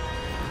bud.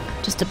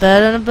 Just a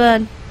bird on a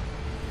bud.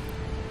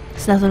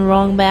 There's nothing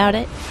wrong about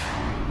it.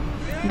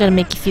 I'm gonna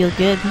make you feel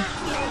good.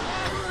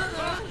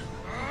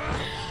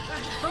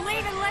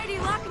 Believe in Lady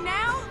Luck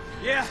now?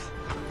 Yeah.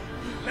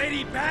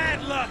 Lady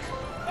Bad Luck.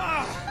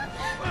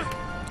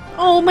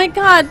 Oh my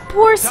god,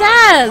 poor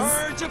Saz!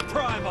 Urge of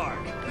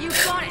Primarch. You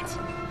got it.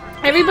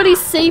 Everybody's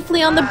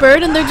safely on the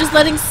bird and they're just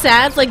letting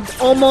Saz like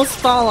almost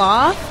fall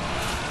off?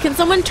 Can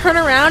someone turn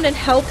around and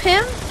help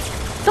him?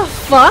 The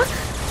fuck?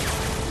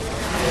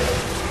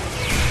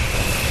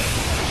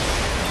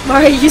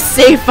 Mario, you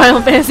saved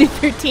Final Fantasy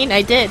 13.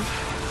 I did.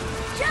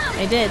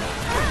 I did.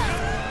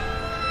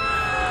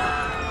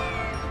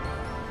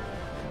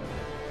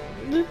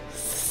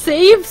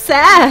 Save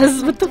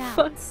Saz! What the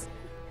fuck? Doubts.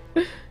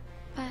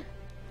 But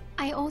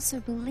I also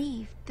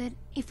believe that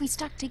if we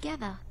stuck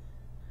together,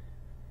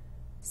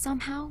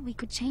 somehow we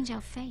could change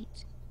our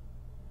fate.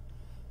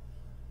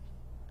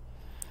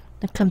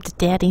 Now come to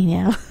Daddy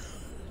now.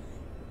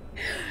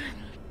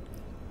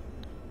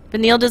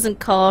 Vanille doesn't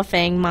call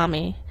Fang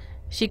Mommy.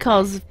 She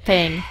calls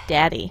Fang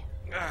Daddy.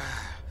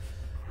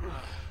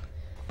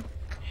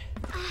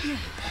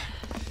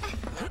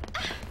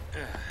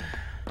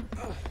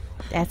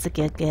 That's a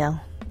good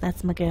girl.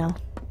 That's my girl.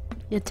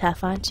 You're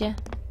tough, aren't you?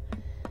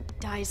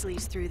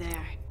 Daisley's through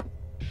there.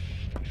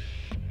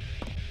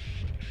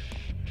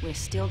 We're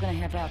still gonna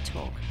have our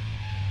talk.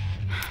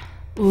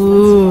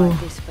 Ooh. Let's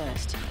fight this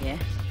first, yeah?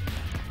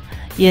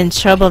 You're in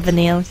trouble,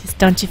 Vanille. Just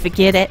don't you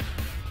forget it.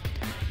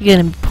 You're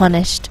gonna be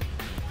punished.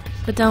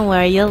 But don't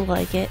worry, you'll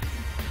like it.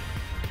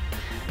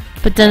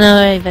 But don't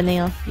worry,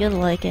 Vanille. You'll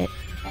like it.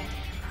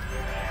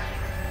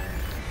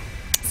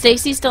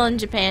 Stacy's still in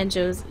Japan,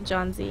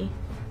 John Z.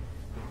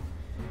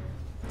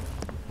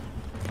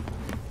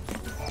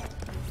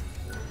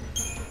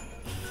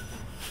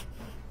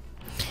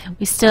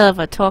 We still have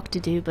a talk to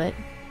do, but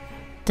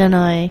don't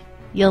worry,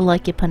 you'll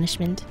like your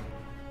punishment.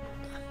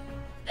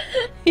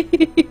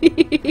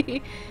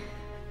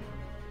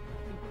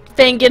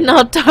 Fang getting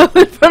all tough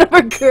in front of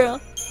her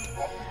girl.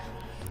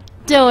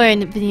 Don't worry,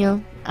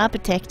 Vanille. I'll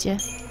protect you.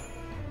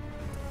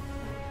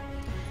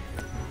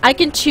 I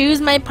can choose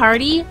my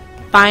party?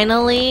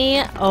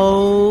 Finally.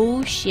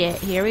 Oh shit,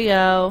 here we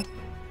go.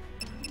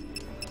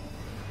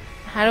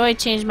 How do I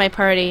change my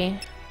party?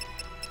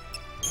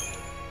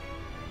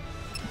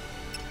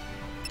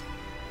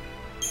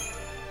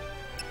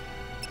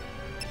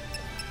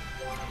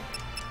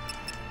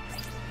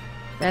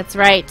 That's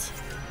right.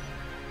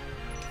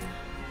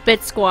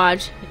 Bit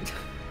Squad.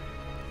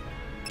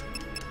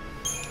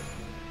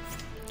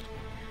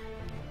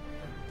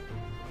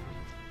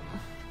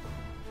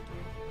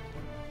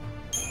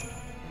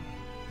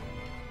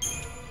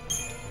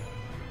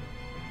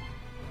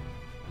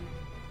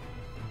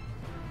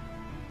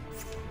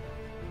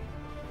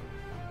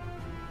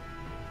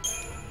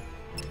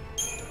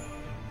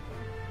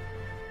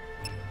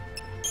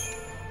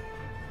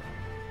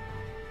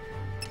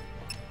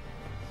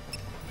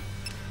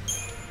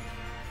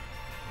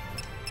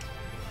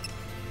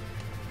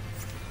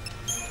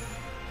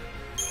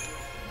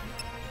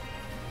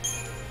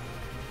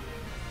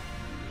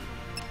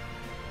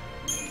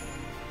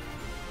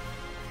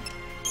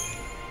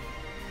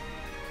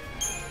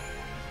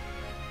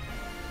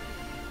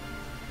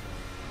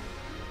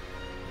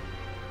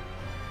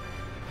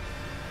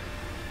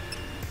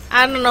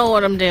 I don't know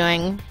what I'm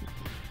doing.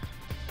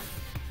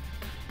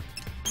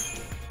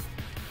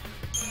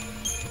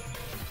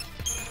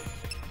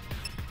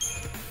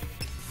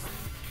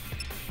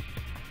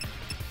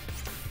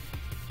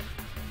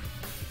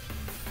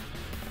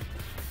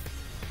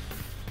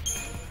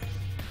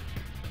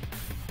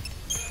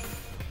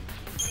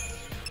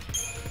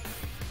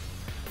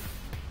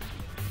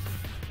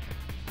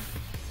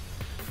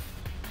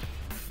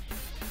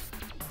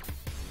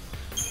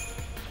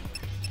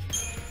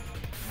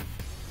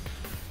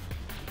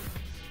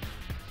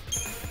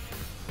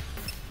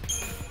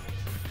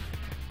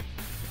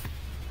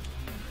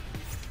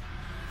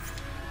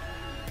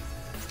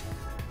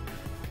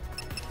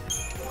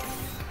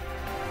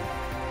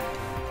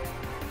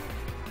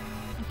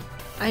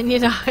 I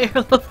need a higher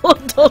level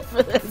adult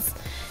for this.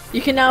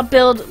 You can now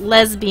build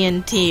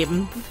lesbian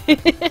team.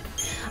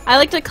 I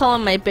like to call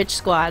them my bitch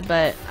squad,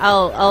 but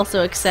I'll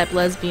also accept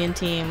lesbian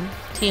team.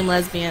 Team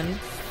lesbian.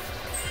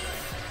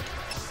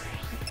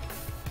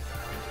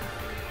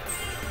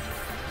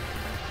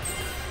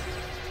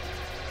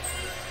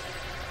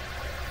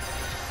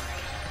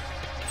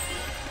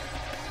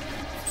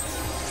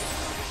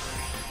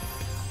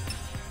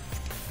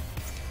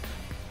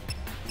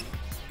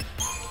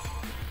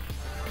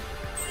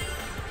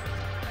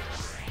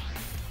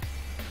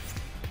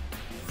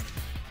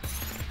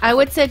 I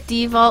would set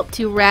default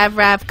to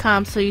Rav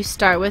comp so you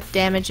start with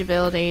damage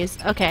abilities.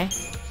 Okay.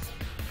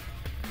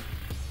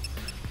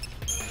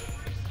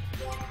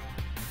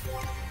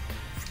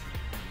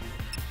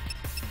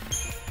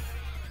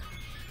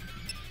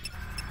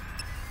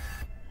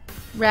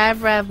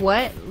 Rav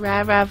what?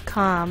 Rav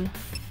com.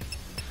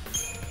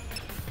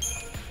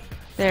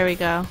 There we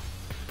go.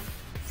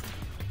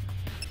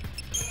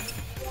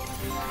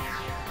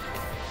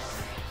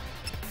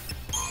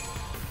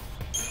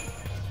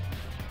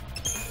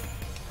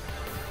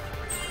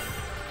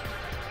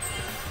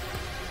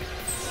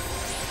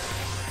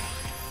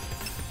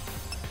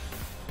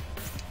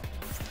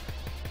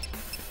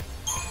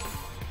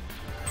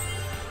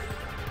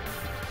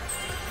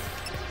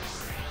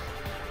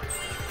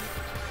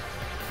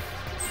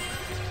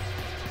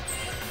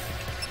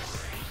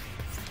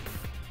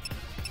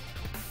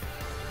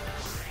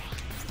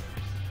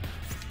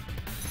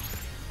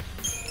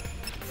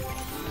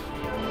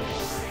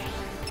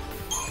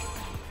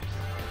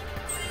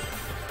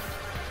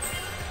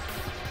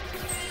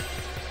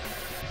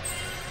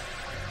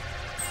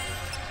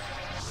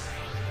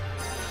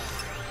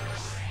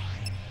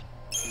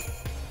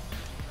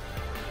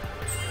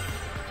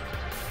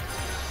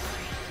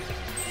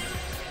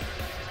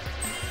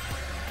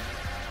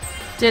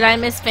 Did I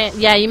miss Fan?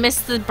 Yeah, you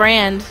missed the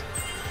brand.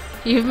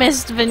 You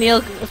missed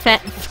Vanille.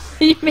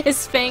 You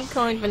missed Fang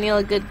calling Vanille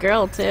a good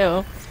girl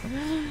too.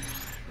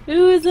 It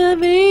was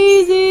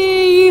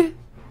amazing.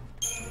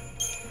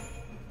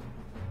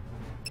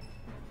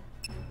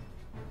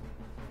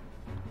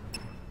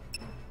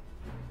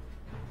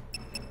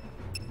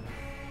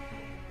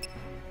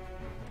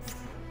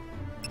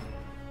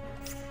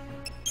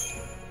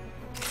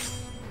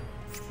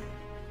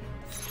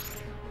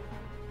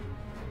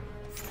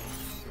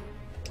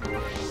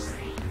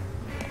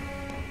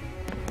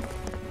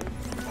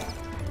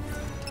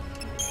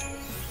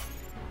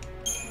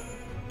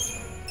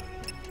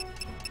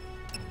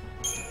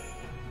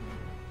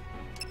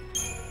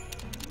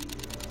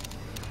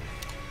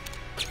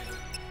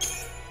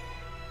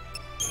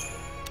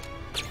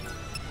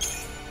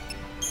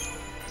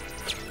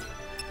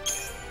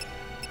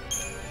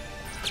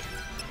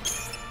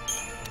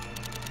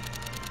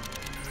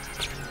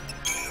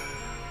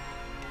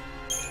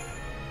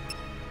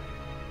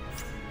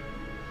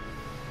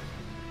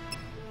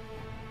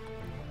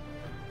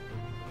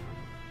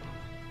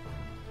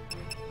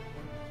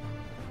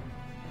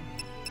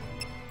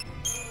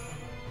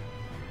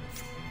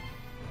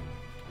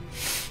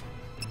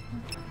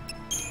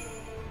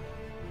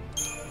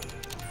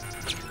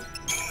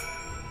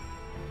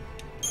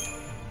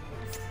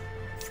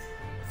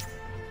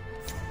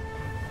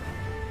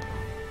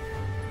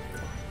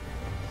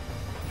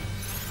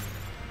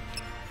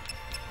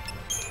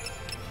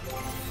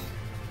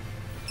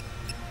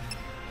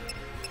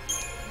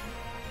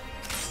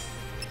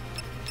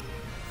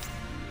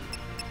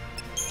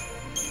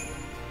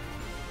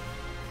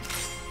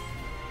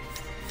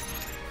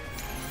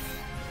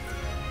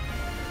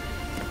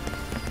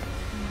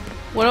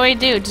 What do I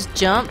do? Just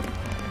jump?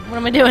 What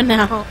am I doing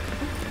now?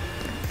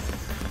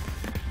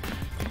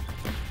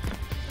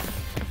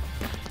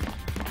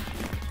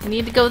 I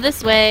need to go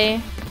this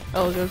way.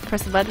 Oh, go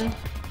press the button.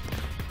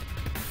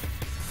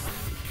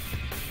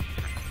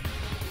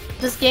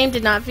 This game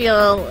did not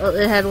feel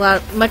it had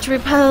much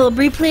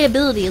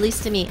replayability, at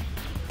least to me.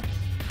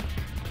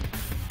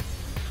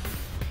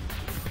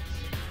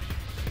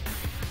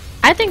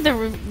 I think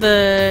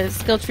the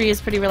skill tree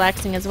is pretty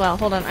relaxing as well.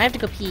 Hold on, I have to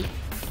go pee.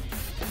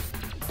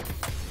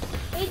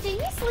 AJ,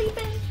 you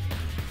sleeping?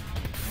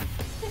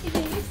 AJ,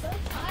 you're so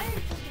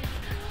tired.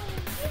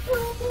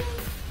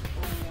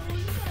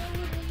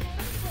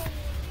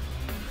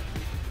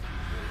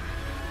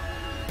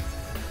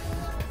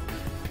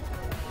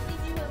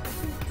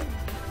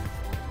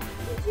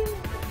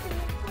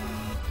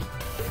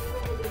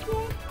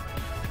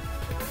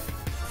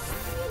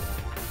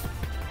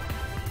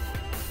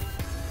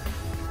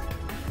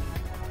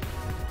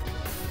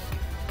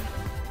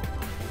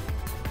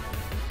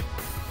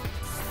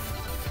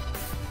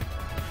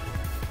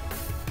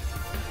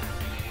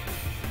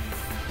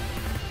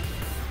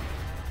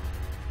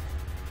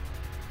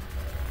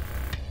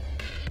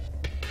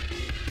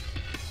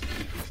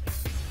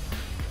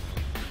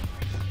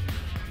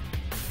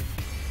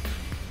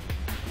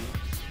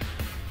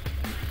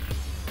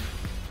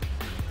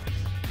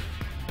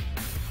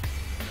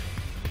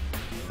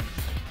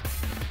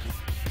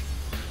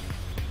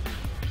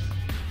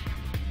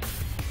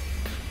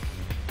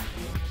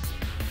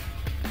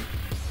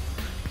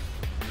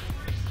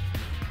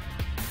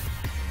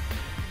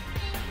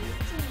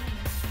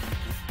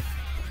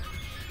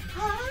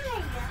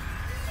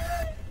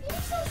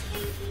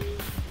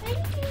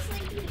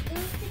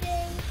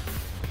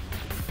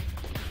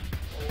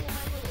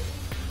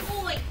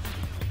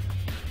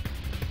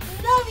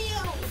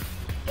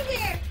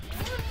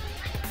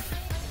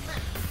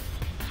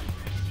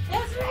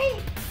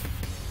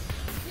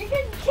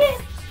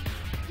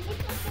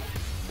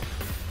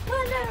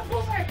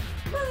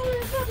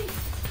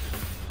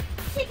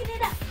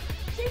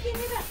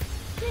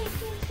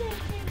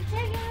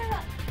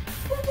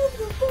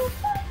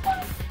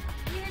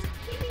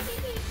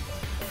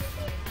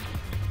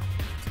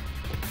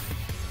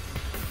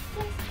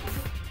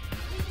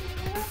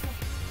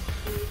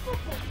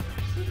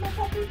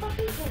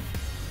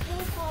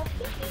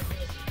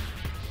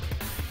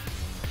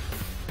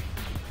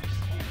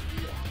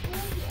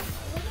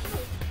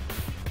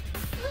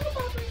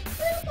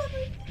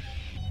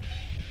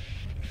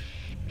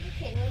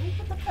 Okay, let me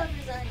put the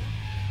covers on.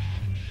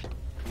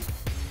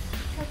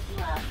 Tuck you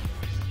up.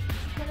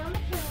 Put on the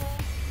pillow.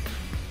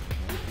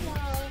 There you go.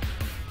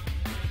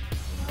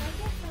 Like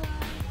it fun.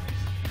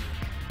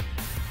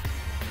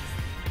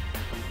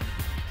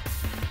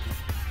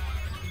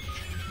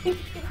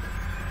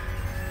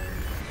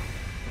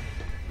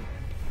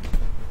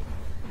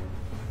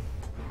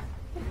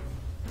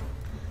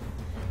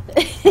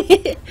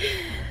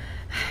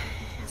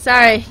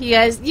 Sorry, you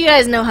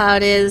guys know how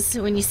it is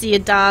when you see a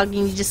dog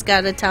and you just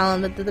gotta tell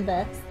them that they're the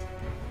best.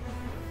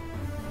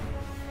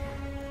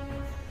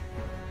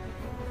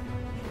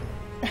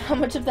 How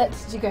much of that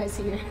did you guys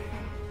hear?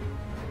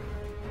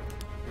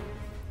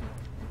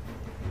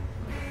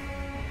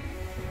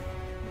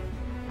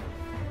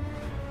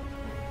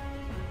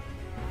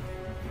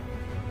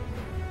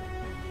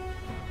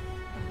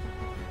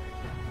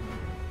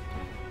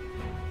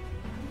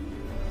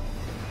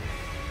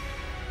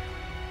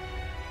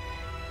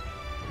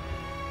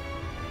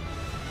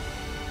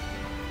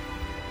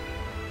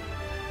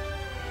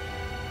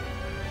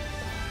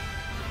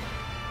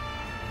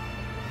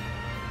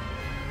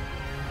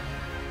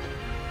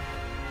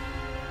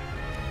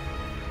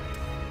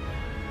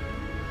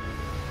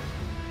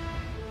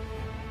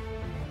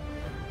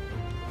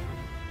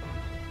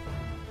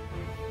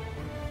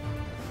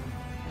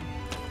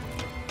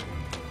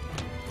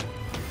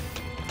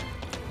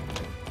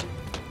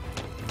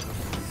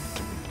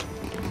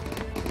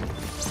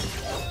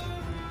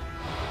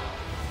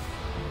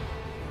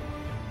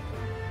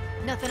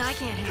 Nothing I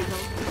can't handle.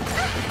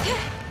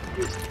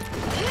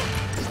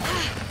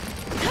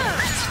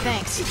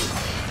 Thanks.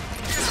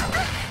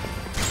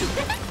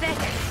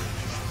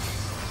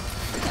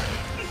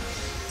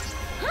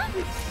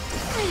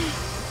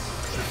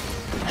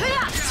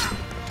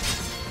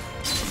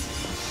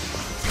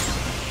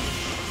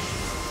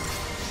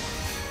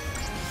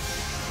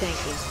 Thank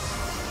you.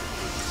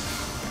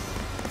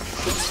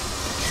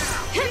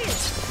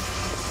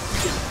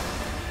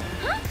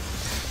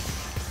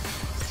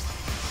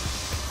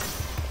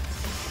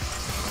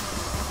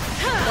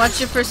 Watch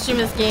your first stream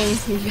of this game.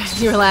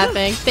 You were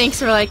laughing. Thanks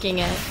for liking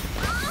it.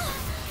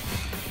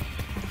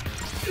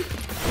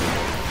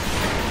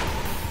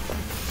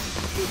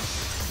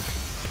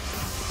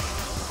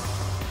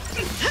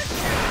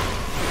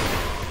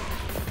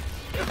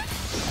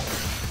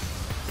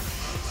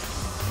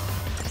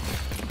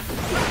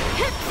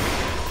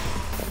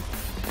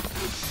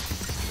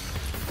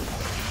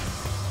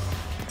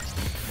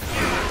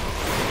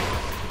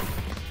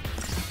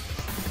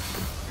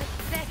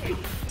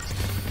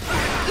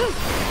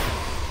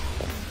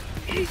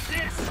 Eat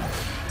this!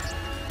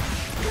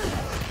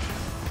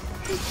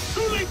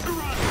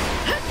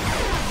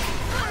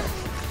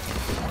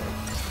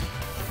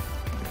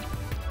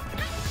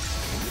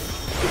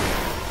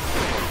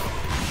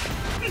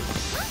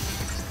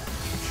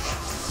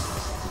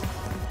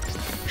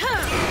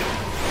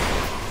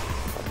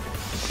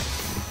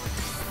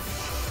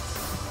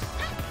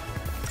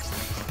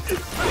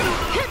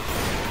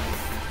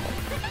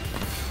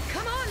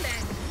 Come on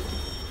then.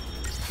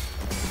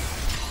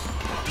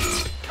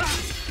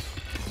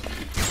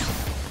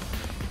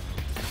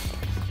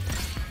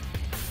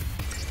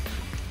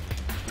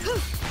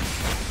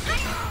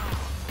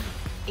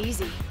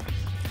 Easy.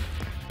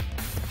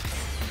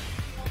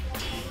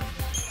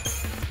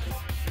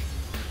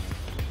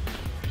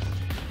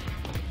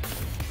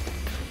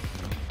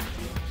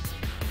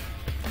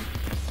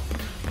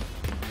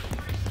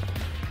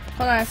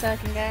 Hold on a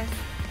second, guys.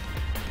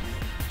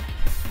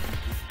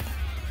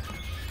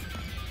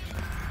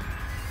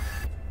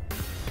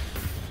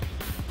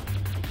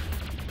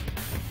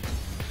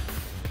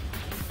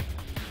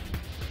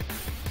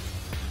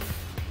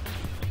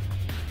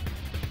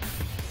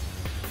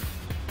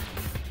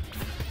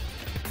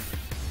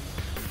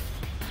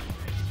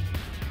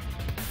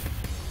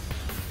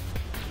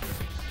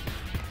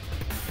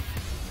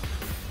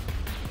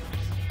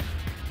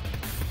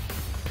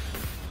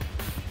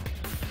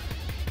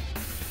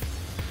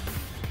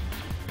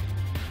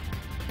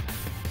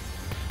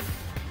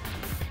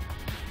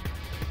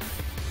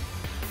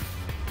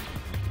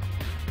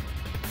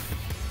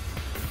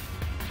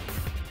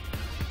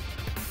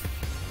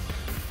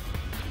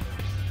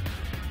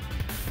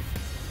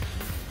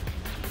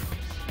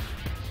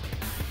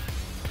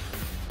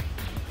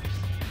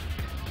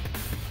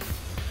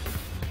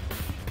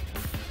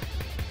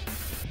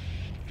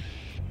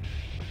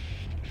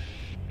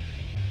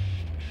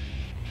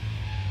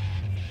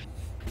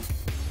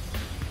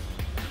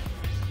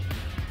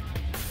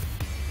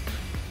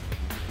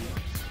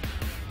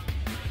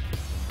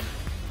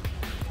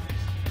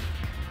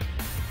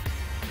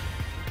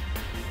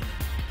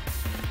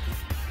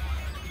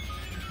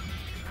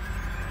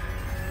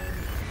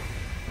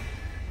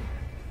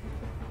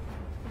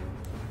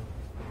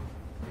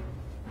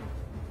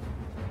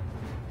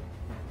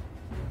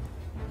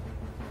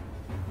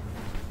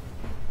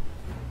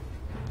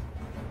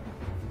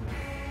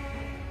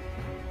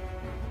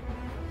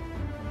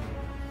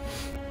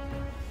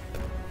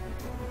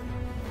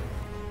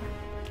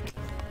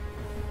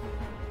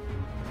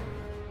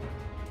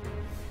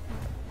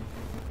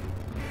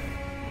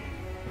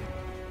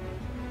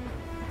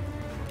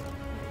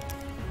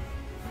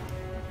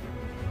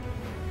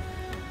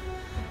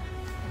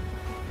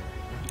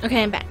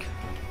 Okay, I'm back.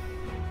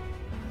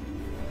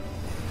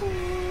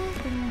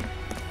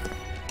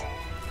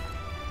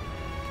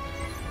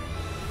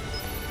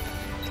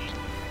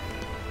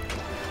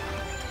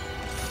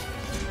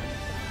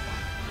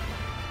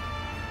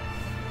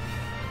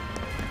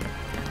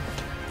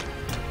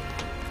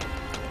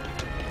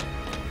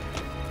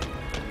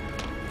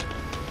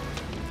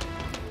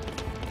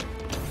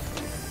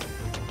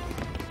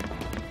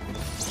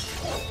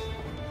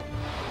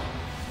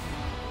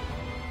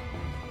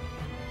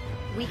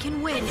 We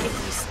can win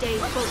if we stay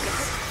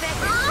focused.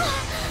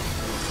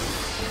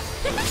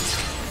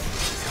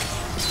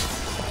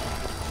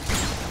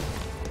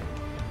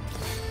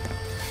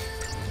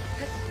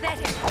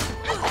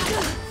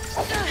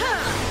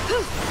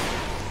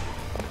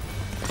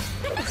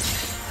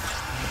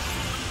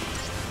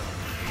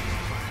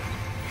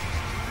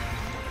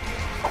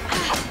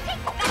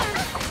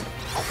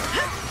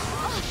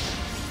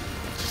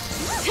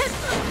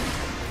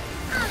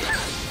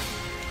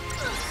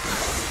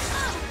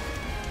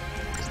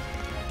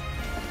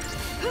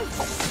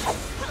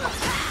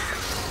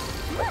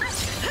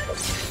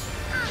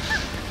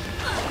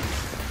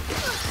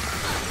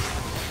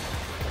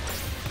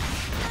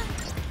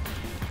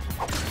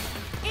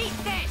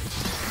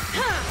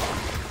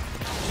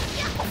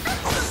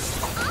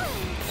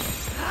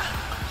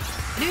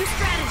 New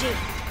strategy.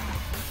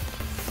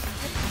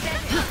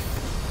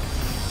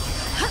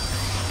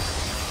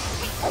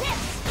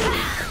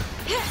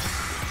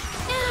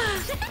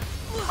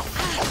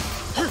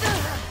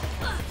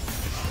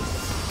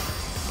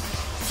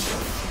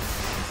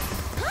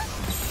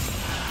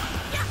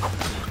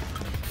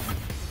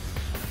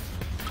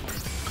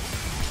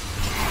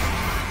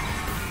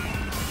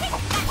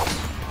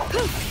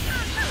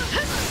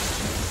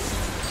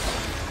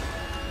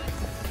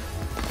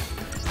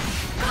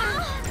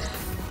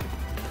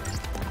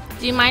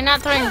 Do you mind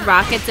not throwing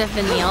rockets at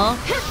Vanille?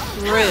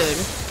 Rude.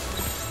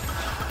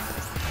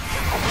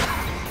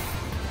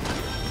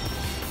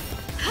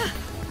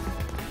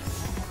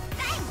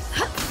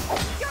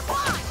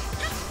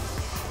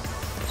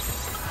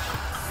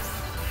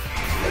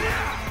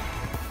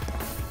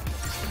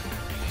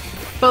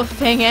 Both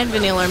Fang and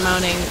Vanille are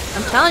moaning.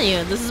 I'm telling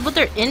you, this is what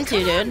they're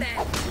into, dude.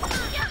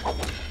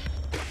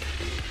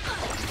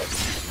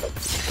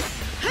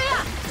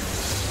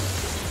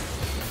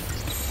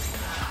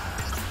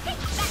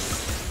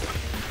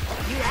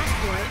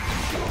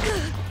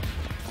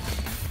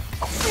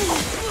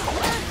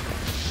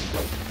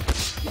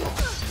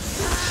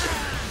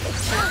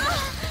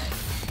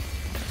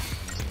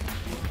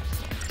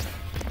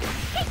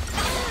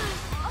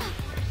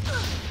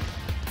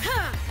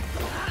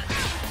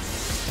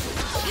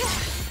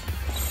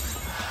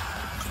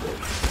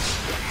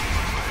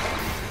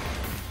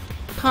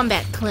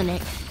 Combat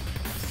clinic.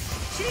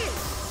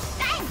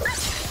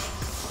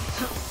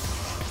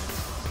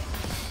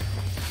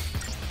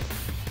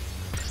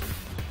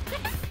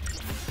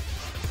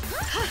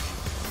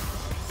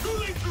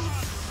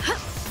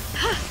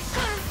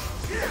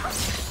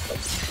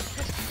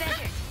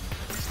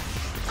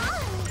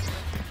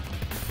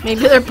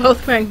 Maybe they're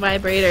both wearing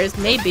vibrators.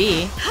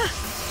 Maybe.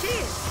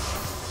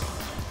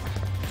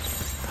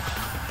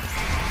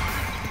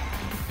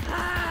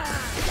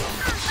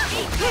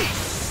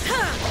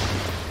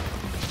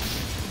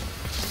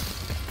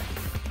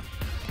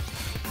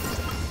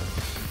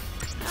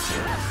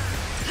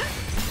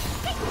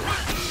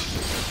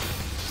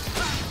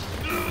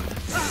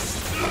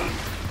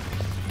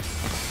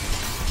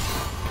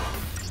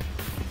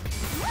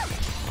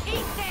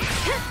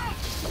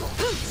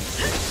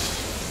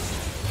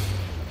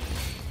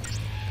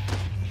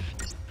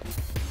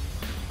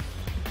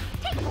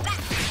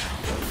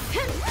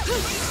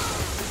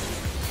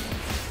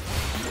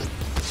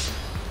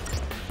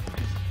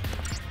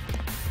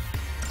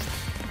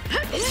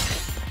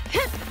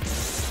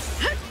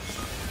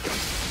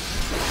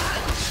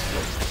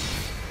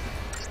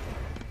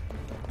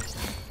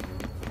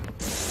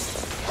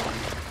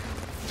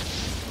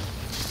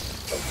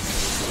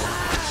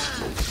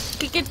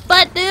 Kick its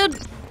butt, dude!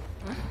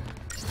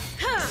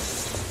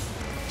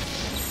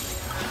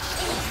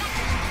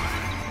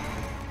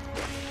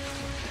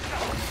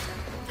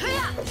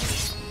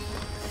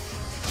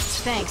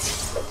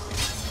 Thanks.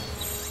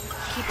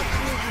 Keep a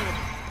cool head.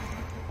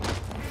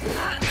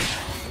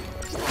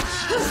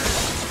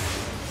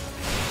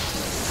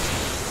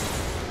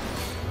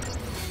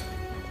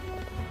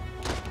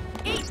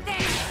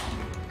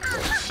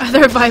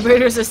 Other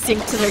vibrators are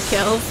synced to their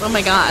kills. Oh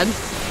my god.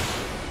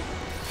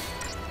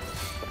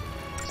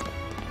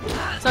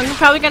 So I'm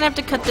probably gonna have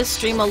to cut this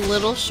stream a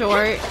little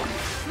short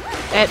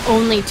at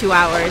only 2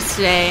 hours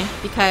today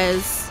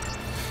because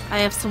I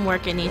have some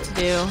work I need to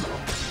do.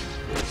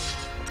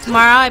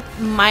 Tomorrow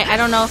I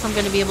don't know if I'm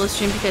gonna be able to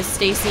stream because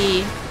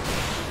Stacy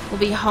will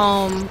be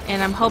home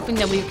and I'm hoping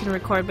that we can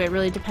record, but it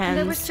really depends.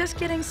 That was just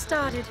getting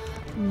started.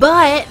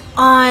 But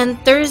on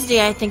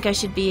Thursday I think I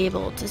should be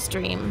able to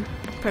stream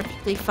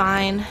perfectly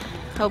fine,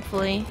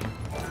 hopefully.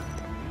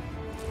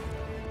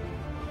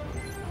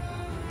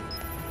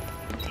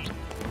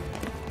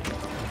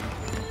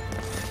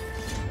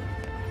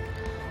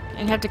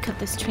 I have to cut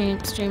this stream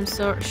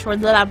short.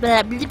 Blah, blah,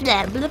 blah,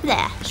 blah, blah,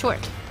 blah,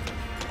 short.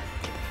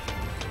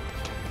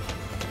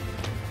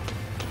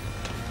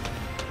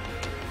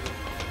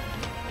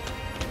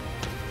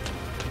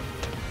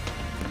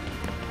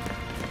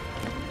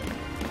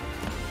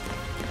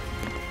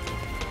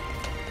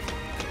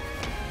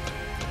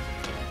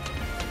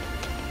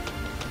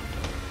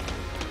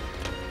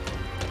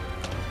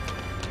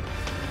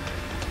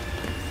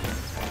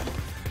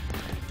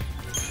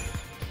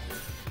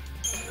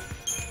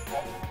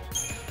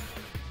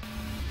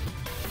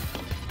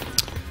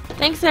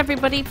 Thanks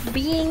everybody for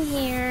being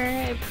here.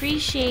 I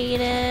appreciate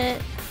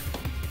it.